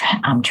reserve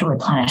to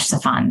replenish the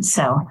funds.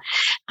 So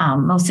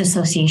most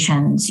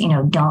associations,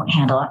 don't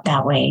handle it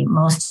that way.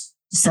 Most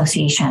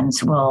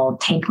associations will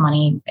take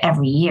money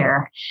every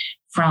year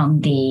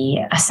from the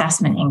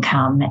assessment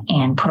income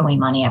and put away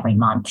money every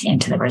month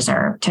into the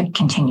reserve to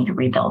continue to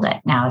rebuild it.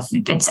 Now, if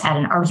it's at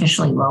an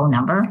artificially low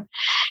number,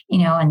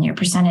 and your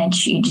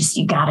percentage, you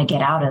got to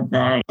get out of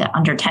the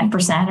under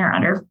 10% or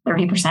under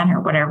 30%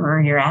 or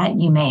whatever you're at.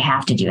 You may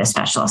have to do a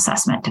special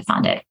assessment to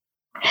fund it.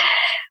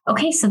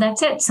 Okay, so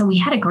that's it. So we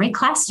had a great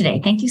class today.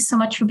 Thank you so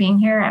much for being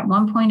here. At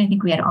one point, I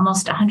think we had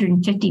almost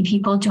 150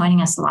 people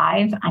joining us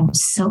live. I'm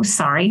so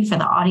sorry for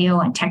the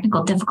audio and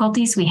technical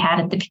difficulties we had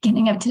at the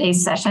beginning of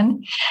today's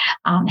session.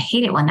 I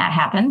hate it when that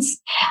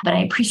happens, but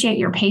I appreciate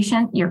your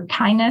patience,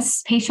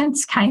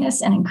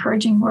 kindness, and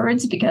encouraging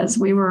words, because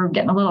we were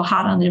getting a little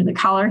hot under the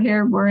collar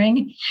here,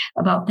 worrying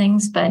about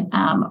things. But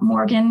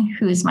Morgan,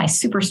 who is my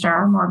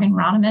superstar, Morgan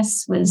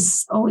Ronimus,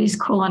 was always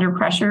cool under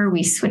pressure.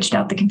 We switched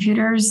out the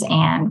computers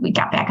and we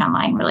got back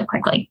online really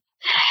quickly.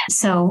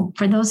 So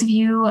for those of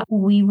you,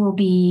 we will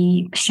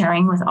be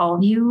sharing with all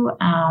of you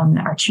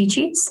our cheat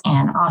sheets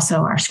and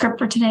also our script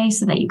for today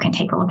so that you can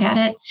take a look at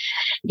it.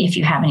 If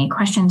you have any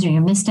questions or you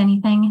missed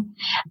anything,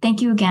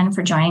 thank you again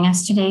for joining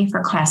us today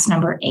for class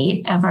number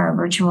 8 of our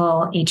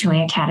virtual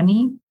HOA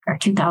Academy, our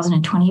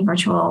 2020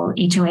 virtual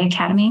HOA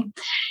Academy.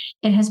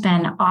 It has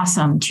been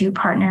awesome to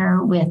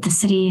partner with the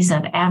cities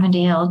of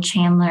Avondale,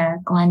 Chandler,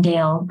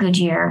 Glendale,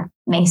 Goodyear,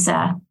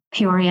 Mesa,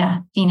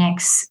 Peoria,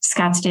 Phoenix,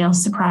 Scottsdale,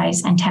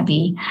 Surprise, and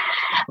Tempe,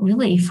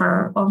 really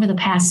for over the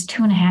past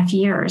 2.5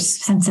 years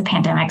since the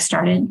pandemic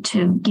started,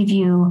 to give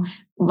you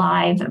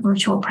live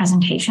virtual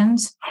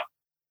presentations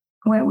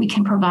where we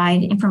can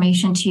provide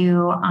information to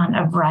you on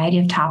a variety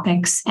of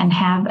topics and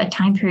have a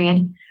time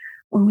period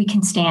where we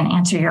can stay and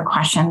answer your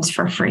questions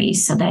for free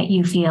so that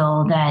you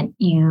feel that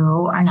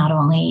you are not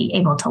only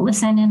able to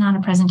listen in on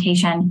a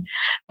presentation,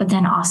 but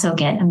then also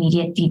get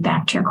immediate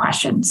feedback to your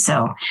questions.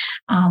 So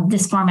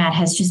this format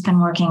has just been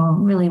working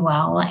really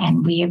well,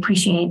 and we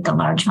appreciate the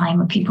large volume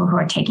of people who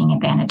are taking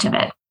advantage of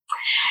it.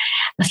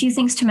 A few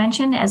things to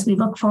mention as we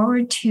look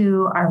forward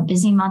to our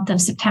busy month of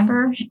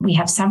September. We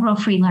have several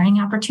free learning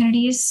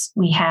opportunities.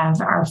 We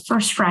have our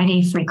first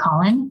Friday free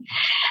call-in,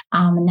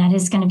 and that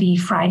is going to be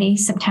Friday,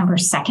 September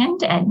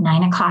 2nd at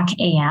 9:00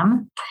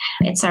 a.m.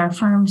 It's our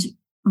firm's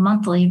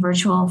monthly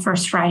virtual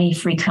First Friday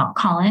free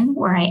call-in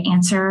where I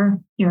answer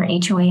your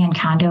HOA and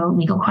condo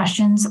legal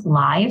questions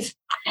live.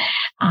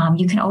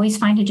 You can always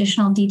find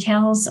additional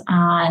details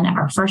on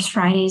our First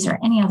Fridays or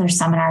any other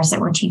seminars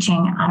that we're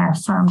teaching on our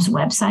firm's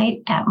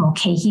website at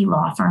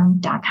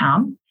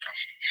mulcahylawfirm.com.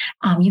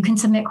 You can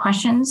submit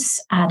questions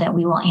that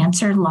we will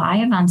answer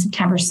live on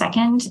September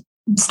 2nd,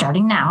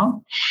 starting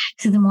now,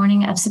 through the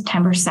morning of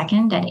September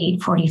 2nd at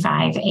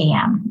 8:45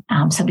 a.m.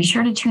 So be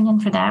sure to tune in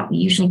for that. We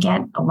usually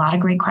get a lot of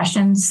great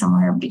questions,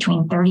 somewhere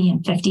between 30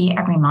 and 50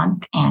 every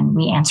month, and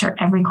we answer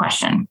every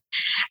question.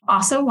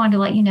 Also, wanted to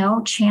let you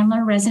know,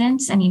 Chandler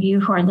residents, any of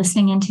you who are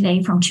listening in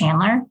today from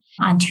Chandler,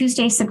 on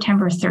Tuesday,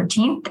 September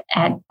 13th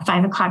at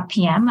 5:00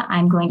 p.m.,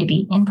 I'm going to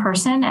be in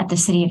person at the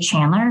City of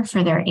Chandler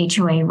for their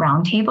HOA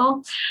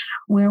Roundtable,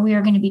 where we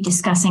are going to be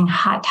discussing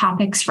hot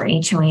topics for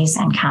HOAs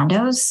and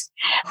condos.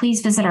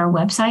 Please visit our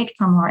website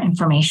for more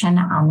information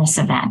on this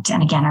event.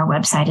 And again, our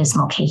website is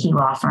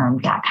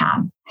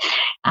mulcahylawfirm.com.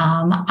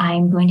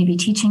 I'm going to be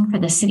teaching for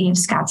the City of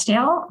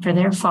Scottsdale for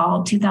their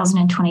fall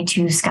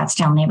 2022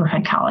 Scottsdale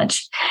Neighborhood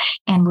College.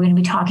 And we're going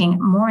to be talking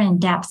more in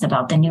depth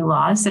about the new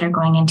laws that are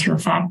going into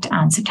effect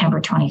on September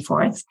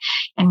 24th.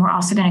 And we're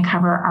also going to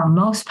cover our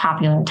most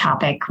popular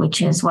topic,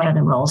 which is what are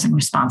the roles and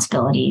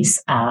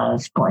responsibilities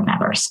of board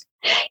members.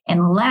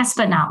 And last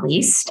but not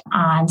least,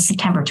 on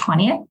September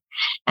 20th,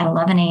 at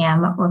 11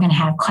 a.m., we're going to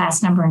have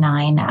class number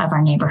 9 of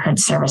our Neighborhood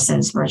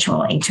Services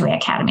Virtual HOA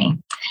Academy.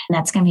 And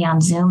that's going to be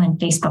on Zoom and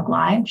Facebook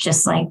Live,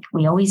 just like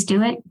we always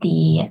do it,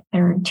 the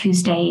third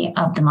Tuesday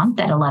of the month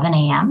at 11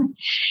 a.m.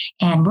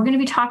 And we're going to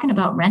be talking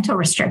about rental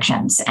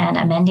restrictions and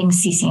amending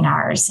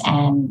CC&Rs.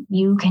 And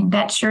you can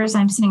bet, sure as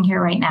I'm sitting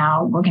here right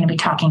now, we're going to be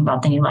talking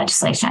about the new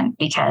legislation,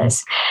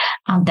 because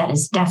that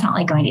is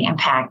definitely going to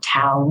impact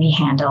how we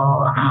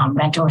handle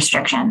rental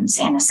restrictions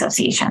in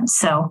associations.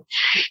 So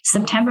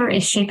September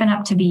is shaping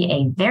up to be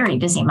a very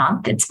busy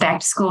month. It's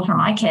back to school for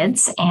my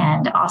kids,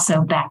 and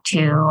also back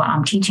to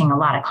teaching a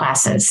lot of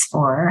classes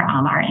for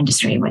our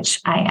industry, which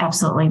I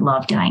absolutely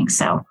love doing.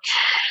 So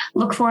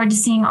look forward to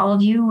seeing all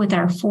of you with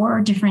our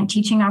 4 different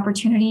teaching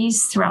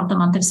opportunities throughout the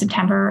month of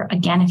September.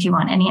 Again, if you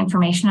want any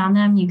information on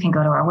them, you can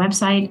go to our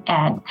website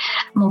at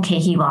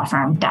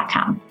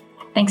mulcahylawfirm.com.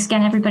 Thanks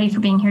again, everybody, for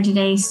being here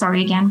today.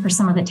 Sorry again for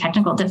some of the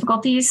technical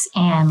difficulties,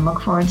 and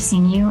look forward to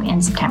seeing you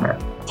in September.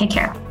 Take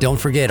care. Don't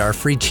forget, our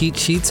free cheat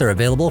sheets are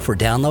available for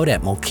download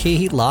at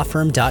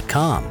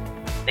mulcahylawfirm.com.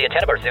 The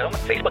intent of our Zoom,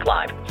 Facebook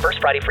Live, First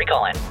Friday free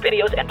call-in,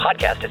 videos, and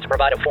podcast is to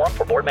provide a forum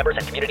for board members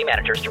and community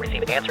managers to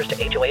receive answers to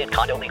HOA and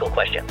condo legal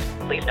questions.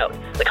 Please note,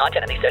 the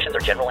content of these sessions are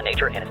general in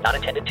nature and is not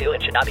intended to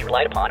and should not be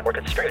relied upon or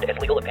construed as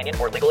legal opinion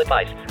or legal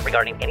advice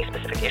regarding any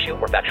specific issue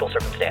or factual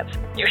circumstance.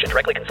 You should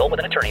directly consult with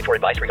an attorney for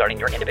advice regarding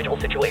your individual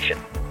situation.